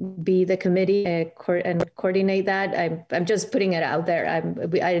be the committee and coordinate that. I'm just putting it out there.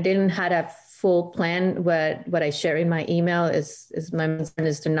 I didn't have a full plan. What I share in my email is my concern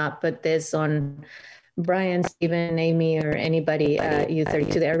is to not put this on Brian, Stephen, Amy, or anybody at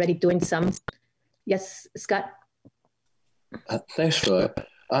U32. They're already doing some. Yes, Scott? Thanks, Flor.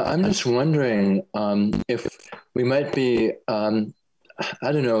 I'm just wondering if we might be, I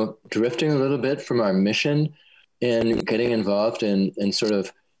don't know, drifting a little bit from our mission in getting involved in sort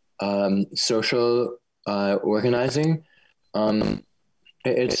of social organizing.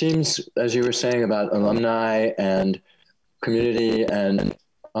 It seems, as you were saying about alumni and community, and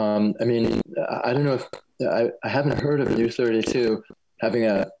I mean, I don't know if I haven't heard of U32 having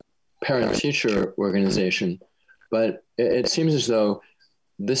a parent-teacher organization, but it seems as though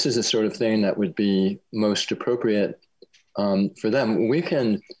this is the sort of thing that would be most appropriate for them. We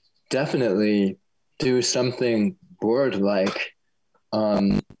can definitely do something board-like,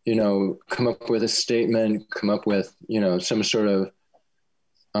 you know, come up with a statement, come up with, you know, some sort of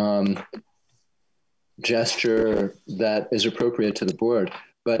gesture that is appropriate to the board.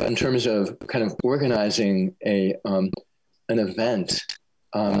 But in terms of kind of organizing an event,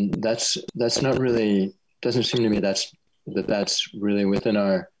 that's not really, doesn't seem to me that's really within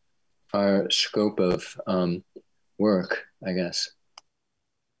our scope of work, I guess.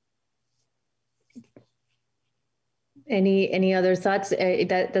 Any other thoughts?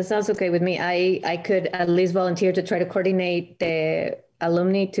 That sounds okay with me. I could at least volunteer to try to coordinate the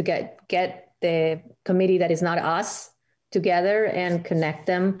alumni to get the committee that is not us together and connect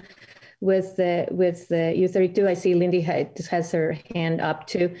them with the U32. I see Lindy has her hand up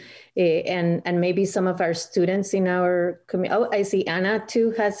too, and maybe some of our students in our community. Oh, I see Anna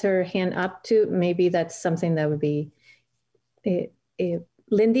too has her hand up too. Maybe that's something that would be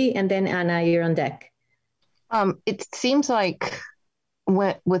Lindy, and then Anna, you're on deck. It seems like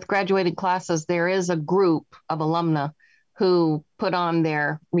with graduated classes, there is a group of alumna who put on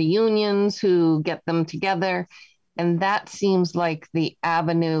their reunions, who get them together. And that seems like the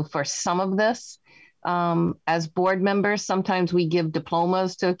avenue for some of this. As board members, sometimes we give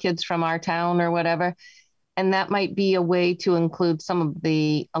diplomas to kids from our town or whatever. And that might be a way to include some of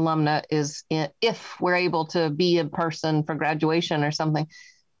the alumna if we're able to be in person for graduation or something.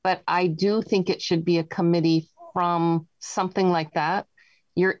 But I do think it should be a committee from something like that.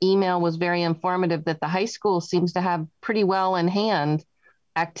 Your email was very informative that the high school seems to have pretty well in hand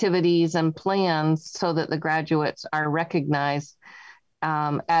activities and plans so that the graduates are recognized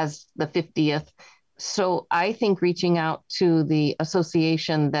as the 50th. So I think reaching out to the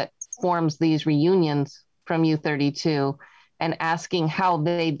association that forms these reunions from U32 and asking how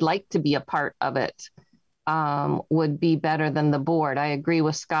they'd like to be a part of it would be better than the board. I agree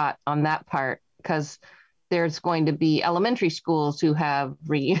with Scott on that part, because there's going to be elementary schools who have,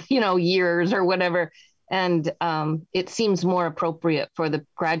 years or whatever. And it seems more appropriate for the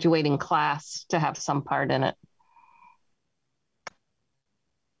graduating class to have some part in it.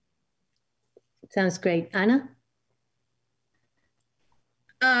 Sounds great. Anna?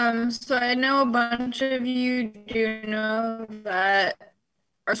 So I know a bunch of you do know that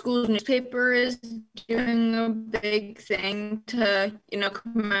our school's newspaper is doing a big thing to,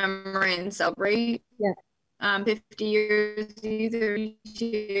 commemorate and celebrate 50 years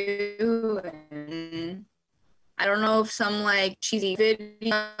U32. And I don't know if some cheesy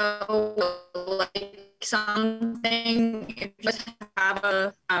video, something, if you just have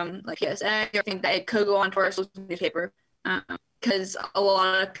a PSA, I think that it could go onto our school's newspaper, because a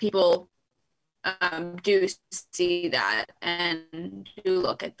lot of people do see that and do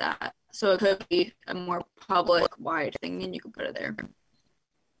look at that. So it could be a more public-wide thing, and you could put it there.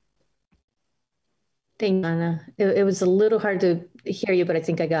 Thank you, Anna. It was a little hard to hear you, but I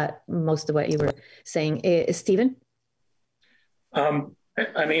think I got most of what you were saying. Stephen? I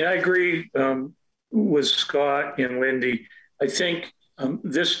agree with Scott and Lindy. I think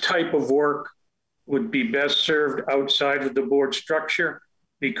this type of work would be best served outside of the board structure,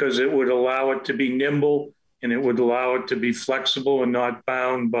 because it would allow it to be nimble and it would allow it to be flexible and not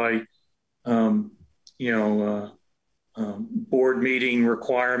bound by, board meeting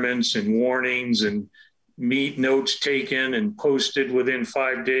requirements and warnings and notes taken and posted within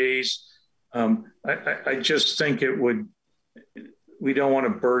 5 days. I just think we don't want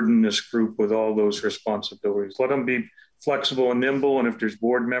to burden this group with all those responsibilities. Let them be flexible and nimble. And if there's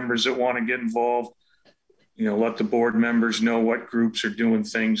board members that want to get involved, let the board members know what groups are doing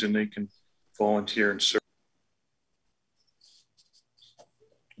things and they can volunteer and serve.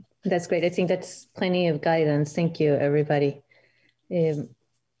 That's great. I think that's plenty of guidance. Thank you, everybody.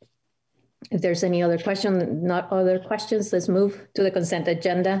 If there's any other question, not other questions, let's move to the consent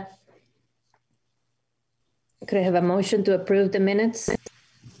agenda. Could I have a motion to approve the minutes?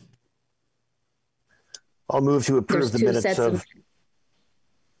 I'll move to approve the minutes of.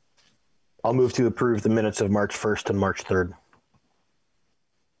 I'll move to approve the minutes of March 1st and March 3rd.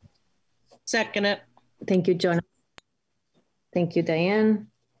 Second it. Thank you, Jonah. Thank you, Diane.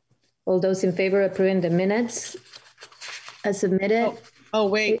 All those in favor of approving the minutes as submitted? Oh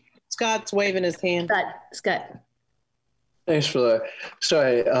wait, Scott's waving his hand. Scott. Thanks, Flora.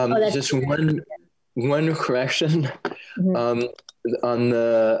 Sorry, just one correction. On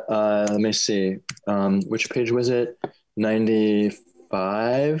the, let me see, which page was it?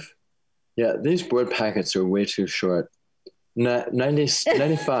 95? Yeah, these board packets are way too short.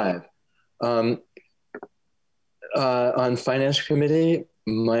 95. On Finance Committee,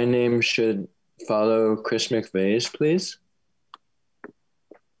 my name should follow Chris McVeigh's, please.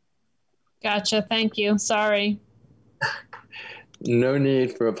 Gotcha. Thank you. Sorry. No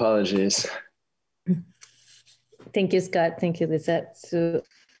need for apologies. Thank you, Scott. Thank you, Lizette. So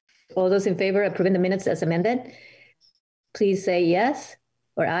all those in favor of approving the minutes as amended, please say yes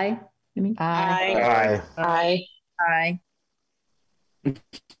or aye. Aye. Aye. Aye.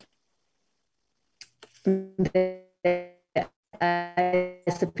 The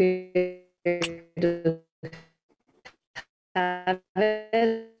ayes appear to have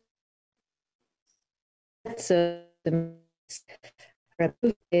it. So the minutes are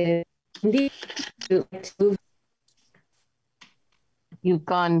approved. Indeed, to move. You've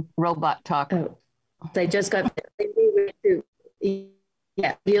gone robot talk. Oh, I just got.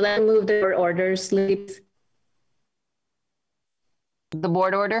 Yeah, you let me move the orders, please. The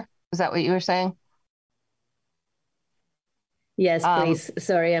board order? Is that what you were saying? Yes, please.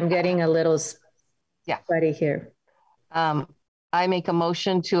 Sorry, I'm getting a little sweaty here. I make a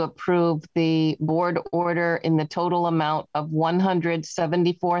motion to approve the board order in the total amount of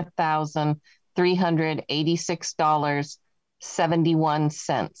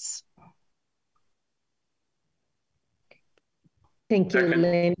 $174,386.71. Thank you,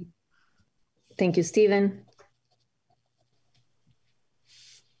 Lynn. Thank you, Stephen.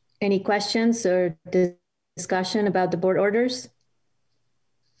 Any questions or discussion about the board orders?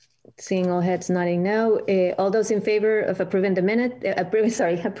 Seeing all heads nodding no. All those in favor of approving the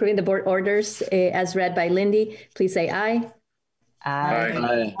approving the board orders as read by Lindy, please say aye.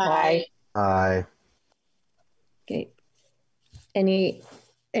 Aye. Aye. Aye. Okay. Any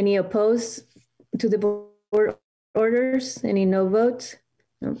opposed to the board orders? Any no votes?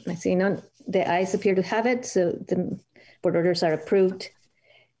 No, I see none. The ayes appear to have it, so the board orders are approved.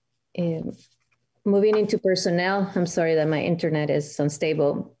 Moving into personnel, I'm sorry that my internet is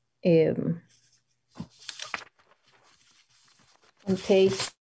unstable. On page,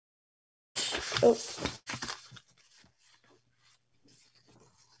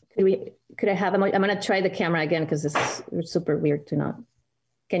 could I have I'm going to try the camera again because it's super weird to not.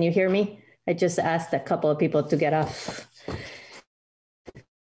 Can you hear me? I just asked a couple of people to get off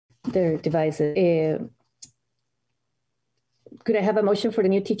their devices. Could I have a motion for the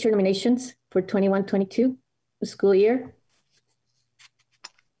new teacher nominations for 21-22 school year?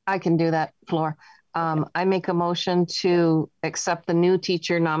 I can do that, Flor. I make a motion to accept the new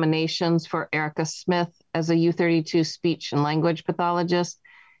teacher nominations for Erica Smith as a U32 speech and language pathologist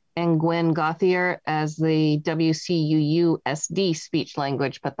and Gwen Gauthier as the WCUUSD speech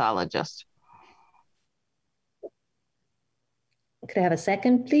language pathologist. Could I have a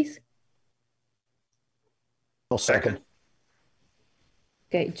second, please? I'll second.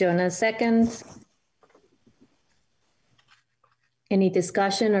 Okay, Jonah seconds. Any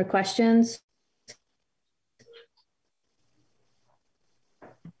discussion or questions?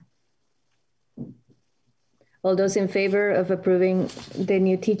 All those in favor of approving the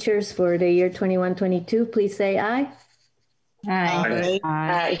new teachers for the year 21-22, please say aye. Aye.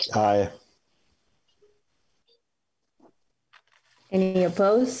 Aye. Aye. Any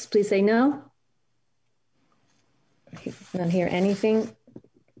opposed? Please say no. Not hear anything.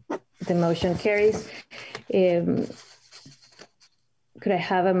 The motion carries. Could I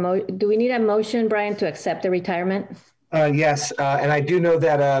have do we need a motion, Brian, to accept the retirement? Yes, and I do know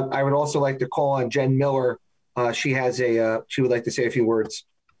that I would also like to call on Jen Miller. She would like to say a few words.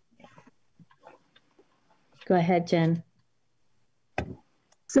 Go ahead, Jen.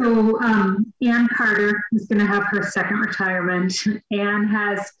 So Ann Carter is going to have her second retirement. Ann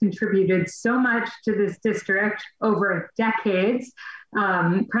has contributed so much to this district over decades,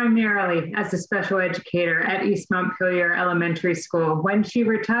 primarily as a special educator at East Montpelier Elementary School. When she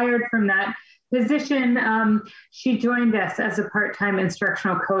retired from that position. She joined us as a part-time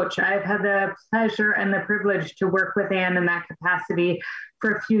instructional coach. I've had the pleasure and the privilege to work with Ann in that capacity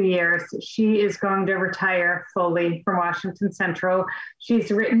for a few years. She is going to retire fully from Washington Central.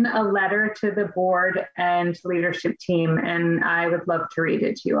 She's written a letter to the board and leadership team, and I would love to read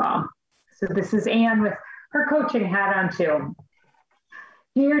it to you all. So this is Ann with her coaching hat on too.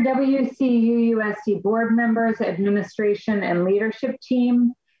 Dear WCUUSD board members, administration, and leadership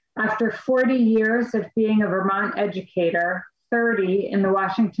team, after 40 years of being a Vermont educator, 30 in the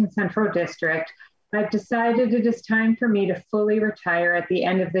Washington Central District, I've decided it is time for me to fully retire at the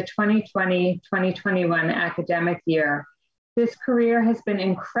end of the 2020-2021 academic year. This career has been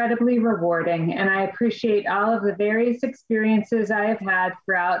incredibly rewarding, and I appreciate all of the various experiences I have had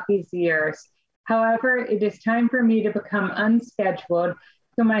throughout these years. However, it is time for me to become unscheduled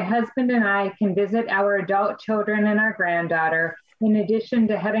so my husband and I can visit our adult children and our granddaughter, in addition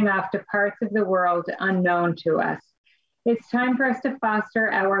to heading off to parts of the world unknown to us. It's time for us to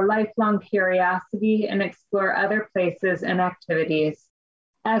foster our lifelong curiosity and explore other places and activities.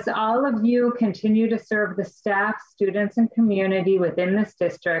 As all of you continue to serve the staff, students, and community within this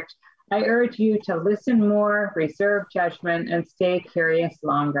district, I urge you to listen more, reserve judgment, and stay curious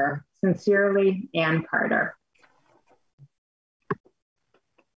longer. Sincerely, Ann Carter.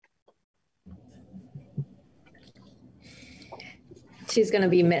 She's going to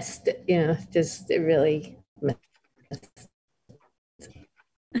be missed, just really missed.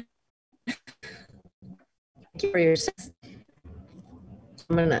 Thank you for your success.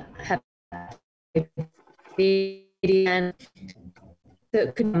 I'm going to have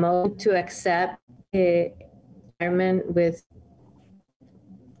to move to accept a retirement with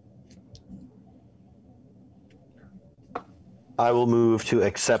I will move to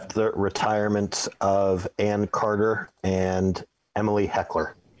accept the retirement of Ann Carter and Emily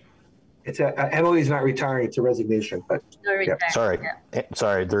Heckler. It's Emily's not retiring; it's a resignation. But yeah.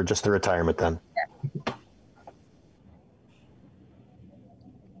 Sorry, they're just the retirement then. Yeah.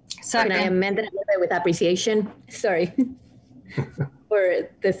 Can I amend it a little bit with appreciation? Sorry, for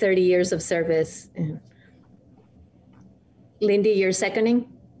the 30 years of service. Lindy, you're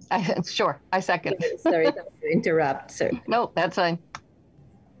seconding? Sure, I second. Sorry to interrupt, sir. No, that's fine.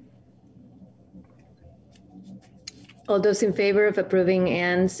 All those in favor of approving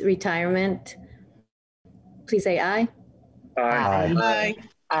Ann's retirement, please say aye. Aye. Aye.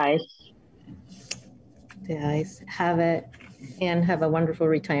 Aye. The ayes have it. Ann, have a wonderful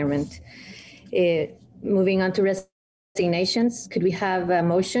retirement. Moving on to resignations, could we have a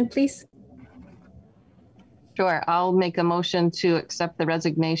motion, please? Sure, I'll make a motion to accept the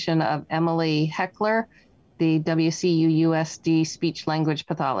resignation of Emily Heckler, the WCUUSD speech language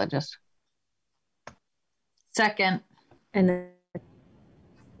pathologist. Second. And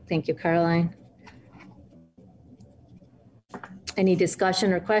thank you, Caroline. Any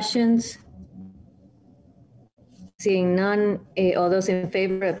discussion or questions? Seeing none, all those in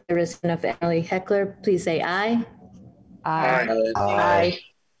favor of the resignation of Emily Heckler, please say aye. Aye. Aye. Aye.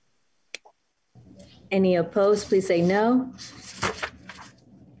 Any opposed, please say no.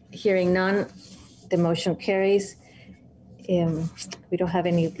 Hearing none, the motion carries. We don't have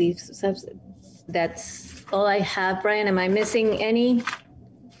any leaves. That's all I have, Brian. Am I missing any?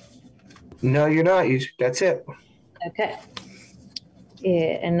 No, you're not. That's it. Okay.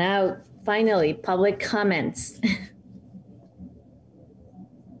 And now, finally, public comments.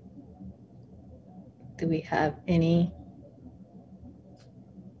 Do we have any?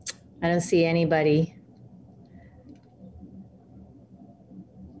 I don't see anybody.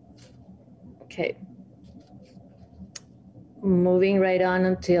 Okay. Moving right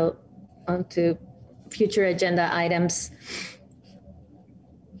on onto future agenda items.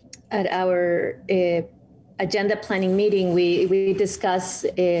 At our agenda planning meeting, we discussed,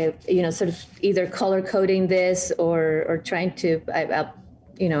 sort of either color coding this or trying to,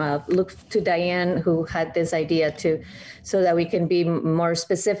 I'll look to Diane, who had this idea too, so that we can be more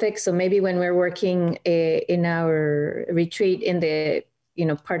specific. So maybe when we're working in our retreat in the,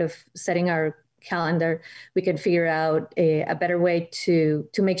 part of setting our calendar, we can figure out a better way to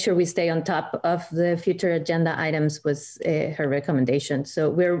make sure we stay on top of the future agenda items was her recommendation. So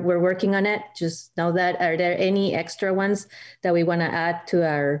we're working on it. Just know that. Are there any extra ones that we want to add to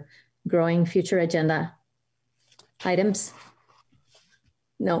our growing future agenda items?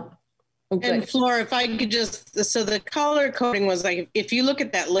 No. Okay. And Flora, if I could so the color coding was like, if you look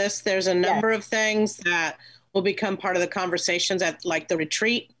at that list, there's a number of things that will become part of the conversations at like the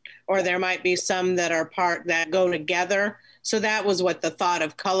retreat, or there might be some that are that go together. So that was what the thought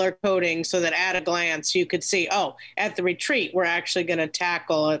of color coding, so that at a glance you could see, oh, at the retreat, we're actually going to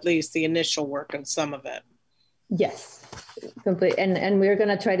tackle at least the initial work of some of it. Yes, complete. And we're going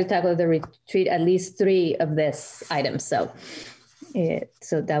to try to tackle the retreat at least 3 of this items. So,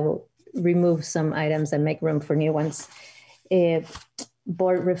 so that will remove some items and make room for new ones.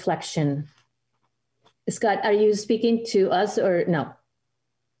 Board reflection. Scott, are you speaking to us or no?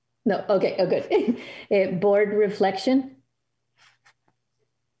 No, okay, oh good. Board reflection.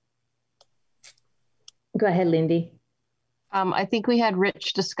 Go ahead, Lindy. I think we had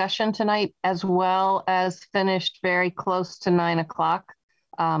rich discussion tonight, as well as finished very close to 9 o'clock.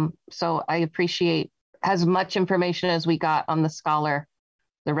 So I appreciate as much information as we got on the scholar,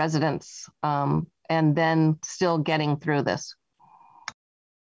 the residents, and then still getting through this.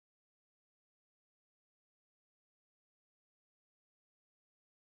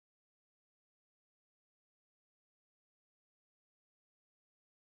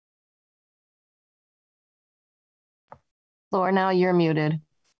 Laura, now you're muted.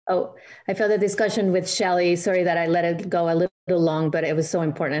 Oh, I felt the discussion with Shelley. Sorry that I let it go a little long, but it was so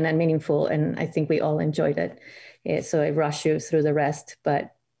important and meaningful, and I think we all enjoyed it. So I rushed you through the rest,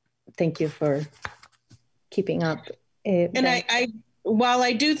 but thank you for keeping up. And I, while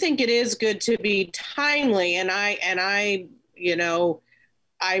I do think it is good to be timely, and I, you know,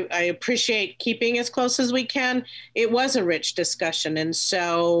 I appreciate keeping as close as we can. It was a rich discussion, and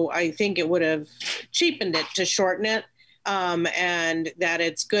so I think it would have cheapened it to shorten it. And that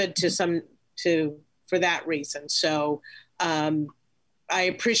it's good for that reason. So I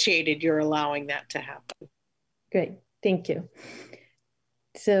appreciated your allowing that to happen. Great, thank you.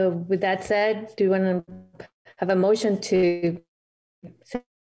 So with that said, do you want to have a motion to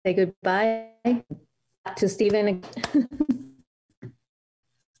say goodbye to Stephen?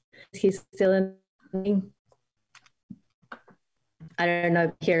 He's still in. I don't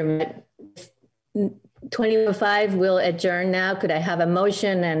know if here, 20:05, we'll adjourn now. Could I have a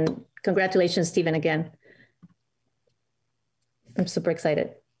motion? And congratulations, Stephen, again. I'm super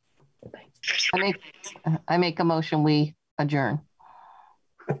excited. I make a motion, we adjourn.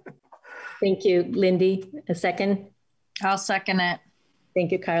 Thank you, Lindy. A second? I'll second it.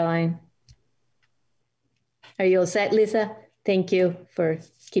 Thank you, Caroline. Are you all set, Lisa? Thank you for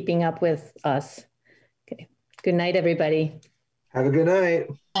keeping up with us. Okay. Good night, everybody. Have a good night.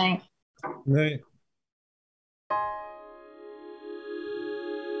 Night. Night.